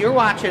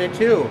it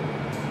too.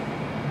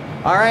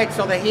 All right,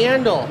 so the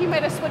handle. He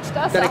might have switched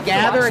us Gonna off to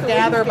gather watch and the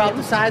gather Wings about game.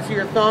 the size of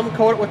your thumb,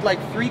 coat it with like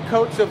 3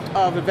 coats of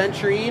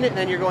aventurine, and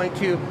then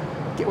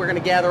we're gonna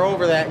gather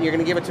over that, and you're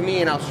gonna give it to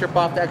me, and I'll strip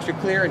off the extra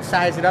clear and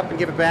size it up and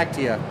give it back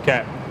to you.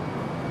 Okay.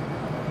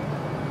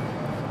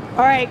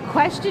 All right,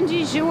 question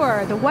du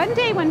jour. The one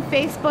day when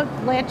Facebook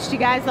glitched, you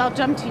guys all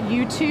jumped to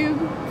YouTube.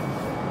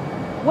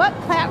 What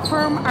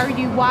platform are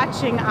you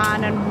watching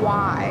on and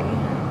why?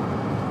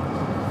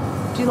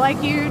 Do you like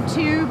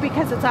YouTube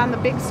because it's on the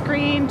big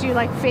screen? Do you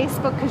like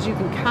Facebook because you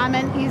can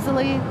comment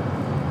easily?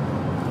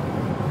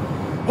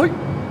 Hey,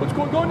 what's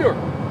going on there?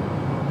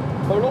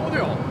 Hello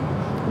there.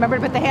 Remember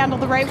to put the handle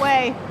the right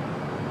way.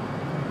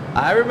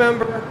 I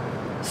remember.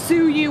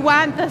 Sue, you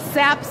want the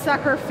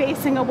sapsucker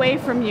facing away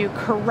from you,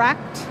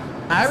 correct?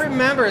 I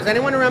remember. Does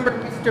anyone remember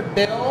Mr.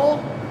 Bill?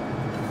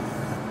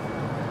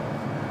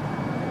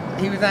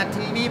 He was on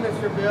TV,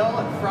 Mr. Bill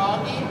and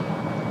Froggy.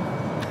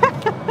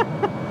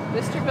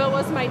 Mr. Bill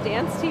was my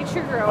dance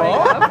teacher growing Oh.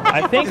 up.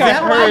 I think Is I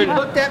that why you heard.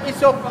 looked at me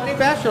so funny,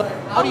 Bess? You're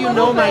like, how do you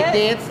little know my bit.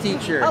 dance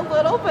teacher? A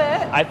little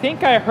bit. I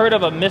think I heard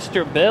of a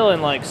Mr. Bill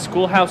in like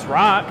Schoolhouse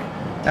Rock.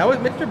 That was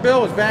Mr.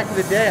 Bill was back in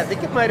the day. I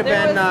think it might have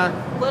There been.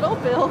 was Little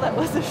Bill that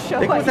was a show I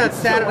think it was on used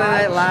to Saturday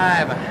Night watch.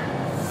 Live.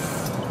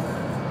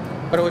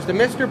 But it was the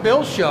Mr.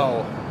 Bill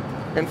show.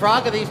 And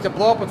Froggy, they used to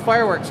blow up with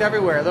fireworks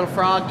everywhere. Little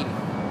Froggy.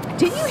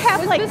 Did you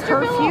have Was like Mr.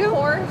 Bill a curfew?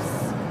 horse?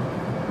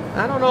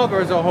 I don't know if there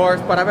was a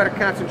horse, but I better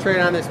concentrate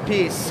on this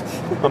piece.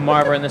 I'm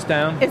marvering this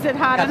down. Is it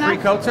hot Got 3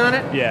 enough? coats on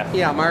it? Yeah.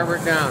 Yeah, marver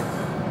it down.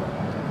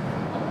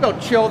 Go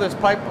chill this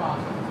pipe off.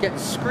 Getting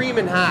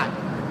screaming hot.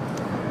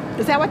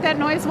 Is that what that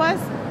noise was?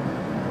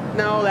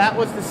 No, that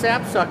was the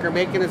sapsucker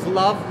making his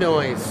love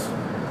noise.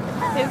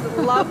 His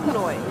love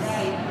noise.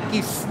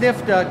 He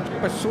sniffed a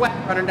drip of sweat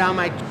running down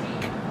my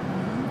cheek.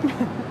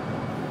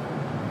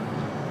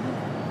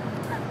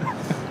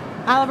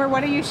 Oliver,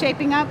 what are you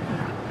shaping up?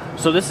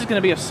 So this is going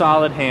to be a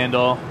solid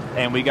handle,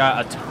 and we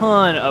got a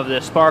ton of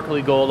this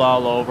sparkly gold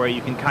all over.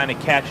 You can kind of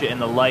catch it in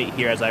the light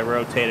here as I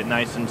rotate it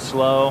nice and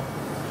slow.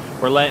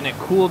 We're letting it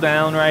cool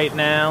down right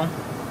now.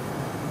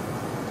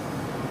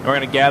 And we're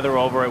going to gather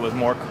over it with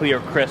more clear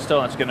crystal,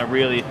 and it's going to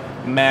really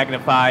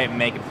magnify it and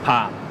make it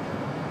pop.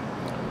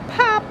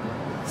 Pop.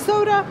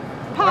 Soda.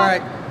 Pop. All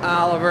right,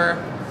 Oliver,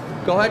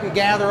 go ahead and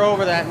gather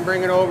over that and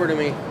bring it over to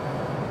me.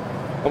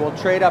 And we'll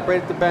trade up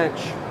right at the bench.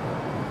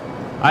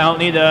 I don't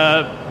need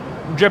to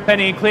drip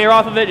any clear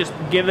off of it, just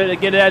get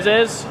it as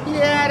is.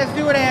 Yeah, just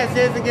do it as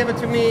is and give it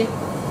to me.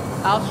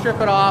 I'll strip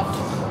it off.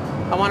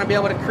 I want to be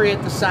able to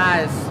create the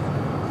size.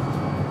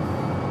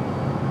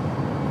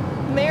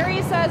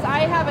 Mary says,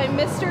 I have a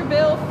Mr.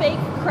 Bill fake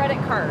credit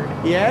card.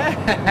 Yeah.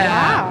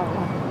 Wow.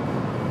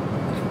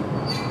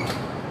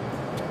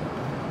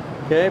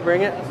 Okay,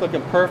 bring it. That's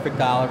looking perfect,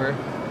 Oliver.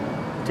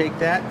 Take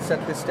that,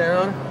 set this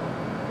down.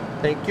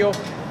 Thank you.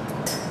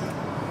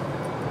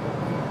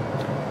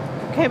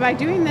 Okay, by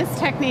doing this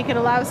technique, it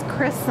allows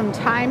Chris some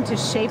time to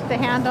shape the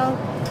handle.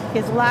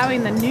 He's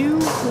allowing the new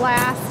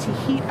glass to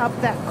heat up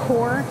that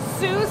core.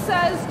 Sue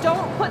says,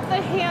 don't put the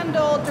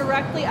handle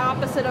directly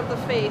opposite of the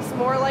face,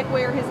 more like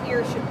where his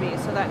ear should be,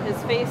 so that his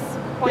face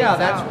points Yeah,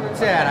 that's out. where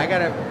it's at. I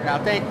got it. I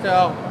think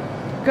so.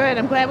 Good,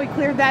 I'm glad we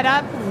cleared that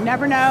up. You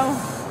never know.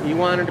 You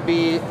wanted to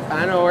be,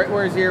 I know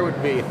where his ear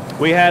would be.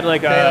 We had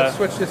like Okay, a... let's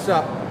switch this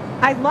up.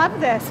 I love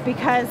this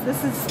because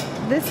this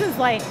is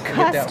like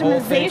Get that whole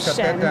thing, shut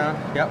that customization.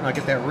 down. Yep, now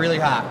get that really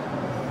hot.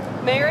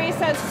 Mary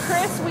says,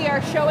 Chris, we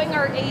are showing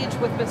our age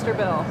with Mr.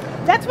 Bill.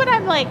 That's what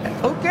I'm like.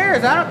 Who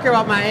cares? I don't care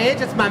about my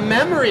age. It's my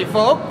memory,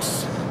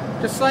 folks.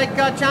 Just like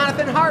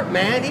Jonathan Hart,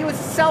 man. He was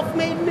a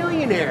self-made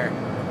millionaire.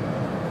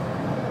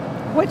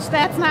 Which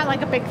that's not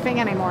like a big thing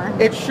anymore.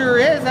 It sure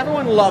is.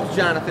 Everyone loves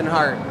Jonathan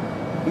Hart.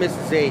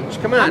 Mrs. H.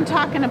 Come on. I'm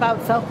talking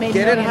about self-made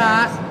Get it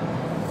millionaires.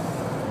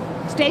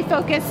 hot. Stay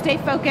focused, stay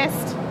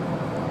focused.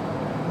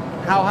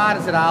 How hot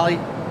is it, Ollie?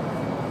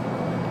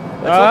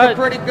 That's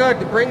looking pretty good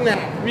to bring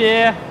that.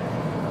 Yeah.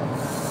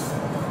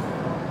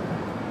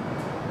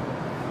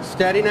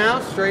 Steady now,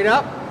 straight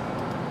up.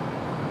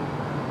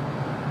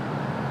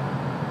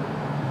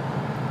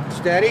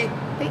 Steady,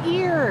 The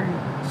ear.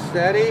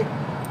 steady.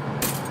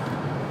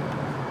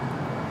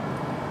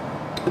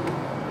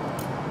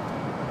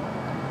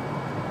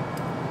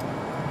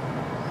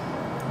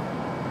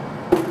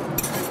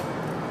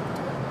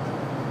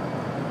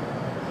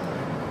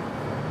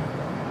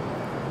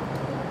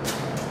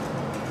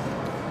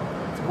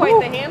 It's quite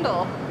the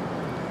handle.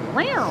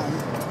 Round.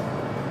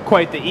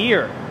 Quite the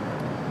ear.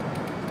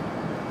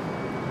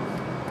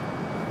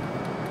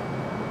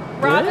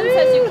 Robin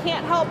says you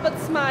can't help but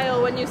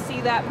smile when you see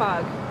that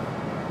mug.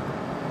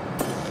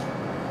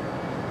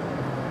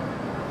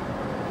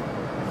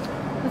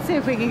 Let's see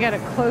if we can get a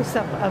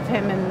close-up of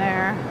him in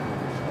there.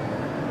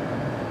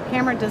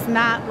 Camera does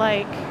not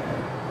like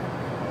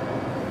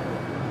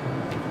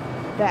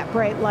that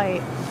bright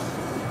light.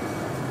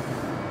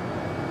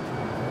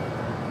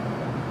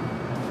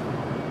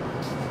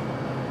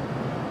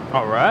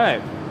 All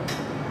right.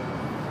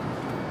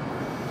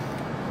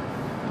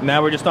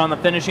 Now we're just on the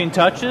finishing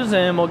touches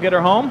and we'll get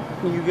her home.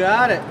 You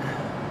got it.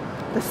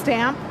 The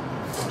stamp.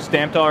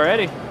 Stamped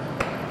already.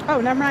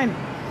 Oh, never mind.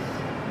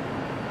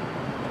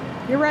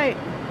 You're right.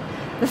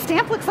 The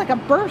stamp looks like a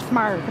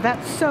birthmark.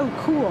 That's so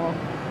cool.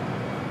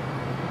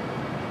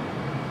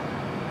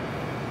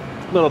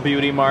 Little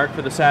beauty mark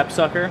for the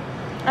sapsucker.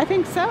 I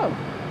think so.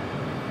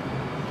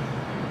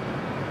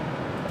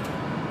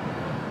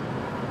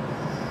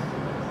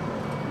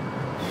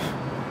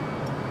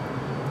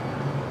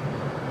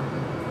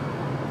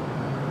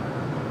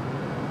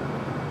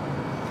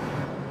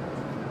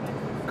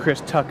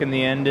 Chris tucking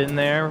the end in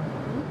there.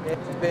 Yes,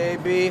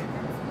 baby.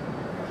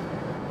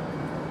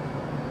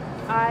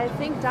 I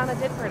think Donna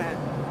did print it.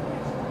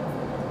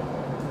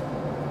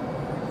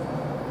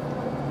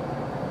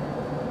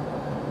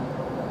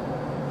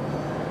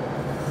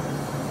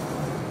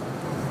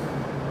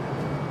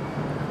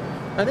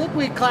 I think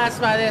we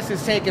classify this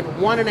as taking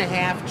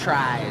 1.5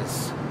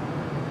 tries.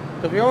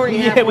 Because we're already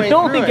Yeah, halfway we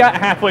only through it. got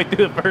halfway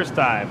through the first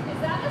time.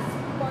 Is that a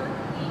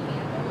sparkly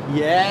handle?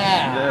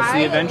 Yeah. That's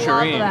the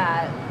Aventurine. love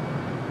that.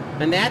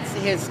 And that's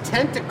his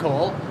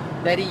tentacle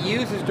that he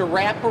uses to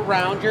wrap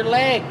around your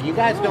leg. You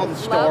guys know the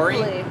story.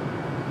 Lovely.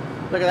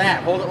 Look at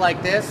that. Hold it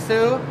like this,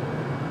 Sue.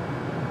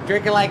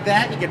 Drink it like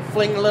that. You could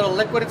fling a little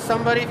liquid at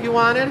somebody if you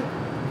wanted.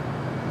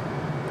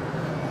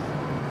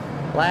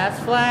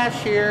 Last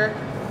flash here.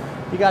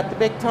 You got the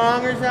big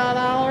tongers out,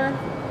 Oliver?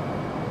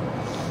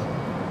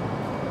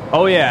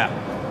 Oh yeah.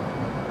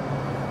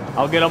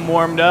 I'll get them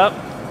warmed up.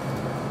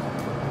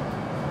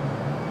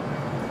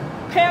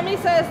 Pammy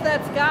says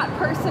that's got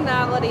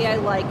personality. I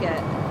like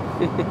it.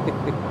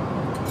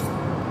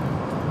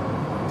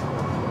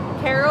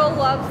 Carol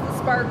loves the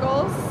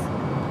sparkles.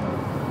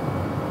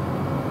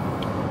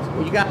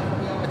 You got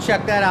to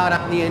check that out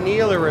on the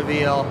annealer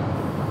reveal.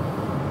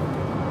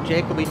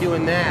 Jake will be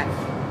doing that,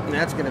 and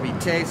that's going to be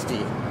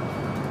tasty.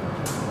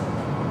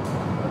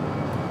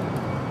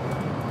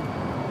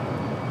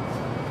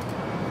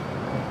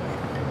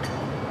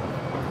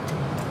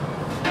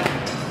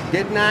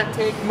 Did not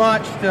take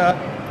much to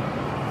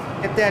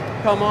get that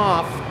to come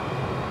off.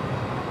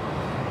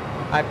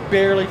 I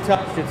barely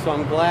touched it, so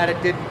I'm glad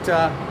it didn't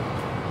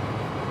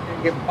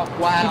get buck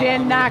wild. You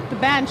didn't knock the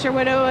bench or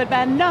would have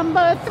been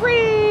number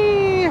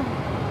 3.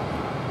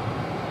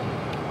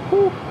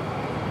 Whew.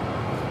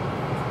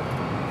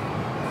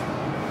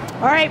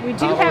 All right, we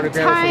do I'll order have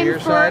down from time your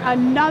for side.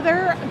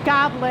 another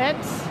goblet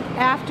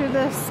after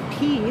this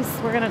piece.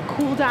 We're going to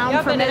cool down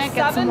Yep, for a it minute, is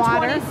get some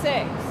water.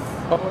 7:26.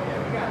 Oh,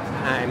 yeah, we got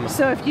time.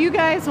 So if you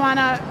guys want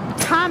to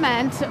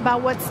comment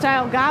about what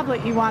style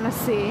goblet you want to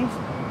see,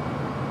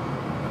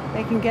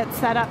 they can get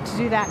set up to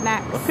do that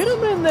next. Look at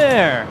him in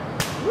there.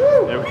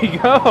 Woo. There we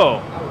go.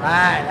 All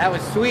right, that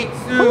was sweet,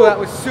 Sue. That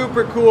was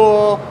super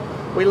cool.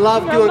 We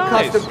love Yeah, doing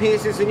nice. custom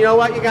pieces. And you know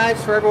what, you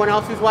guys, for everyone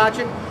else who's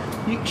watching,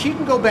 she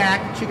can go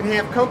back, she can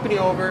have company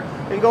over,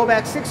 and go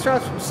back 6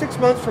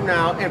 months from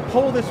now and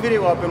pull this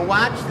video up and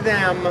watch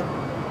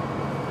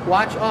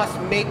us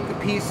make the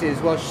pieces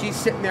while she's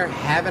sitting there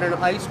having an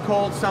ice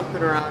cold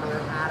something around her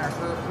out of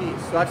her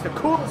piece. So that's the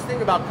coolest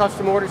thing about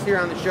custom orders here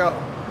on the show.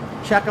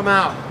 Check them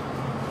out.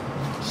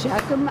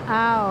 Check them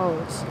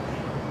out.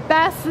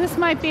 Bess, this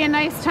might be a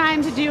nice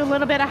time to do a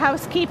little bit of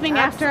housekeeping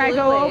after I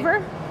go Absolutely.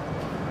 over.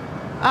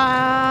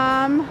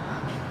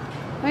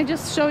 Let me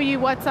just show you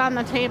what's on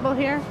the table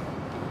here.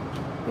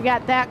 We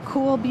got that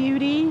cool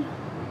beauty.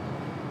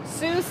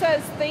 Sue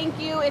says, thank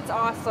you, it's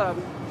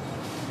awesome.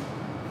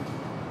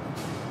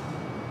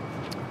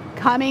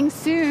 Coming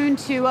soon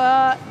to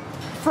a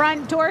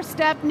front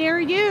doorstep near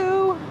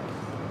you.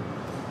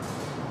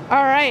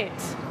 All right,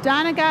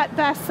 Donna got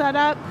Bess set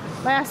up.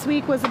 Last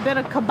week was a bit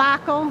of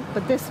kabakle,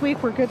 but this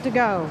week we're good to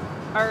go.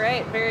 All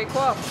right, very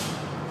cool.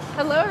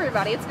 Hello,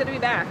 everybody. It's good to be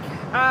back.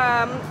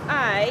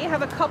 I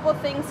have a couple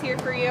things here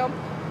for you.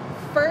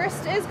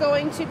 First is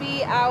going to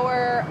be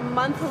our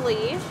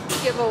monthly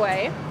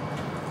giveaway.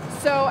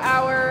 So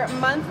our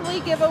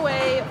monthly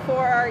giveaway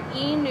for our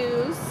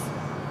e-news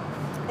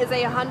is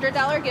a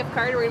 $100 gift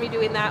card. We're going to be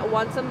doing that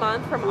once a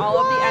month from all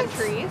of the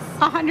entries.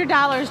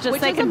 $100,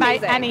 just they can buy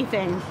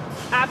anything.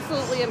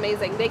 Absolutely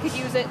amazing. They could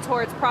use it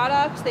towards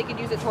products. They could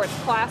use it towards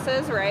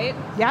classes, right?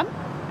 Yep.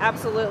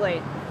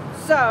 Absolutely.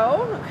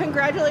 So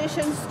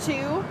congratulations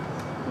to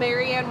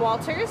Marianne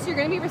Walters. You're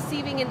going to be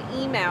receiving an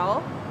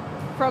email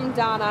from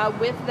Donna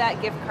with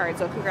that gift card.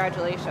 So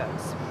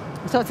congratulations.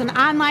 So it's an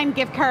online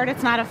gift card.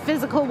 It's not a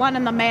physical one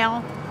in the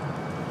mail.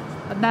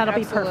 And that'll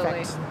be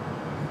perfect.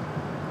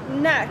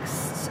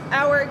 Next,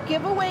 our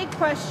giveaway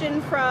question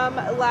from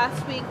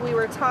last week, we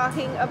were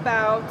talking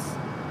about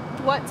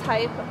what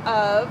type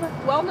of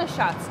wellness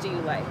shots do you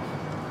like?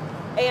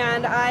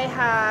 And I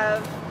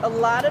have a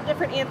lot of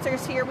different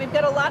answers here. We've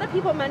got a lot of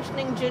people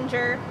mentioning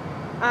ginger.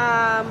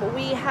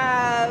 We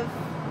have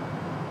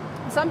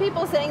some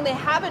people saying they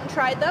haven't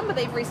tried them, but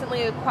they've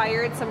recently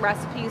acquired some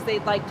recipes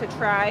they'd like to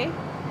try.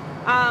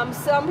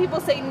 Some people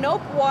say,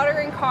 nope, water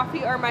and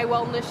coffee are my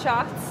wellness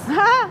shots.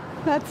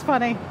 That's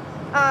funny.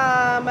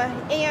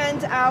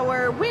 And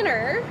our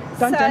winner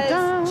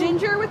says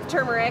ginger with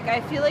turmeric. I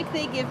feel like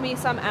they give me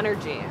some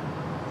energy.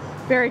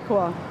 Very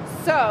cool.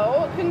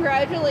 So,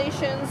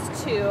 congratulations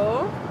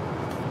to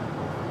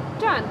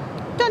Jen.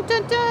 Dun,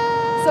 dun,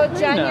 dun. So,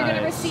 Jen, you're going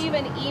to receive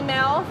an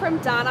email from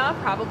Donna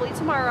probably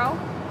tomorrow.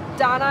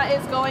 Donna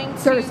is going to...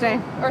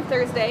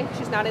 Thursday.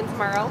 She's not in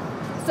tomorrow.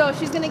 So,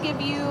 she's going to give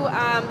you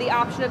the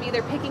option of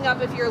either picking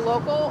up if you're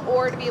local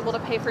or to be able to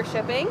pay for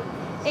shipping.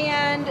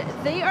 And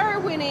they are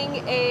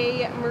winning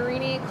a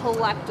Marini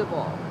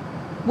collectible.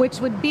 Which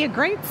would be a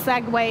great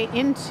segue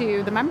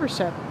into the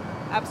membership.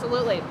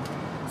 Absolutely.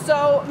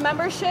 So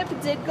membership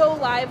did go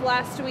live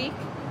last week.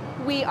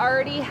 We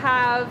already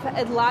have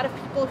a lot of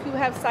people who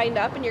have signed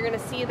up, and you're going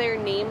to see their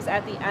names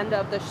at the end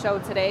of the show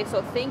today.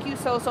 So thank you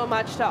so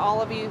much to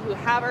all of you who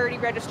have already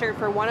registered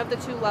for one of the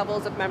 2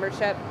 levels of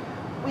membership.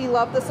 We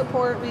love the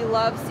support. We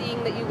love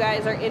seeing that you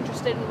guys are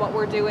interested in what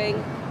we're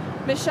doing.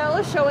 Michelle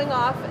is showing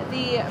off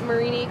the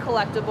Marini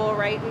collectible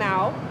right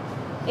now,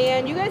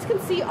 and you guys can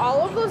see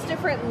all of those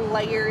different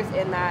layers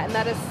in that, and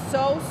that is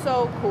so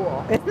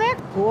cool. Isn't that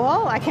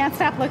cool? I can't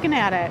stop looking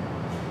at it.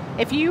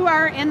 If you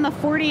are in the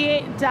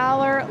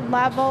 $48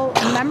 level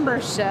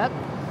membership,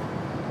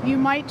 you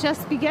might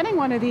just be getting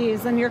one of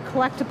these in your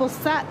collectible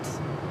set.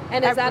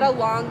 And is that a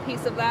long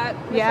piece of that,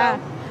 Michelle? Yeah.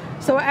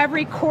 So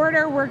every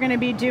quarter we're going to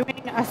be doing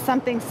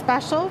something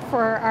special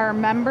for our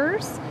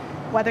members.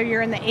 Whether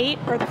you're in the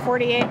 $8 or the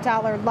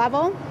 $48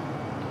 level,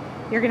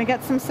 you're going to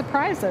get some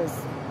surprises.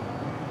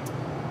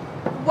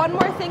 One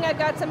more thing I've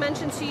got to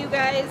mention to you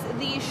guys,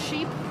 the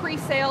sheep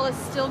pre-sale is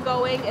still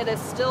going. It is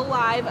still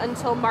live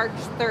until March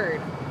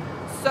 3rd.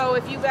 So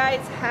if you guys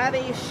have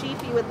a sheep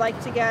you would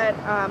like to get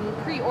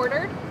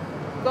pre-ordered,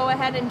 go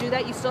ahead and do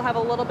that. You still have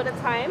a little bit of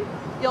time.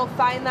 You'll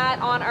find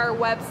that on our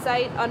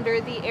website under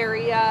the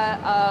area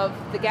of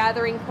the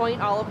Gathering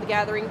Point, all of the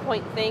Gathering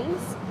Point things.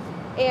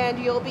 And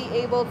you'll be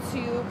able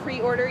to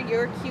pre-order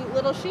your cute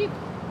little sheep.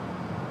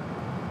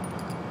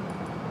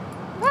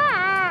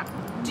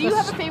 Do you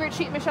have a favorite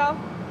sheep, Michelle?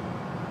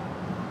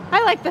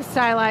 I like the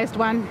stylized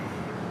one.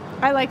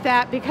 I like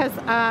that because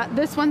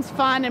this one's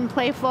fun and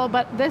playful,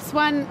 but this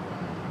one,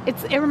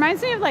 it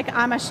reminds me of like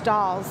Amish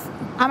dolls.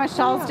 Amish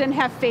dolls didn't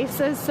have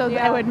faces, so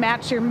that would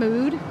match your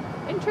mood.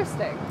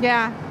 Interesting.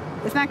 Yeah.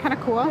 Isn't that kind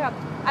of cool?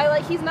 Yeah.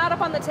 He's not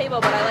up on the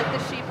table, but I like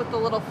the sheep with the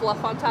little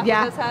fluff on top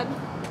of his head.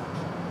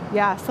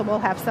 Yeah, so we'll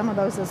have some of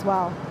those as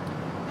well.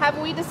 Have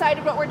we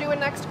decided what we're doing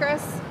next,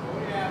 Chris? Oh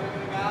yeah, we're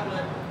going to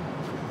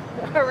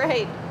goblet. All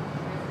right.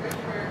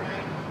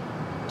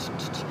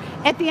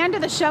 At the end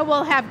of the show,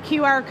 we'll have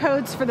QR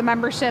codes for the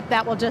membership.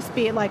 That will just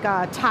be like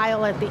a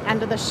tile at the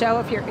end of the show.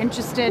 If you're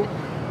interested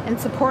in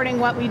supporting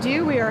what we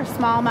do, we are a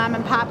small mom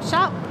and pop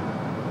shop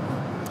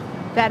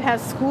that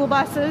has school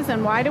buses.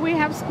 And why do we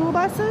have school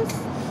buses?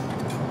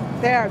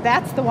 There,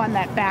 that's the one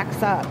that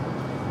backs up.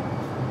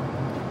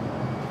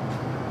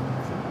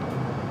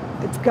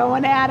 It's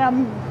going at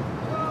them.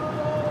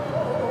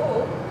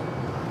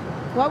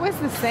 What was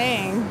the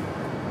saying?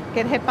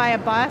 Get hit by a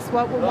bus?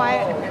 Why?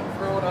 Get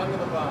thrown under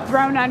the bus.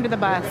 Thrown under the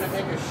bus. We're going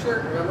to make a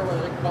shirt. Remember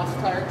when the bus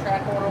tire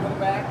track going over the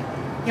back?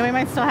 Yeah, we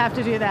might still have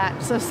to do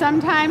that. So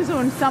sometimes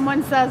when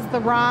someone says the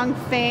wrong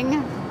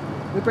thing,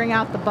 we bring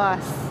out the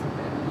bus.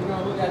 And you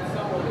know who that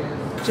someone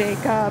is?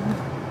 Jacob.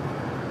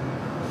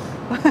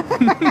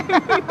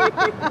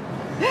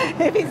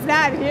 If he's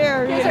not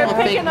here, you I know. don't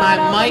think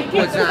my mic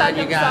was on,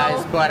 you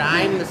guys, but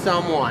I'm the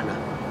someone.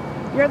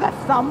 You're the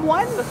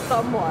someone? The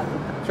someone.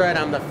 That's right,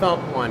 I'm the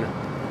thump one.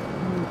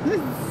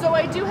 So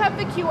I do have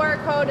the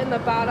QR code in the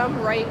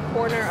bottom right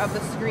corner of the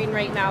screen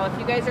right now. If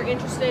you guys are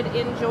interested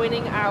in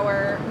joining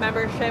our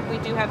membership, we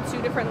do have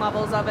 2 different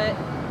levels of it.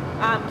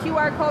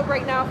 QR code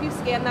right now, if you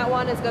scan that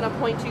one, is going to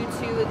point you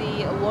to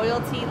the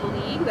Loyalty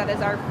League. That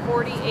is our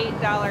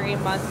 $48 a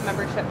month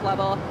membership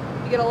level.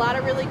 You get a lot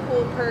of really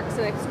cool perks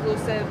and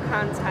exclusive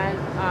content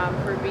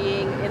for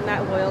being in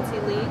that Loyalty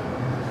League.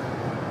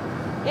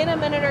 In a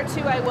minute or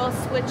two, I will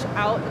switch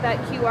out that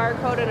QR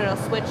code and it'll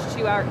switch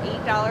to our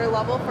 $8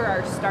 level for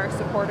our star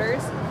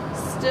supporters.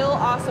 Still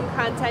awesome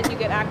content. You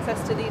get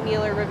access to the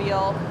Kneeler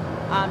reveal.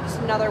 Just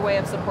another way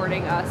of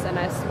supporting us and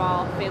a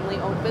small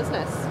family-owned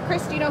business.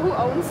 Chris, do you know who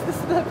owns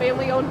the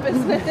family-owned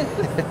business?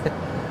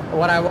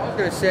 What I was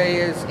going to say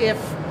is if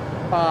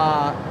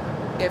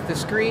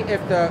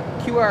the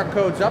QR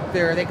code's up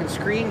there, they can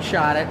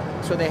screenshot it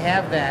so they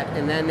have that,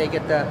 and then they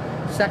get the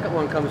second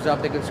one comes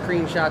up, they can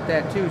screenshot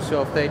that too.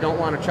 So if they don't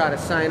want to try to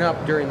sign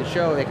up during the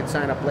show, they can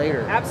sign up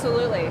later.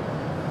 Absolutely.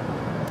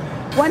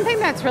 One thing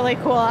that's really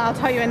cool, I'll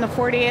tell you, in the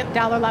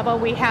 $48 level,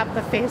 we have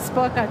the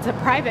Facebook. It's a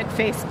private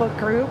Facebook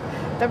group.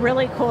 The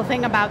really cool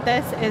thing about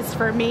this is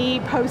for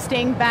me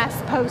posting, Bess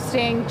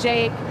posting,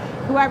 Jake,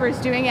 whoever's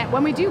doing it.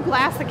 When we do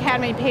Glass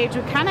Academy page,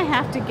 we kind of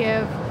have to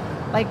give,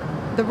 like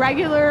the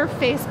regular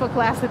Facebook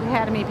Glass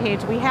Academy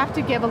page, we have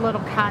to give a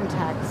little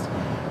context.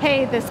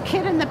 Hey, this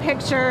kid in the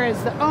picture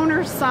is the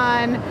owner's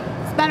son.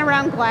 It's been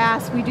around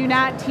glass. We do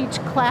not teach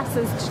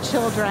classes to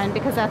children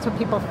because that's what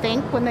people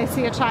think when they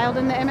see a child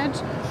in the image.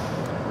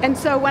 And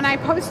so when I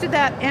posted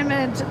that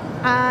image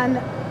on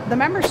the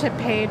membership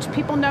page,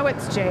 people know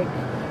it's Jake.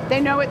 They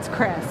know it's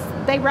Chris.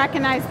 They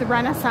recognize the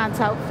Renaissance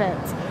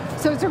outfits.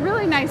 So it's a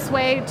really nice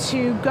way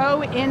to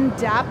go in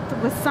depth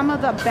with some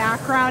of the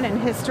background and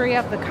history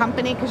of the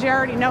company because you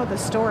already know the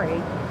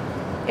story.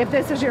 If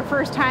this is your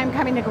first time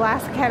coming to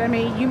Glass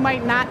Academy, you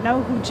might not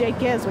know who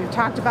Jake is. We've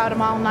talked about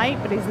him all night,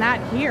 but he's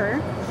not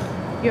here.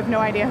 You have no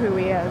idea who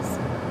he is.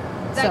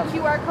 That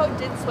QR code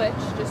did switch,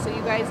 just so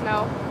you guys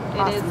know.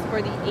 Awesome. It is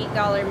for the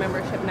 $8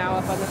 membership now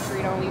up on the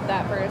screen. I'll leave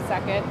that for a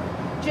second.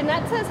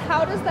 Jeanette says,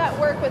 how does that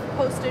work with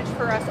postage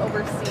for us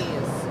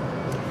overseas?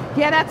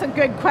 Yeah, that's a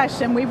good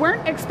question. We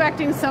weren't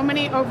expecting so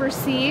many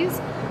overseas.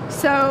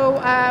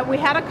 So we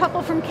had a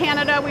couple from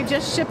Canada. We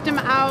just shipped them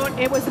out.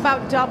 It was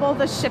about double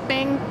the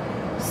shipping.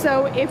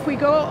 So if we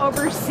go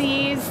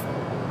overseas,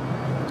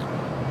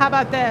 how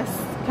about this?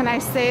 Can I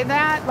say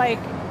that? Like,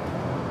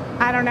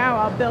 I don't know,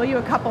 I'll bill you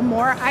a couple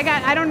more.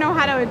 I don't know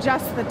how to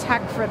adjust the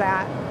tech for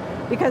that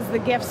because the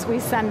gifts we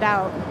send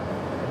out.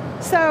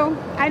 So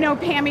I know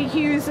Pammy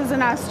Hughes is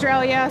in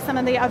Australia, some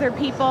of the other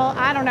people,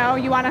 I don't know,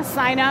 you want to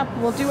sign up,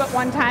 we'll do it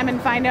one time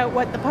and find out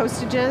what the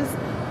postage is,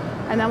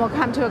 and then we'll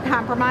come to a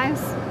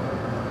compromise.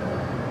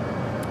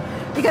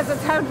 Because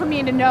it's hard for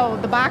me to know.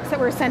 The box that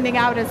we're sending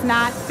out is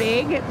not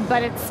big,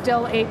 but it's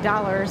still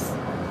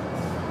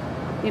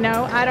 $8. You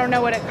know, I don't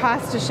know what it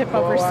costs to ship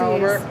overseas.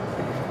 Oliver.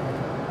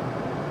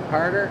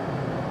 Harder.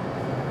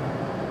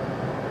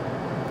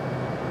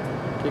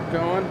 Keep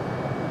going.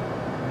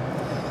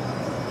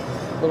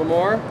 A little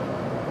more.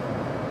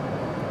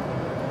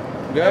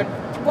 Good.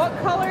 What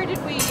color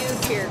did we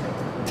use here?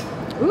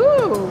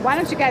 Ooh, why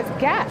don't you guys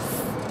guess?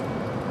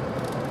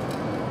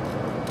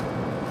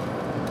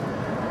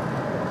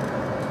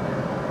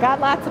 Got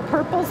lots of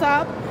purples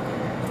up.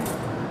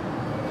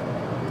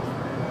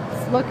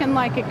 It's looking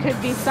like it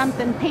could be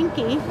something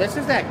pinky. This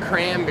is that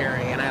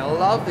cranberry, and I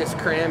love this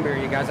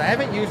cranberry, you guys. I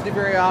haven't used it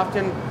very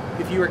often.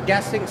 If you were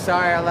guessing,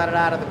 sorry, I let it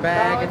out of the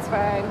bag. No, it's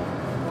fine.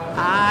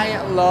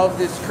 I love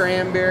this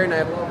cranberry, and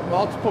I love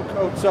multiple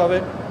coats of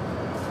it.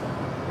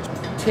 It's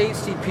a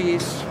tasty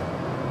piece.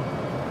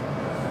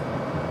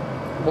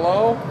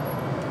 Blow.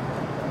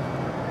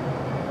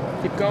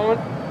 Keep going.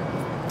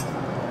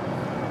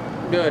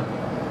 Good.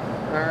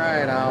 All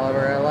right,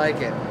 Oliver, I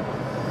like it.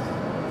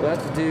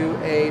 Let's do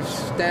a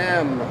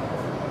stem. Do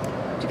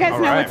you guys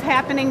know what's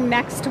happening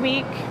next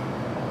week?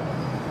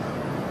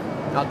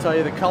 I'll tell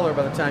you the color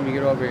by the time you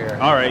get over here.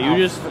 All right,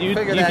 you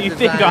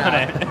think on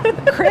it.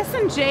 Chris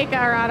and Jake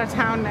are out of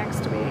town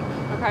next week.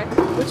 Okay.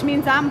 Which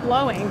means I'm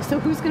blowing. So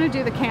who's going to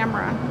do the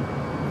camera?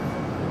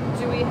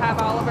 Do we have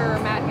Oliver or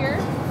Matt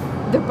here?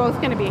 They're both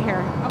going to be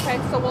here. Okay,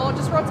 so we'll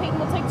just rotate and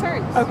we'll take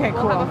turns. Okay,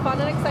 cool. We'll have a fun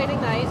and exciting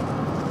night.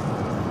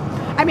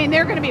 I mean,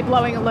 they're going to be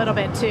blowing a little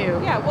bit too.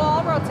 Yeah, we'll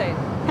all rotate.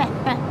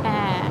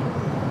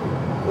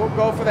 We'll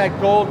go for that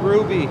gold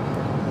ruby.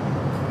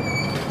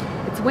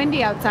 It's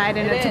windy outside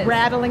and It it's is.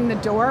 rattling the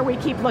door. We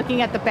keep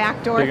looking at the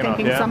back door Big enough,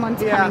 thinking yeah.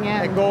 someone's coming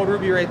Yeah, in. that gold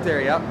ruby right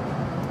there, yep.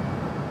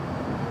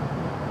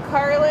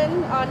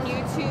 Carlin on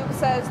YouTube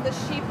says the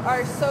sheep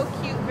are so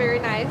cute, very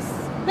nice.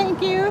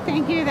 Thank you,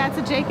 thank you. That's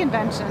a Jake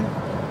invention.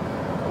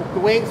 The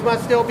Wings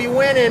must still be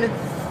winning.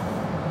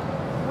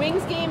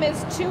 Wings game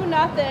is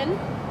 2-0.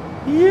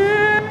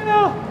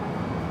 Yeah!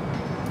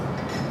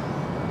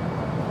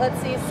 Let's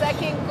see,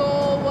 second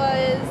goal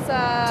was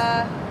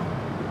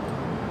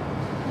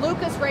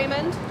Lucas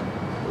Raymond.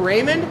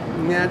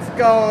 Raymond, let's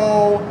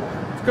go.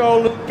 Let's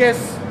go,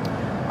 Lucas.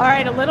 All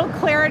right, a little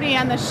clarity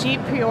on the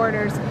sheep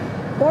pre-orders.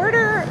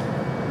 Order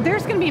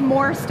there's going to be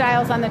more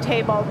styles on the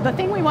table. The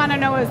thing we want to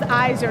know is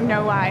eyes or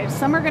no eyes.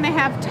 Some are going to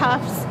have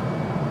tufts,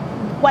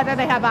 whether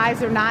they have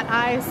eyes or not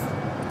eyes.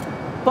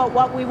 But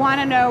what we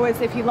want to know is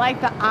if you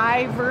like the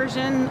eye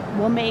version,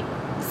 we'll make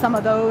some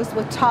of those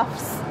with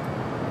tufts.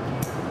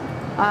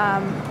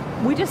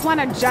 We just want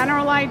a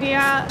general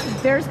idea.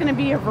 There's going to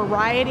be a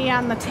variety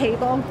on the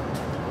table.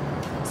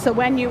 So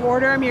when you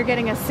order them, you're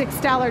getting a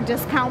 $6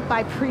 discount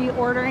by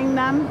pre-ordering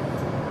them.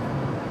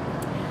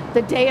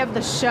 The day of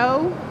the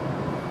show,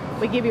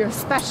 we give you a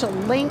special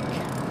link.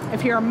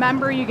 If you're a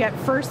member, you get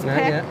first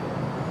pick.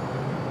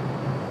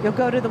 You'll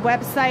go to the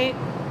website,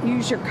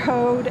 use your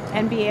code,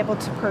 and be able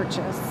to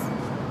purchase.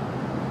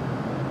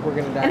 We're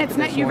gonna and it's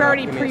not, you've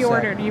already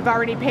pre-ordered. You've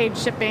already paid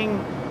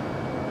shipping,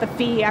 the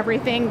fee,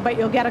 everything, but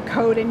you'll get a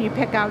code and you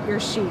pick out your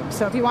sheep.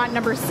 So if you want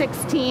number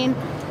 16,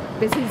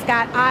 because he's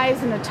got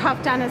eyes and a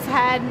tuft on his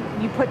head,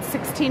 you put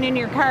 16 in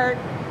your cart,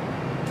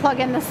 plug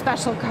in the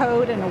special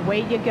code, and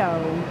away you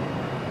go.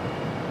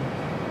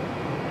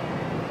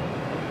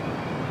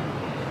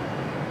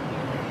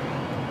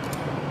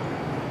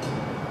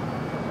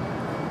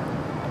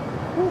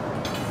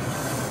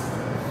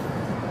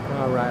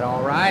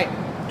 All right.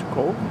 Too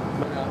cold?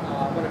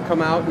 I'm gonna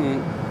come out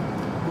and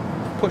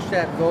push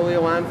that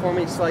Golio on for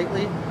me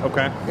slightly.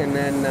 Okay. And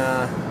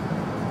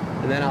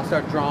then I'll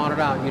start drawing it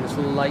out. You just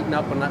lighten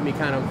up and let me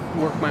kind of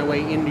work my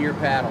way into your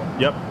paddle.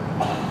 Yep.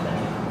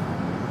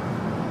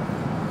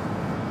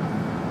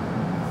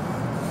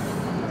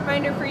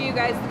 Reminder for you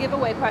guys, the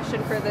giveaway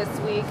question for this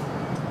week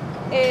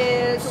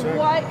is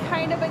what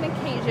kind of an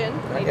occasion,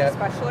 maybe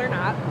special or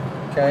not,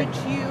 would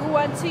you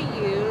want to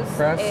use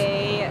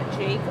a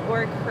Jake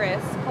or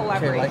Chris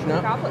collaboration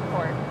goblet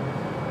for?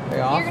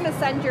 You're going to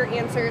send your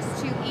answers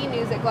to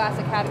enews@Glass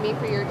Academy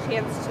for your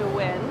chance to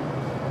win.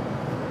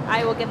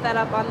 I will get that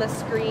up on the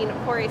screen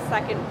for a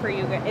second for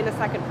you, in a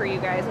second for you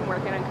guys. I'm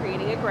working on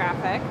creating a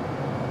graphic.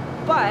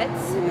 But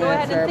go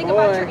ahead and think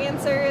about your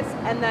answers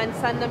and then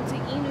send them to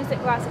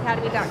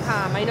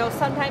enews@glassacademy.com. I know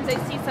sometimes I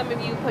see some of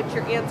you put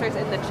your answers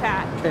in the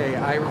chat.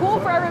 Cool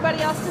for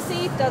everybody else to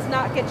see, does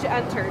not get you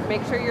entered.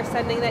 Make sure you're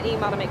sending that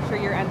email to make sure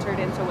you're entered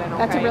in to win,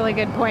 okay? That's a really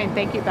good point.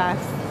 Thank you, Bess.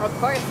 Of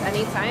course,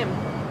 anytime.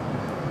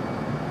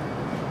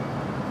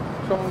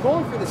 So I'm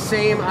going for the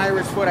same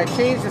iris foot. I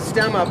changed the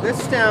stem up.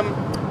 This stem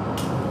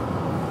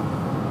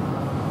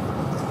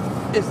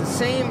is the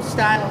same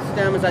style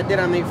stem as I did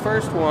on the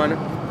first one.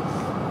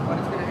 But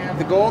it's going to have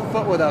the gold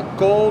foot with a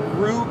gold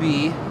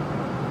ruby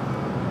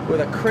with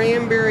a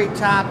cranberry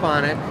top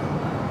on it.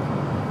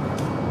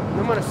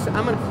 I'm gonna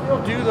still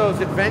do those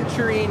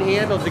adventurine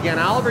handles again.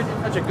 Oliver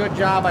did such a good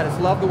job. I just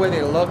love the way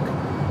they look.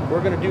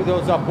 We're gonna do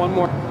those up one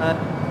more time.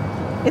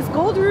 Is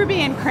gold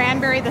ruby and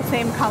cranberry the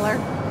same color?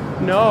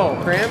 No,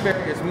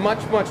 cranberry is much,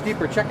 much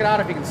deeper. Check it out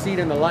if you can see it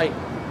in the light.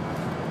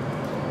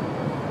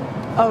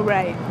 Oh,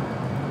 right.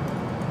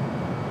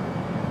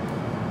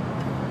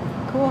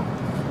 Cool.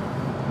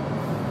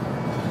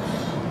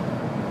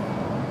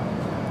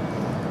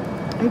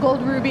 And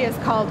gold ruby is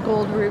called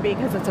gold ruby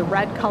because it's a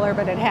red color,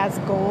 but it has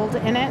gold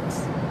in it.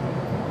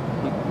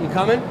 You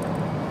coming?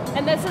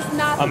 And this is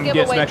not the I'm giveaway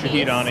getting some extra piece.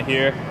 heat on it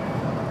here.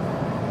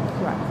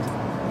 Correct.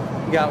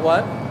 You got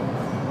what?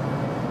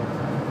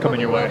 Coming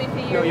your way.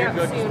 No, you're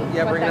good.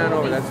 Yeah, bring it on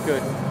over. That's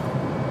good.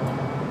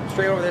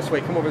 Straight over this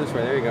way. Come over this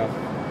way. There you go.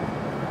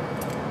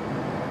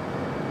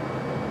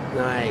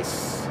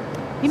 Nice.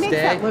 He makes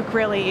that look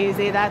really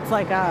easy. That's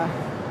like a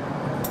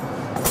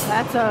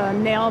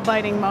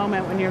nail-biting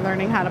moment when you're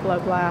learning how to blow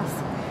glass.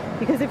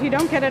 Because if you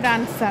don't get it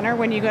on center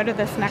when you go to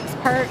this next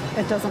part,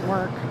 it doesn't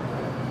work.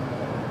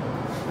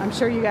 I'm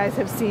sure you guys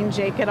have seen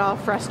Jake get all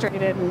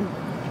frustrated and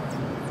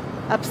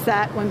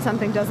upset when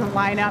something doesn't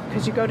line up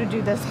because you go to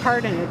do this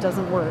part and it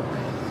doesn't work.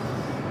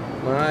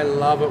 Well, I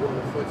love it when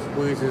the foot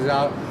squeezes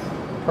out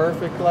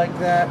perfect like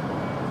that.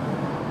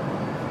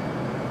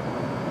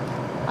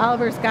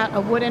 Oliver's got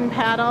a wooden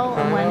paddle,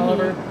 and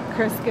when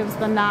Chris gives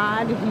the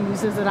nod, he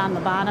uses it on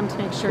the bottom to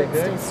make sure it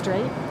stays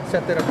straight.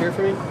 Set that up here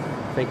for me.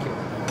 Thank you.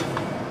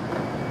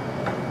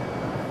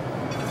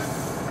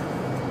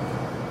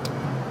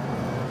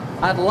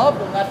 I'd love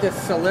to let this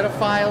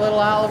solidify a little,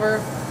 Oliver,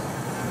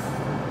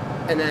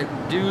 and then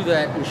do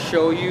that and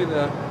show you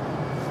the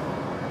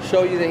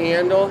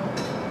handle.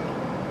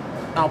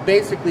 I'll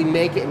basically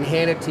make it and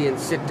hand it to you and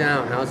sit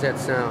down. How's that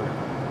sound?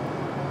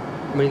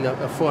 I mean the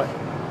foot.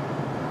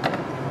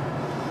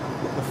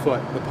 The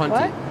foot, the punty.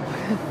 What?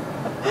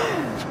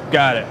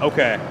 Got it.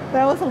 Okay.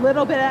 That was a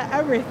little bit of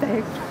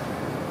everything.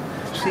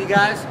 See,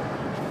 guys?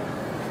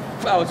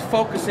 I was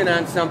focusing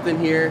on something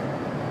here.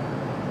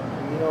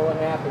 You know what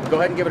happened? Go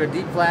ahead and give it a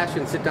deep flash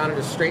and sit down and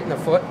just straighten the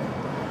foot.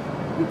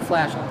 Deep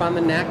flash up on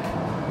the neck.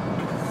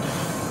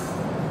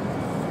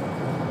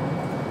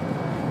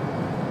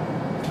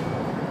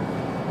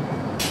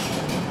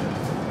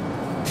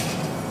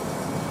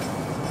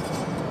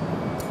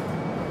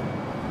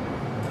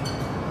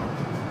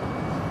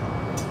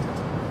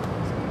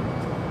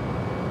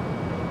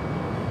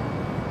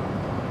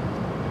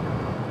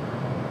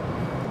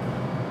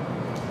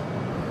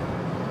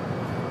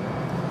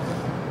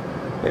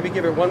 Maybe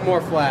give it one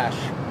more flash.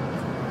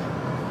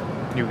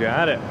 You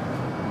got it.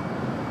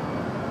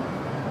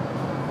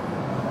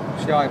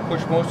 See how I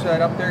push most of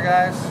that up there,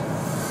 guys?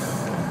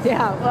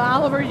 Yeah, well,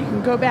 Oliver, you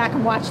can go back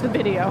and watch the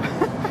video.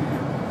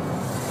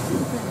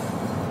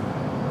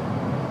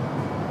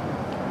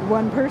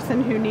 One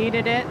person who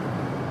needed it.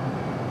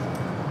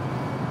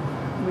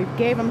 We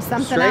gave them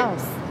something Straight.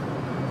 else.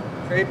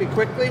 Straight me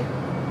quickly.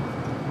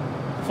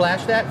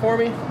 Flash that for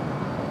me.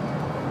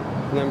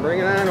 And then bring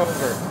it on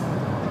over.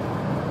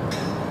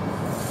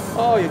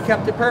 Oh, you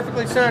kept it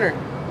perfectly centered.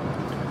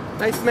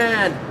 Nice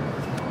man.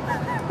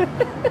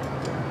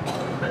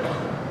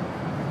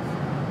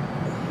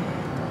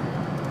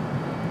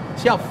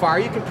 See how far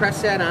you can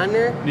press that on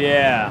there?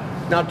 Yeah.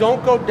 Now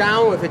don't go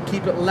down with it,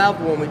 keep it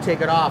level when we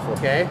take it off,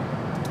 okay?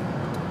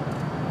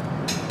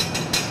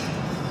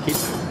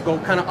 Go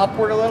kind of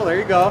upward a little, there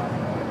you go.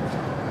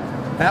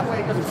 That way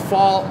it doesn't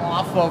fall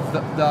off of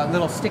the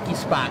little sticky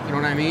spot, you know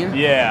what I mean?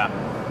 Yeah.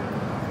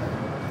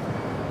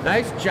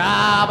 Nice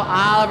job,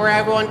 Oliver.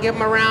 Everyone give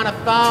him a round of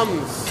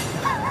thumbs.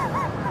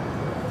 I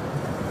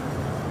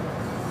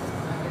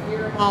can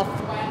hear them all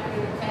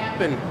flapping and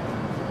tapping.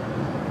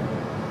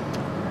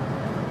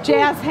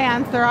 Jazz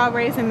hands, they're all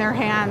raising their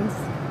hands.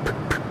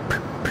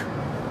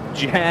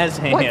 Jazz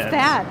hands. What's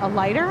that, a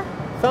lighter?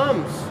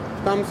 Thumbs.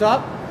 Thumbs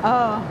up.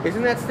 Oh,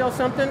 Isn't that still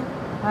something?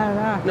 I don't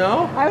know. No?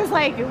 I was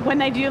like, when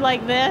they do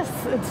like this,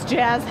 it's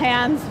jazz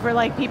hands for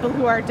like people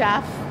who are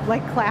deaf,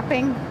 like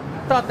clapping.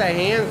 I thought the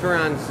hands were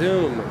on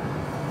Zoom.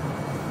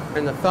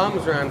 And the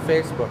thumbs are on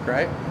Facebook,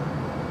 right?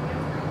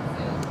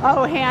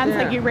 Oh, hands,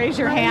 Yeah. like you raise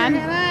your hand.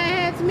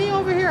 Hey, it's me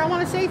over here. I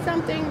want to say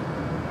something.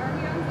 Are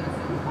we on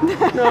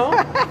Zoom? No?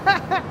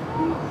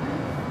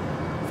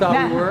 Thought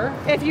Nah. we were.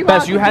 If you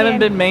Bess, all you could be haven't in-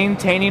 been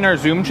maintaining our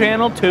Zoom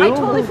channel too? I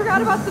totally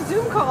forgot about the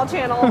Zoom call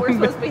channel we're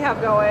supposed to have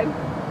going.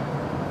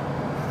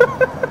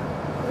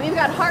 We've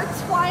got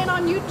hearts flying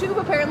on YouTube,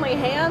 apparently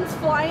hands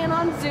flying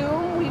on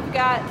Zoom. We've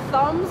got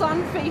thumbs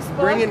on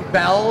Facebook. Bringing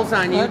bells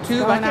on What's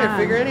YouTube. I going can't on?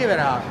 figure any of it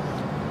out.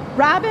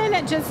 Robin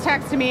just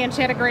texted me and she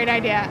had a great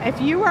idea.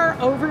 If you are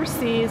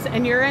overseas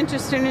and you're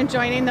interested in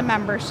joining the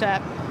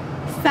membership,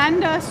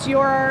 send us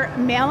your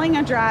mailing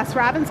address.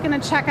 Robin's going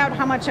to check out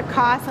how much it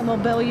costs and we'll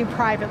bill you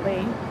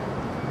privately.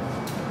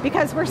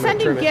 Because we're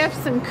sending trim it.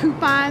 gifts and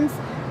coupons.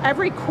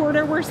 Every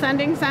quarter we're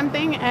sending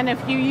something, and if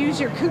you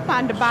use your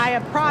coupon to buy a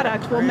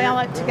product, we'll mail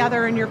it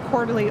together in your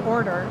quarterly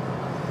order.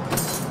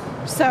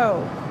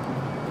 So,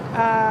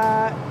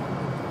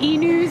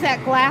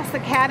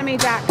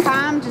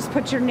 enews@glassacademy.com. Just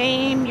put your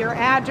name, your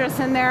address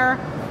in there.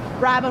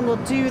 Robin will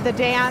do the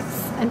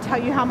dance and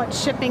tell you how much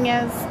shipping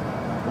is.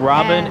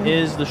 Robin And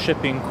is the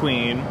shipping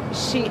queen.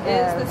 She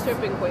is the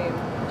shipping queen.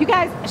 You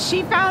guys,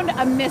 she found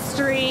a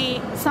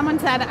mystery. Someone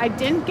said, I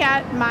didn't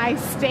get my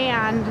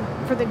stand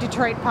for the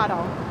Detroit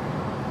puddle.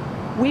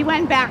 We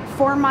went back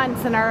 4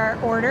 months in our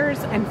orders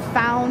and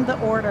found the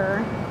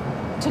order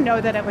to know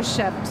that it was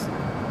shipped.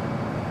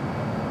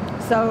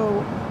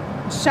 So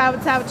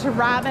shouts out to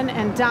Robin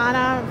and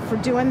Donna for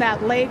doing that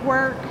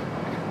legwork.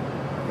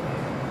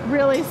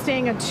 Really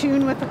staying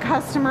attuned with the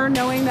customer,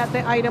 knowing that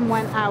the item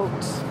went out.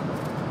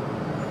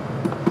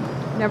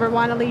 Never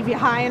want to leave you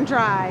high and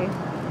dry.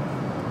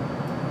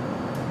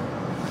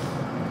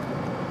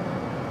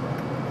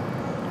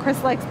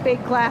 Chris likes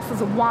big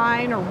glasses of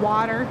wine or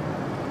water.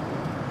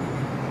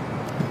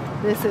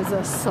 This is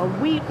a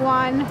sweet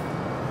one.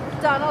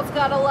 Donald's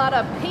got a lot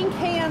of pink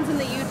hands in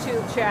the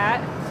YouTube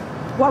chat.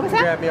 What was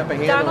that? Grab me up a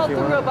handle Donald if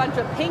you threw a want. bunch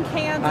of pink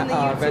hands in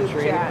the venture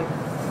YouTube chat.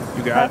 anything?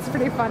 You got That's it.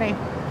 pretty funny.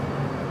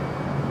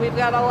 We've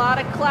got a lot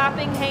of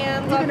clapping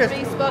hands You on can just-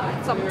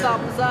 Facebook, some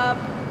thumbs up.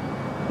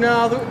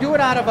 No, do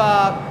it out of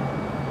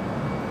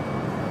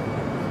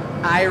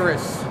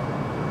Iris.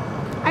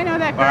 I know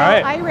that girl, All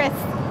right. Iris.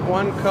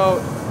 One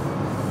coat.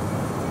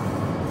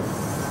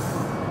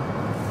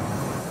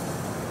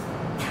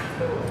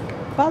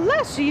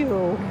 Bless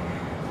you.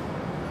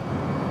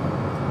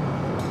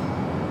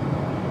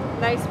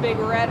 Nice big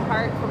red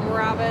heart from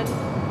Robin.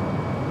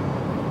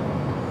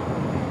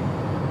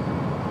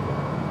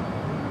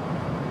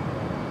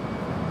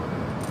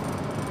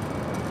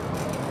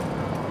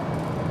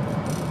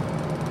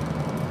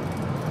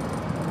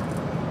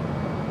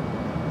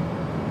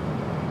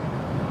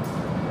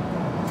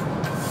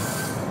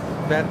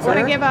 That's Want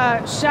to her. give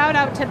a shout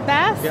out to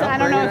Bess. Yeah, I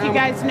don't bring know it if you on.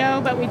 guys know,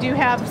 but we do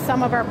have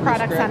some of our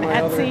products grab on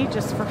my other- Etsy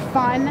just for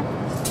fun.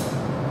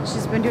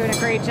 She's been doing a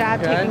great job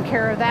Okay. taking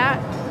care of that.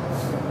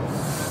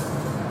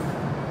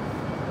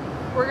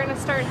 We're gonna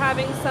start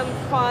having some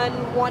fun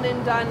one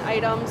and done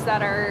items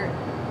that are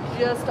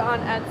just on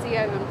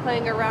Etsy. I've been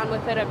playing around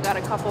with it. I've got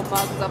a couple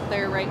mugs up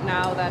there right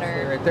now that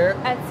are Right there.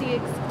 Etsy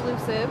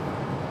exclusive.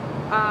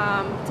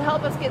 To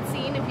help us get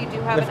seen, if you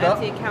do have Lift an up.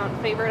 Etsy account,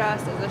 favorite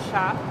us as a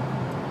shop.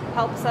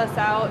 Helps us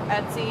out.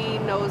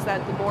 Etsy knows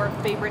that the more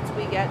favorites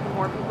we get, the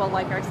more people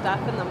like our stuff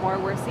and the more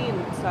we're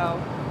seen. So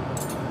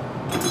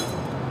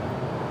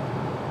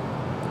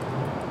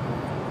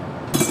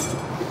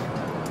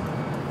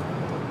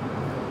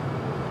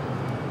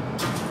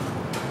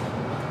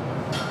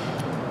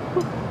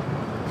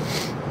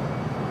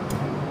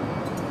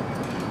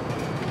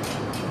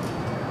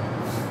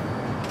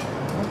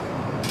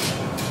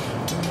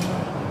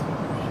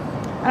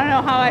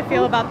know how I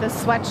feel about this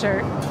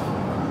sweatshirt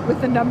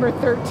with the number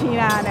 13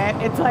 on it.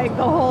 It's like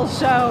the whole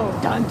show.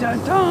 Dun, dun,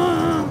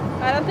 dun.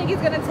 I don't think he's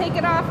going to take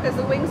it off because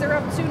the Wings are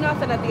up 2-0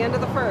 at the end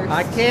of the first.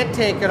 I can't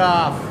take it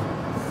off.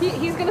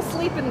 He's going to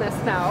sleep in this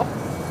now.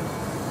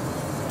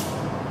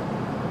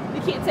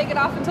 You can't take it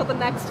off until the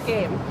next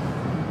game.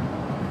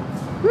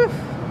 Whew.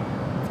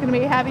 It's going to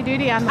be heavy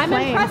duty on the I'm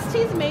plane. impressed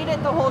he's made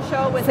it the whole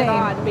show with it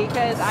on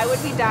because I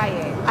would be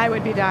dying. I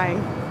would be dying.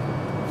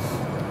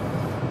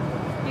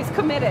 He's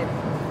committed.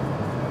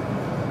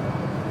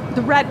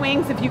 The Red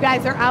Wings, if you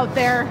guys are out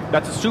there.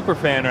 That's a super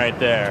fan right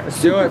there.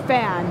 Super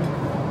fan.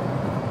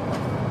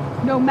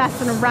 No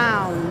messing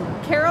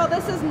around. Carol,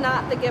 this is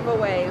not the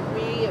giveaway.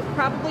 We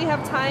probably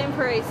have time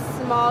for a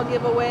small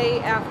giveaway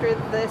after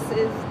this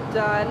is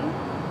done.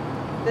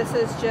 This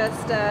is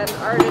just an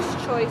artist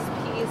choice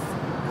piece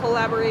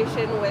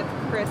collaboration with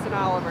Chris and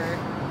Oliver.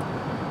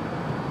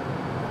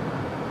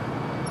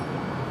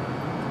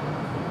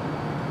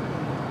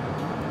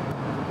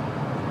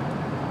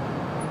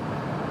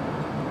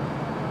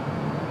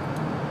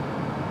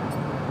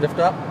 Lift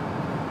up.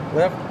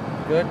 Lift.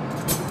 Good.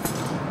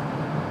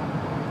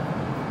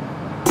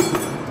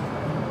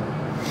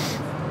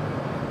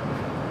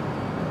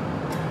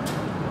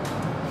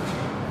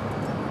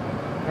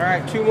 All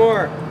right, 2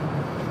 more.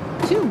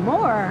 2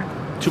 more.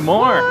 2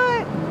 more.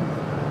 What?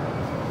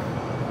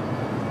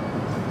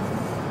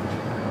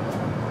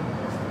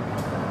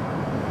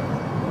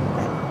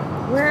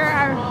 Where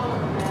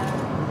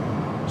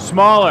are...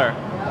 Smaller.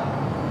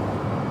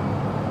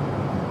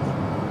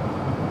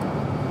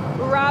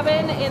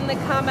 Robin in the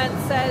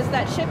comments says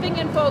that shipping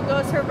info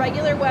goes for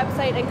regular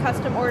website and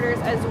custom orders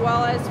as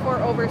well as for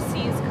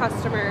overseas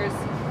customers.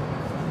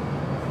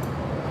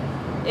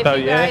 If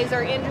you guys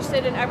are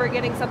interested in ever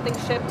getting something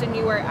shipped and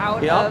you are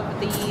out of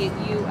the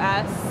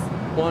U.S.,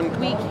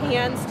 we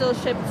can still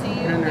ship to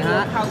you. We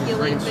will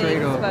calculate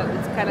things, but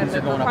it's kind of,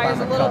 it requires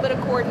a little bit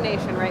of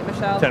coordination, right,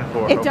 Michelle?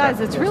 10-4. It does.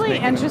 It's really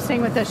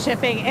interesting with the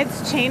shipping.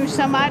 It's changed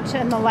so much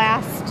in the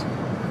last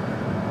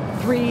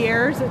 3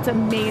 years. It's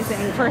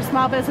amazing. For a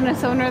small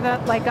business owner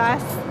that like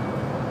us,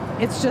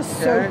 it's just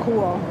so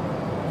cool.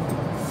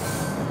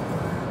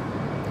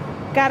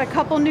 Got a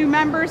couple new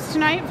members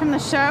tonight from the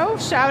show.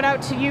 Shout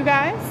out to you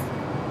guys.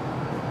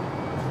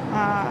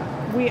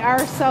 We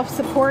are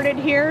self-supported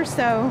here,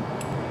 so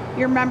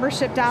your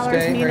membership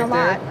dollars mean a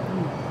lot.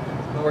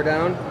 Lower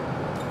down.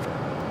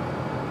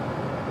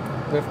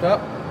 Lift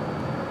up.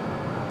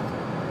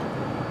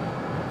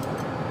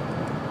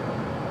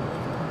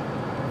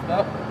 Lift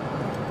up.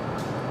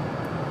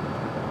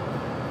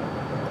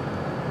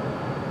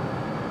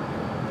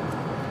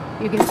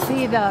 You can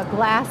see the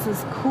glass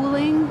is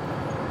cooling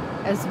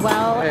as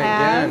well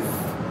as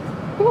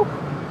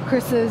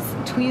Chris's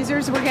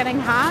tweezers were getting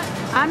hot.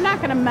 I'm not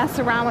going to mess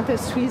around with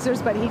his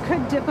tweezers, but he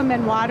could dip them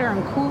in water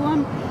and cool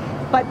them.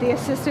 But the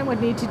assistant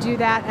would need to do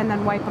that and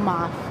then wipe them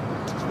off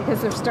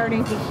because they're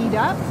starting to heat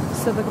up,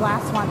 so the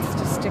glass wants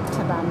to stick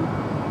to them.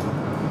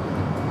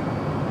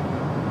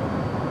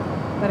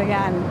 But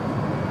again,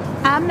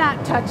 I'm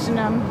not touching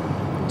them.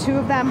 2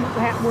 of them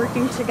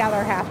working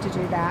together have to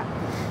do that.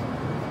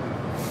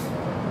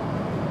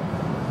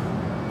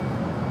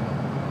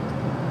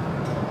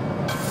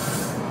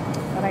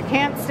 But I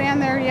can't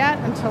stand there yet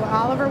until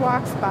Oliver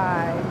walks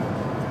by.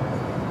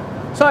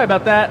 Sorry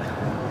about that.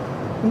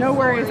 No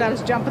worries, I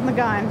was jumping the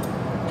gun.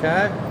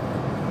 Okay.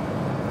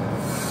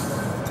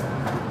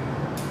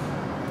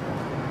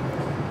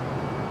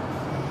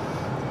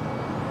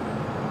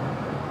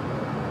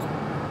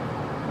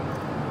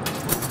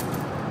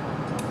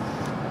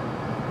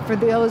 For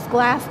those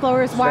glass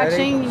blowers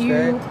watching,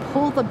 you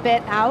pull the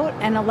bit out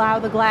and allow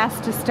the glass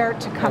to start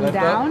to come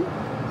down.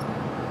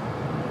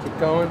 Keep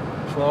going,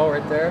 slow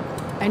right there.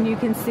 And you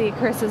can see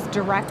Chris is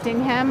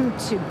directing him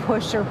to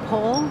push or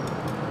pull,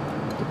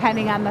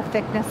 depending on the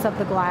thickness of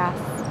the glass.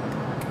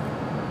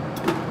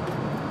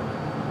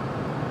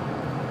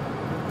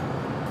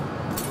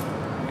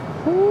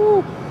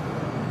 Woo.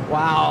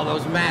 Wow,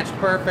 those matched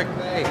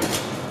perfectly.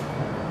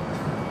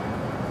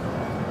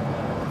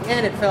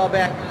 And it fell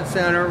back in the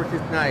center, which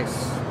is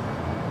nice.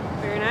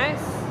 Very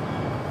nice.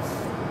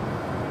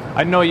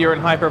 I know you're in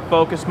hyper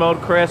focus mode,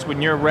 Chris.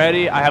 When you're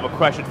ready, I have a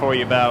question for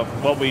you about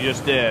what we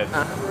just did.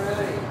 I'm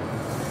ready.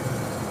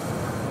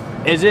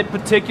 Is it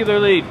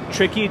particularly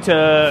tricky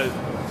to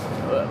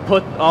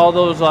put all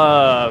those,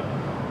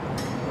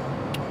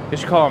 you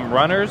should call them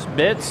runners,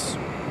 bits,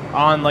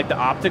 on like the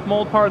optic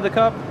mold part of the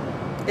cup?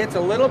 It's a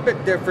little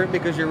bit different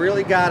because you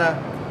really gotta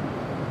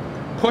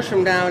push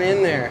them down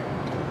in there.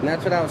 And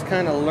that's what I was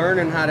kind of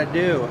learning how to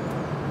do.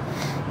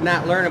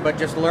 Not learning, but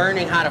just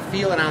learning how to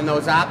feel it on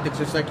those optics,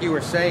 just like you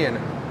were saying.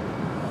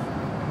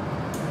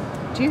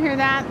 Do you hear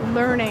that?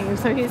 Learning.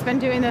 So he's been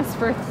doing this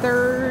for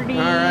 30 All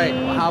right,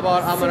 well, how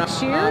about I'm gonna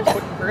years?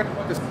 we're gonna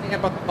put the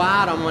stamp at the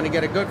bottom. I'm gonna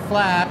get a good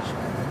flash,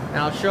 and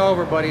I'll show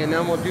everybody, and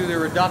then we'll do the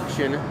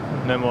reduction.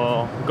 And then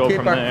we'll go Keep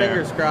from our there.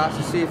 fingers crossed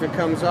to see if it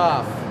comes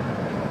off.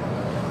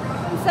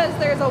 It says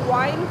there's a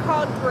wine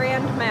called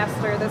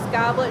Grandmaster. This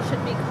goblet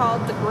should be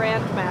called the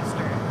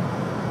Grandmaster.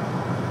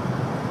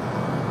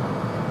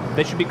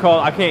 They should be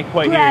called, I can't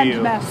quite hear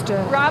you.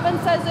 Grandmaster. Robin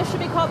says this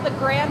should be called the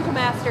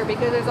Grandmaster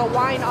because there's a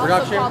wine also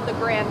Production. called the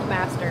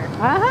Grandmaster.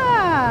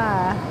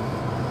 Aha.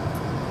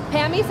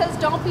 Pammy says,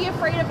 don't be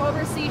afraid of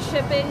overseas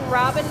shipping.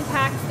 Robin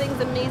packs things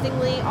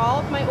amazingly. All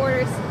of my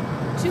orders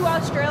to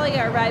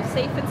Australia arrive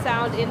safe and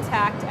sound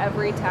intact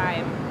every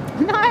time.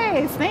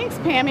 Nice. Thanks,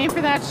 Pammy,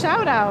 for that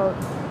shout out.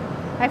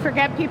 I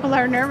forget people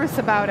are nervous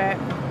about it.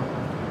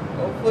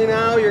 Hopefully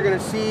now you're going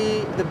to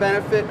see the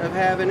benefit of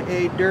having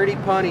a dirty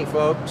punny,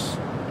 folks.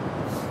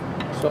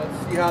 So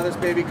let's see how this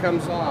baby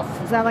comes off.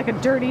 Is that like a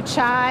dirty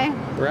chai?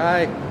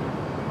 Right.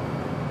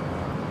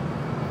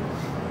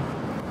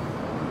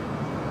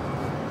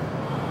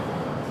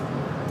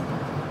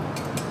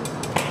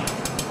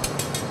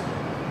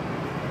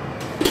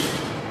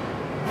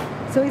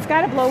 So he's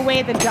got to blow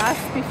away the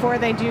dust before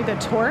they do the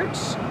torch,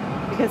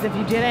 because if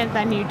you didn't,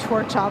 then you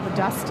torch all the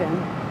dust in.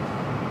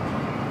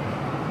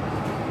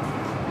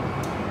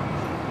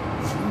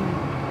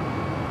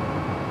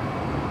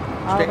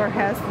 Oliver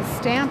has the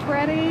stamp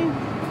ready.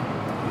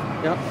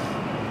 Yep.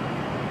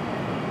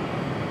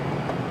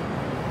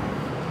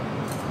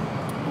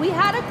 We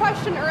had a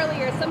question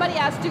earlier. Somebody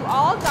asked, do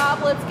all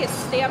goblets get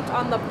stamped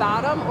on the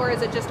bottom or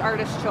is it just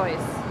artist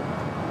choice?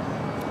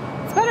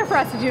 It's better for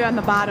us to do it on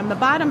the bottom. The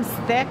bottom's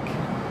thick,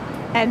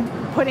 and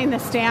putting the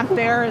stamp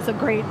there is a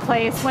great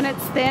place. When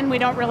it's thin, we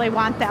don't really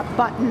want that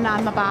button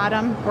on the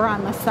bottom or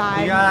on the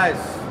side. You guys,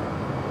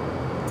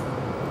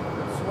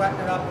 sweating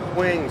it up the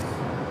wings.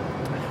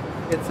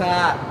 It's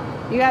hot.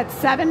 You got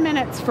 7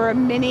 minutes for a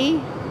mini.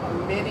 A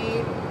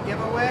mini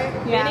giveaway?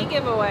 Yeah. Mini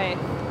giveaway.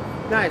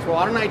 Nice. Well,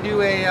 why don't I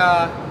do a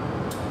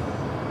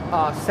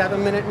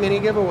 7-minute mini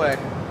giveaway?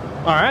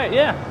 All right,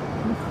 yeah.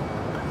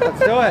 Let's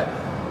do it.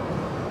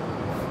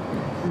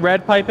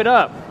 Red, pipe it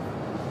up.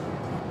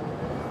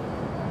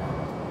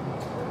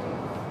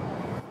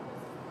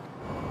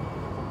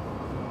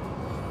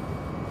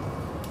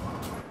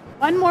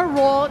 One more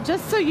rule,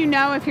 just so you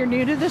know, if you're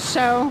new to the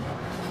show,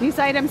 these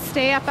items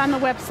stay up on the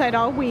website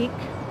all week.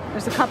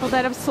 There's a couple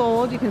that have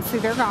sold. You can see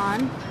they're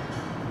gone.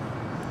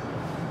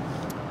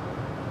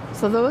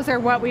 So those are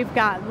what we've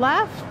got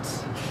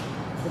left.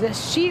 The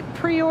sheep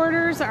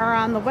pre-orders are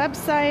on the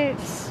website.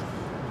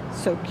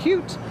 So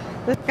cute.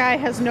 This guy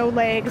has no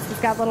legs. He's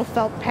got little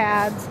felt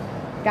pads.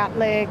 Got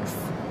legs.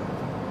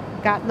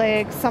 Got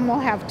legs. Some will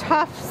have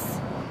tufts.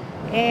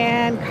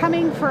 And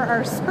coming for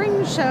our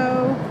spring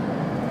show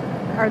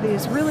are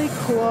these really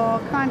cool,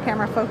 come on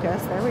camera,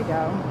 focus, there we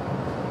go.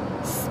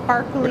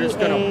 Sparkly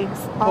eggs,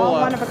 all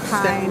one of a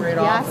kind.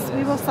 Yes,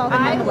 we will sell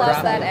them I on the love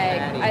website. that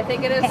egg. I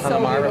think it is so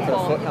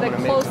beautiful. The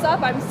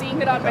close-up, I'm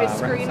seeing it on my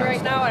screen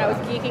right now, and I was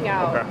geeking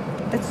out. Okay.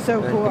 It's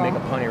so You cool. can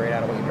make a punny right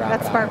out of what you drop.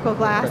 That sparkle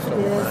glass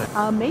is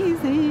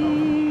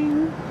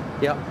amazing.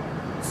 Yep.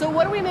 So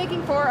what are we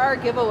making for our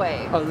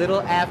giveaway? A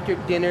little after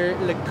dinner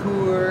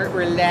liqueur,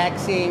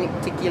 relaxing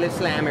tequila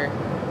slammer.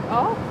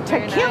 Oh,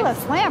 very Tequila nice.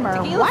 slammer.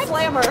 Tequila What?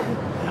 slammer.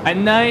 A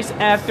nice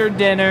after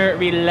dinner,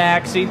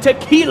 relaxing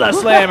tequila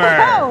slammer.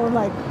 Oh,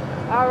 like,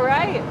 All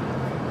right.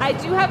 I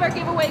do have our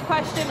giveaway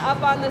question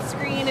up on the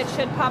screen. It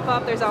should pop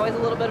up. There's always a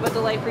little bit of a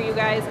delay for you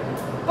guys.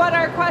 But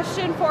our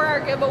question for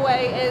our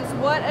giveaway is,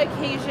 what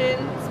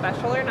occasion,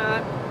 special or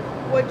not,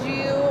 would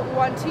you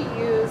want to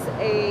use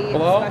a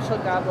special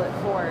goblet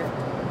for?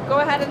 Go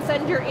ahead and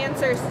send your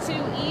answers to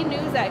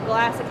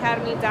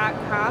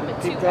enews@glassacademy.com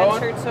to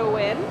enter to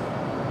win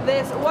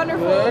this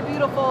wonderful,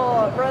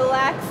 beautiful,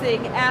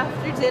 relaxing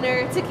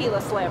after-dinner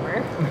tequila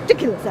slammer.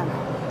 tequila slammer.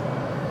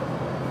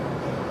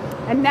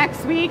 And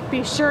next week,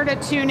 be sure to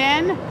tune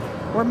in.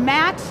 We're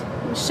Matt,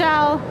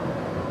 Michelle,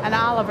 and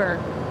Oliver.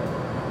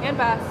 And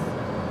Bess.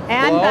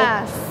 And Blow.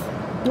 Bess.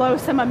 Blow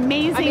some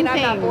amazing I mean, I'm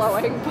things. not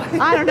blowing, but...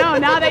 I don't know.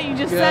 Now that you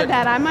just said Good.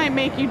 that, I might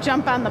make you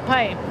jump on the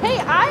pipe. Hey,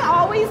 I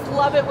always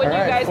love it when All you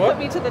right, guys flip. put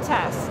me to the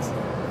test.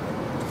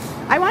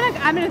 I'm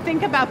going to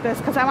think about this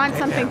because I want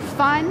something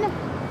fun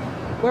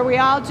where we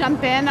all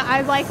jump in.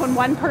 I like when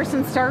one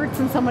person starts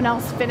and someone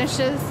else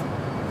finishes.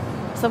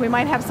 So we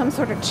might have some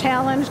sort of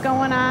challenge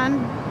going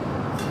on.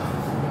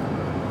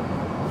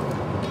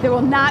 There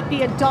will not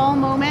be a dull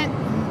moment.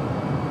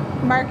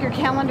 Mark your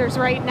calendars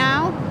right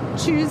now.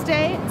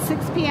 Tuesday,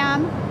 6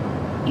 p.m.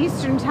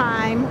 Eastern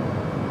Time.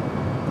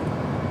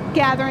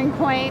 Gathering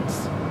point,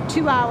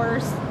 2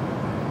 hours.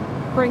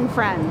 Bring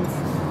friends.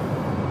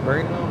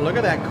 Look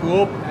at that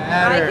cool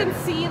pattern. I can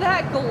see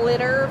that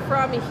glitter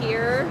from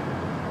here.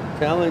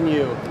 Telling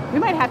you. We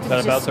might have to Is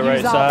that just about the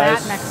use right all that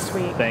size? next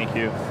week. Thank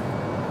you.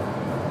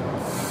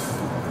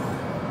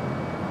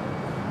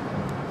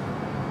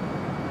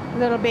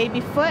 Little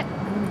baby foot.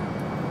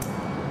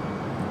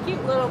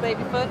 Cute little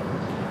baby foot.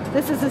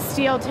 This is a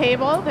steel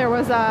table. There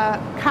was a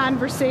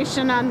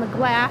conversation on the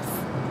glassies.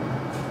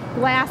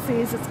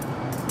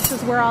 This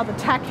is where all the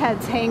tech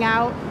heads hang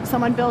out.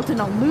 Someone built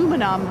an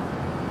aluminum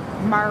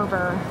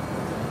marver,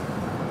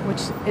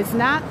 which is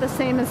not the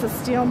same as a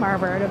steel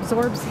marver. It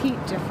absorbs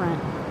heat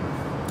different.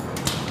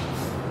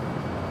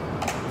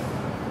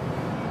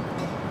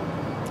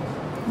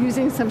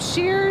 Using some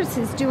shears,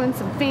 he's doing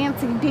some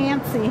fancy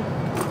dancy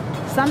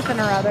something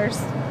or others.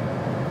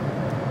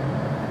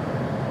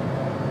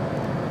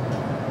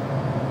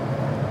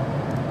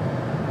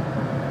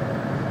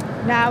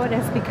 Now it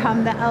has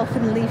become the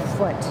elfin leaf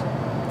foot.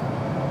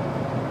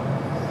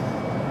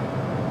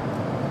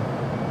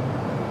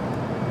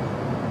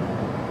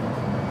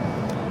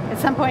 At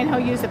some point he'll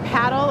use a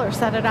paddle or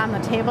set it on the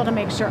table to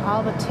make sure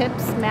all the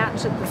tips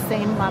match at the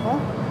same level.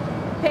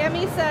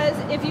 Pammy says,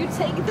 if you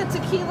take the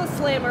tequila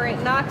slammer,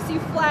 it knocks you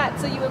flat,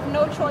 so you have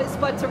no choice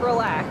but to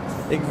relax.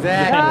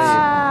 Exactly.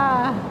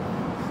 Ah.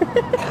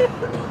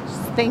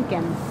 Just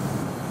thinking.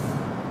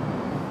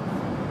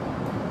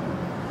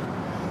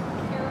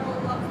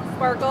 Carol loves the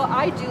sparkle.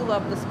 I do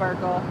love the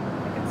sparkle.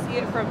 I can see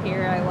it from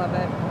here. I love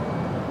it.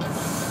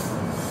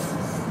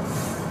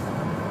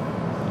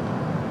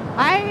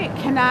 I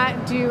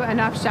cannot do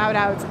enough shout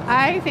outs.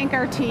 I think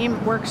our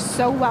team works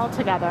so well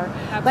together.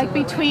 Absolutely. Like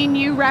between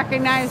you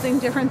recognizing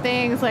different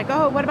things, like,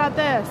 oh, what about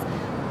this?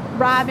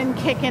 Robin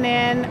kicking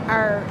in,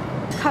 our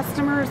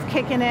customers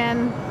kicking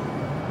in.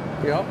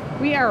 Yep.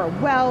 We are a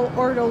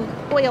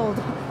well-oiled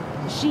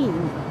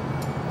machine.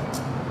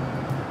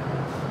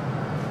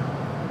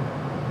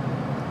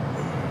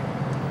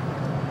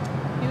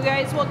 You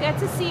guys will get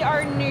to see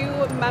our new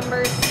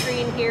members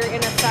screen here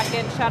in a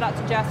second. Shout out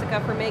to Jessica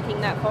for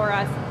making that for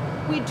us.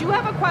 We do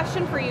have a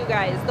question for you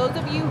guys. Those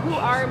of you who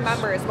are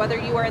members, whether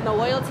you are in the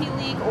Loyalty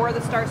League or the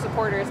Star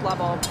Supporters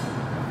level.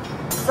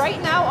 Right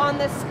now on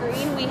this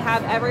screen, we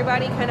have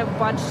everybody kind of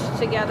bunched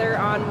together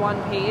on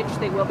one page.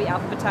 They will be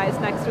alphabetized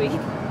next week.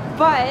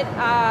 But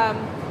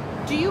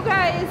do you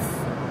guys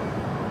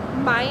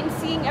mind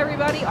seeing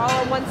everybody all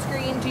on one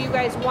screen? Do you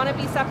guys want to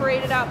be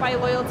separated out by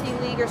Loyalty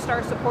League or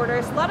Star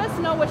Supporters? Let us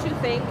know what you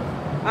think.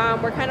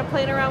 We're kind of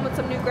playing around with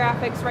some new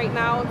graphics right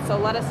now, so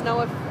let us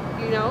know if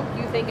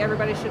you think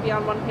everybody should be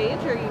on one page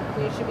or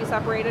we should be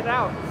separated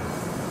out.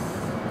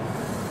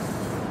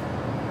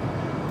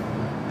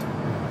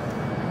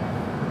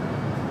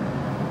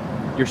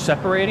 You're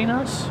separating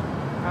us?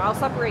 I'll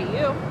separate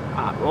you.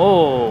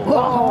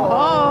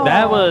 Oh.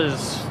 That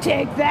was...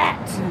 Take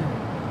that.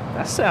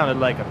 That sounded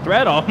like a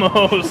threat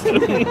almost.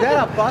 Is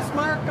that a bus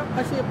mark?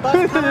 I see a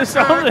bus mark.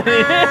 Something,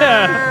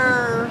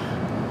 yeah.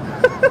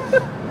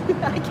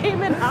 I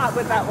came in hot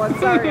with that one.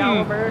 Sorry,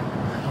 Oliver.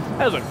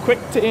 That was a quick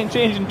change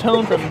in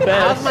tone from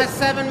Bess. How's my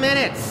 7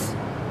 minutes?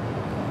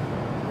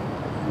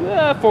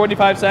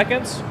 45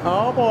 seconds.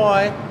 Oh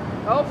boy.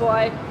 Oh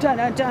boy. Dun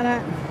it, dun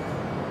it.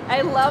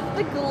 I love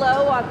the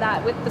glow on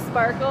that with the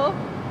sparkle.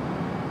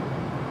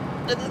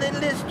 The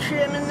littlest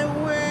trim in the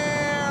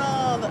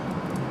world.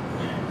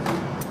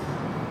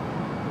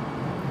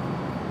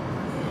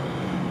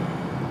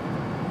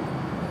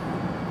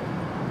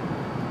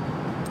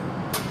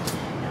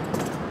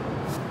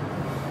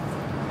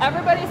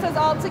 Everybody says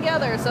all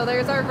together, so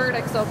there's our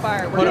verdict so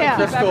far. We're Put going Yeah.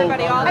 to keep crystal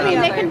everybody all on I mean,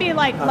 together. they can be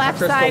like left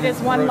crystal side is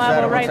one Rosetta,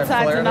 level, once right I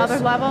side's flare another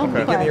this. level. You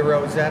but give me a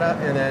Rosetta,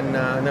 and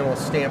then we'll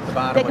stamp the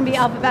bottom. They can with be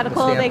the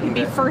alphabetical. stamp They can and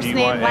be the- first Do you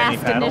name, want any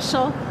last paddle?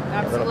 initial.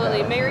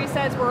 Absolutely. Mary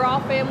says we're all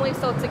family,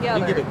 so You together.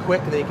 can give it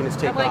quick, and then you can just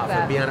take I like off that.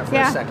 and be on it for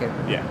Yeah. a second.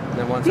 Yeah. And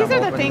then once These I'm are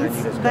the open, then things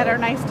you just that go. are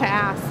nice to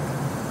ask.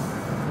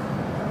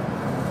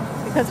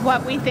 Because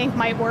what we think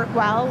might work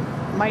well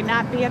might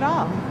not be at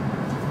all.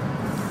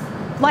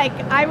 Like,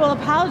 I will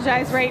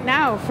apologize right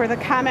now for the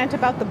comment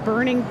about the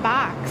burning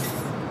box.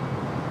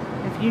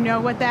 If you know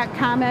what that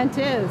comment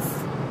is.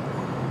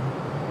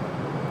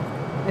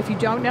 If you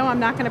don't know,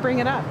 I'm not going to bring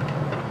it up.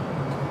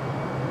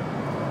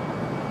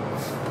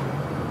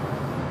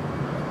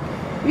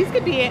 These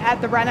could be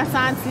at the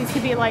Renaissance. These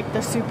could be like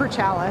the super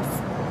chalice.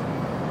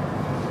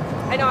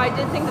 I know, I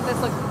did think that this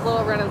looked a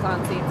little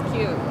Renaissance-y. It's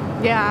cute.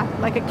 Yeah,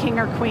 like a king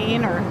or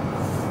queen or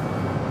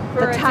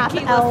For the a top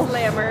tequila elf.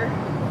 slammer.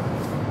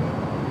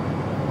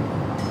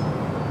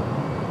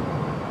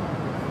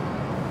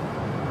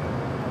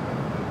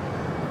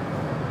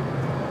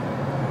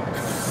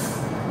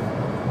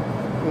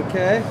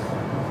 Okay.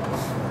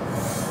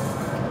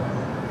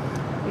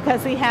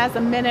 Because he has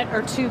a minute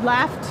or two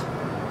left.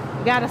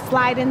 You got to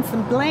slide in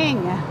some bling.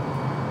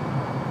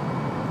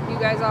 You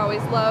guys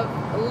always love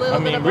a little I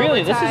bit mean, of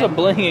really, this is a overtime.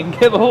 blinging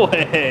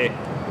giveaway.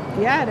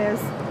 Yeah, it is.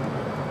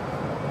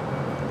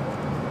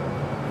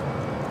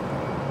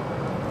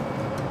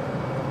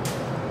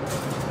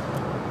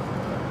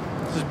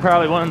 This is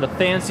probably one of the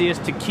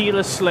fanciest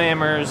tequila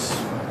slammers.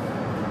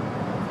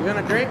 You're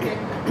gonna drink it.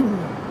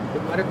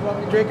 You might as well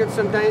be drinking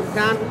some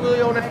Don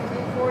Julio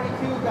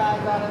 1942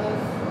 guys out of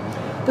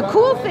this. The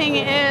cool thing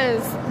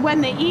is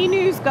when the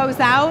e-news goes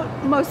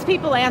out, most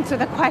people answer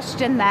the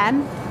question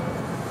then.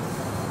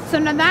 So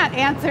they're not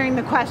answering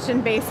the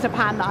question based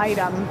upon the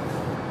item.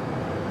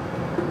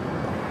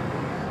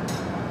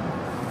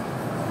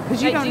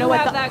 Because you don't know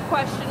what I do the... have that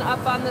question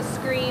up on the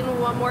screen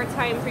one more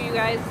time for you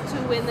guys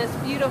to win this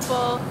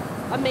beautiful,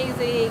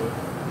 amazing,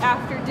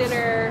 after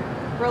dinner,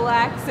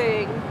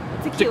 relaxing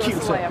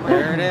tequila slammer.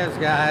 There it is,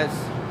 guys.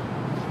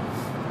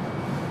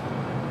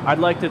 I'd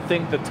like to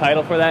think the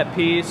title for that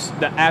piece,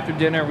 the after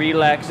dinner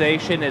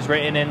relaxation, is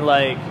written in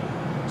like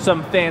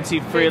some fancy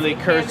frilly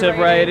Fancy cursive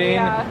handwriting,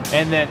 writing, yeah.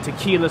 and then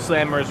tequila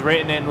slammer is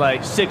written in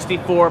like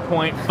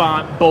 64-point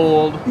font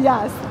bold.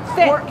 Yes.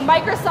 Thick.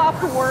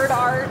 Microsoft Word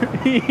art.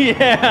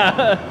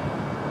 Yeah.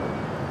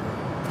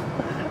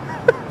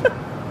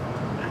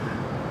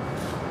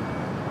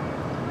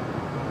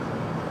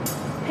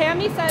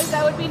 Jeremy says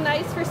that would be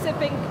nice for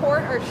sipping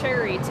port or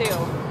sherry too.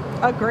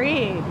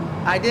 Agreed.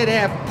 I did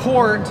have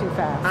port Too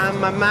fast. on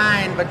my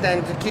mind, but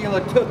then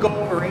tequila took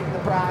over right in the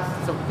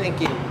process of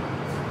thinking.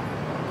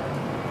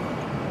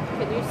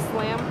 Can you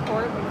slam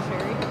port and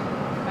sherry?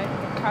 I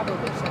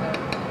probably should have.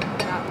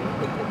 Not me.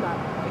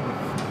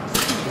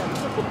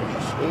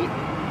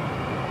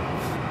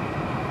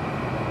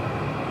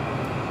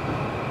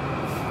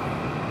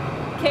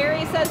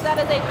 Carrie says that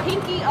is a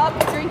pinky up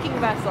drinking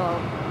vessel.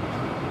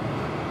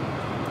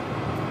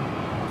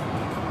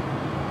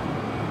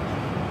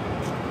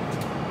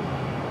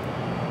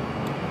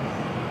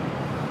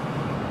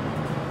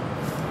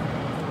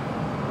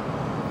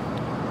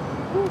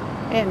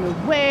 And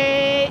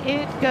away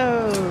it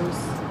goes.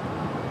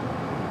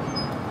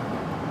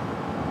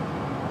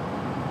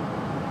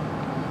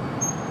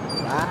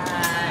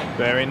 Right.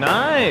 Very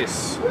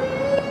nice.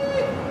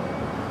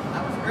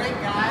 That was great,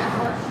 guys.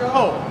 What a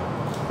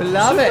show. We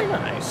love Super it.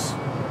 nice.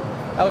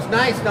 That was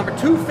nice. Number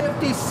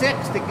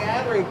 256, the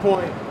gathering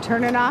point.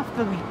 Turning off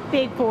the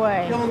big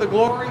boy. Killing the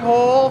glory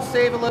hole,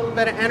 save a little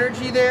bit of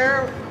energy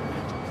there.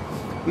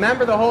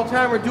 Remember, the whole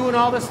time we're doing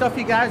all this stuff,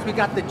 you guys, we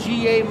got the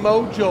GA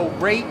Mojo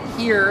right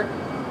here.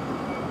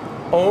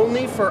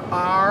 Only for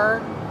our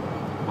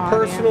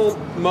personal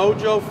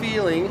mojo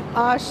feeling.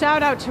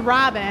 Shout out to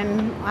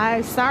Robin.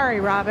 Sorry,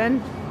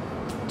 Robin.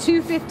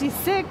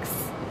 256.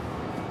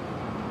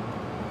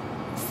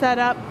 Set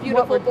up Beautiful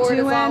what we're board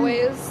doing. as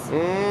always.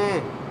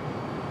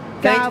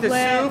 Thanks to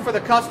Goblet. Sue for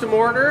the custom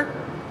order.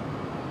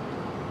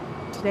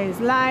 Today's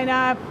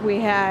lineup, we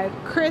had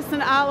Chris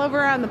and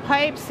Oliver on the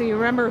pipe, so you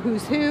remember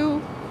who's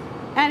who.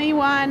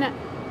 Anyone.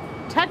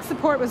 Tech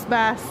support was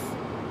Bess.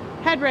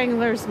 Head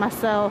wranglers,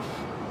 myself.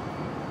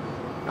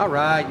 All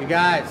right, you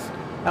guys,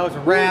 that was a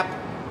wrap.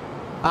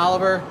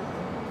 Oliver,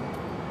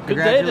 Good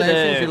day congratulations,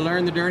 today. you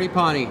learned the dirty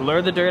punny.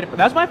 Lure the dirty.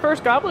 That's my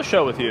first goblet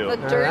show with you. The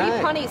Dirty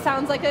right. Punny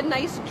sounds like a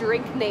nice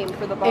drink name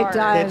for the bar. It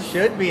does. It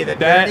should be the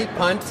That- dirty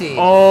punty.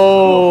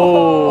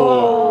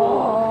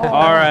 Oh.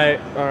 All right.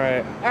 All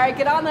right. All right,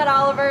 get on that,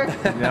 Oliver.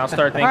 Now I'll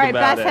start thinking All right,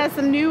 about Bess it. has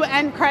some new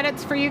end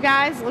credits for you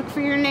guys. Look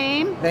for your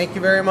name. Thank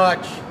you very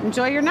much.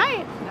 Enjoy your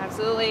night.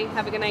 Absolutely.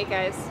 Have a good night,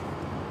 guys.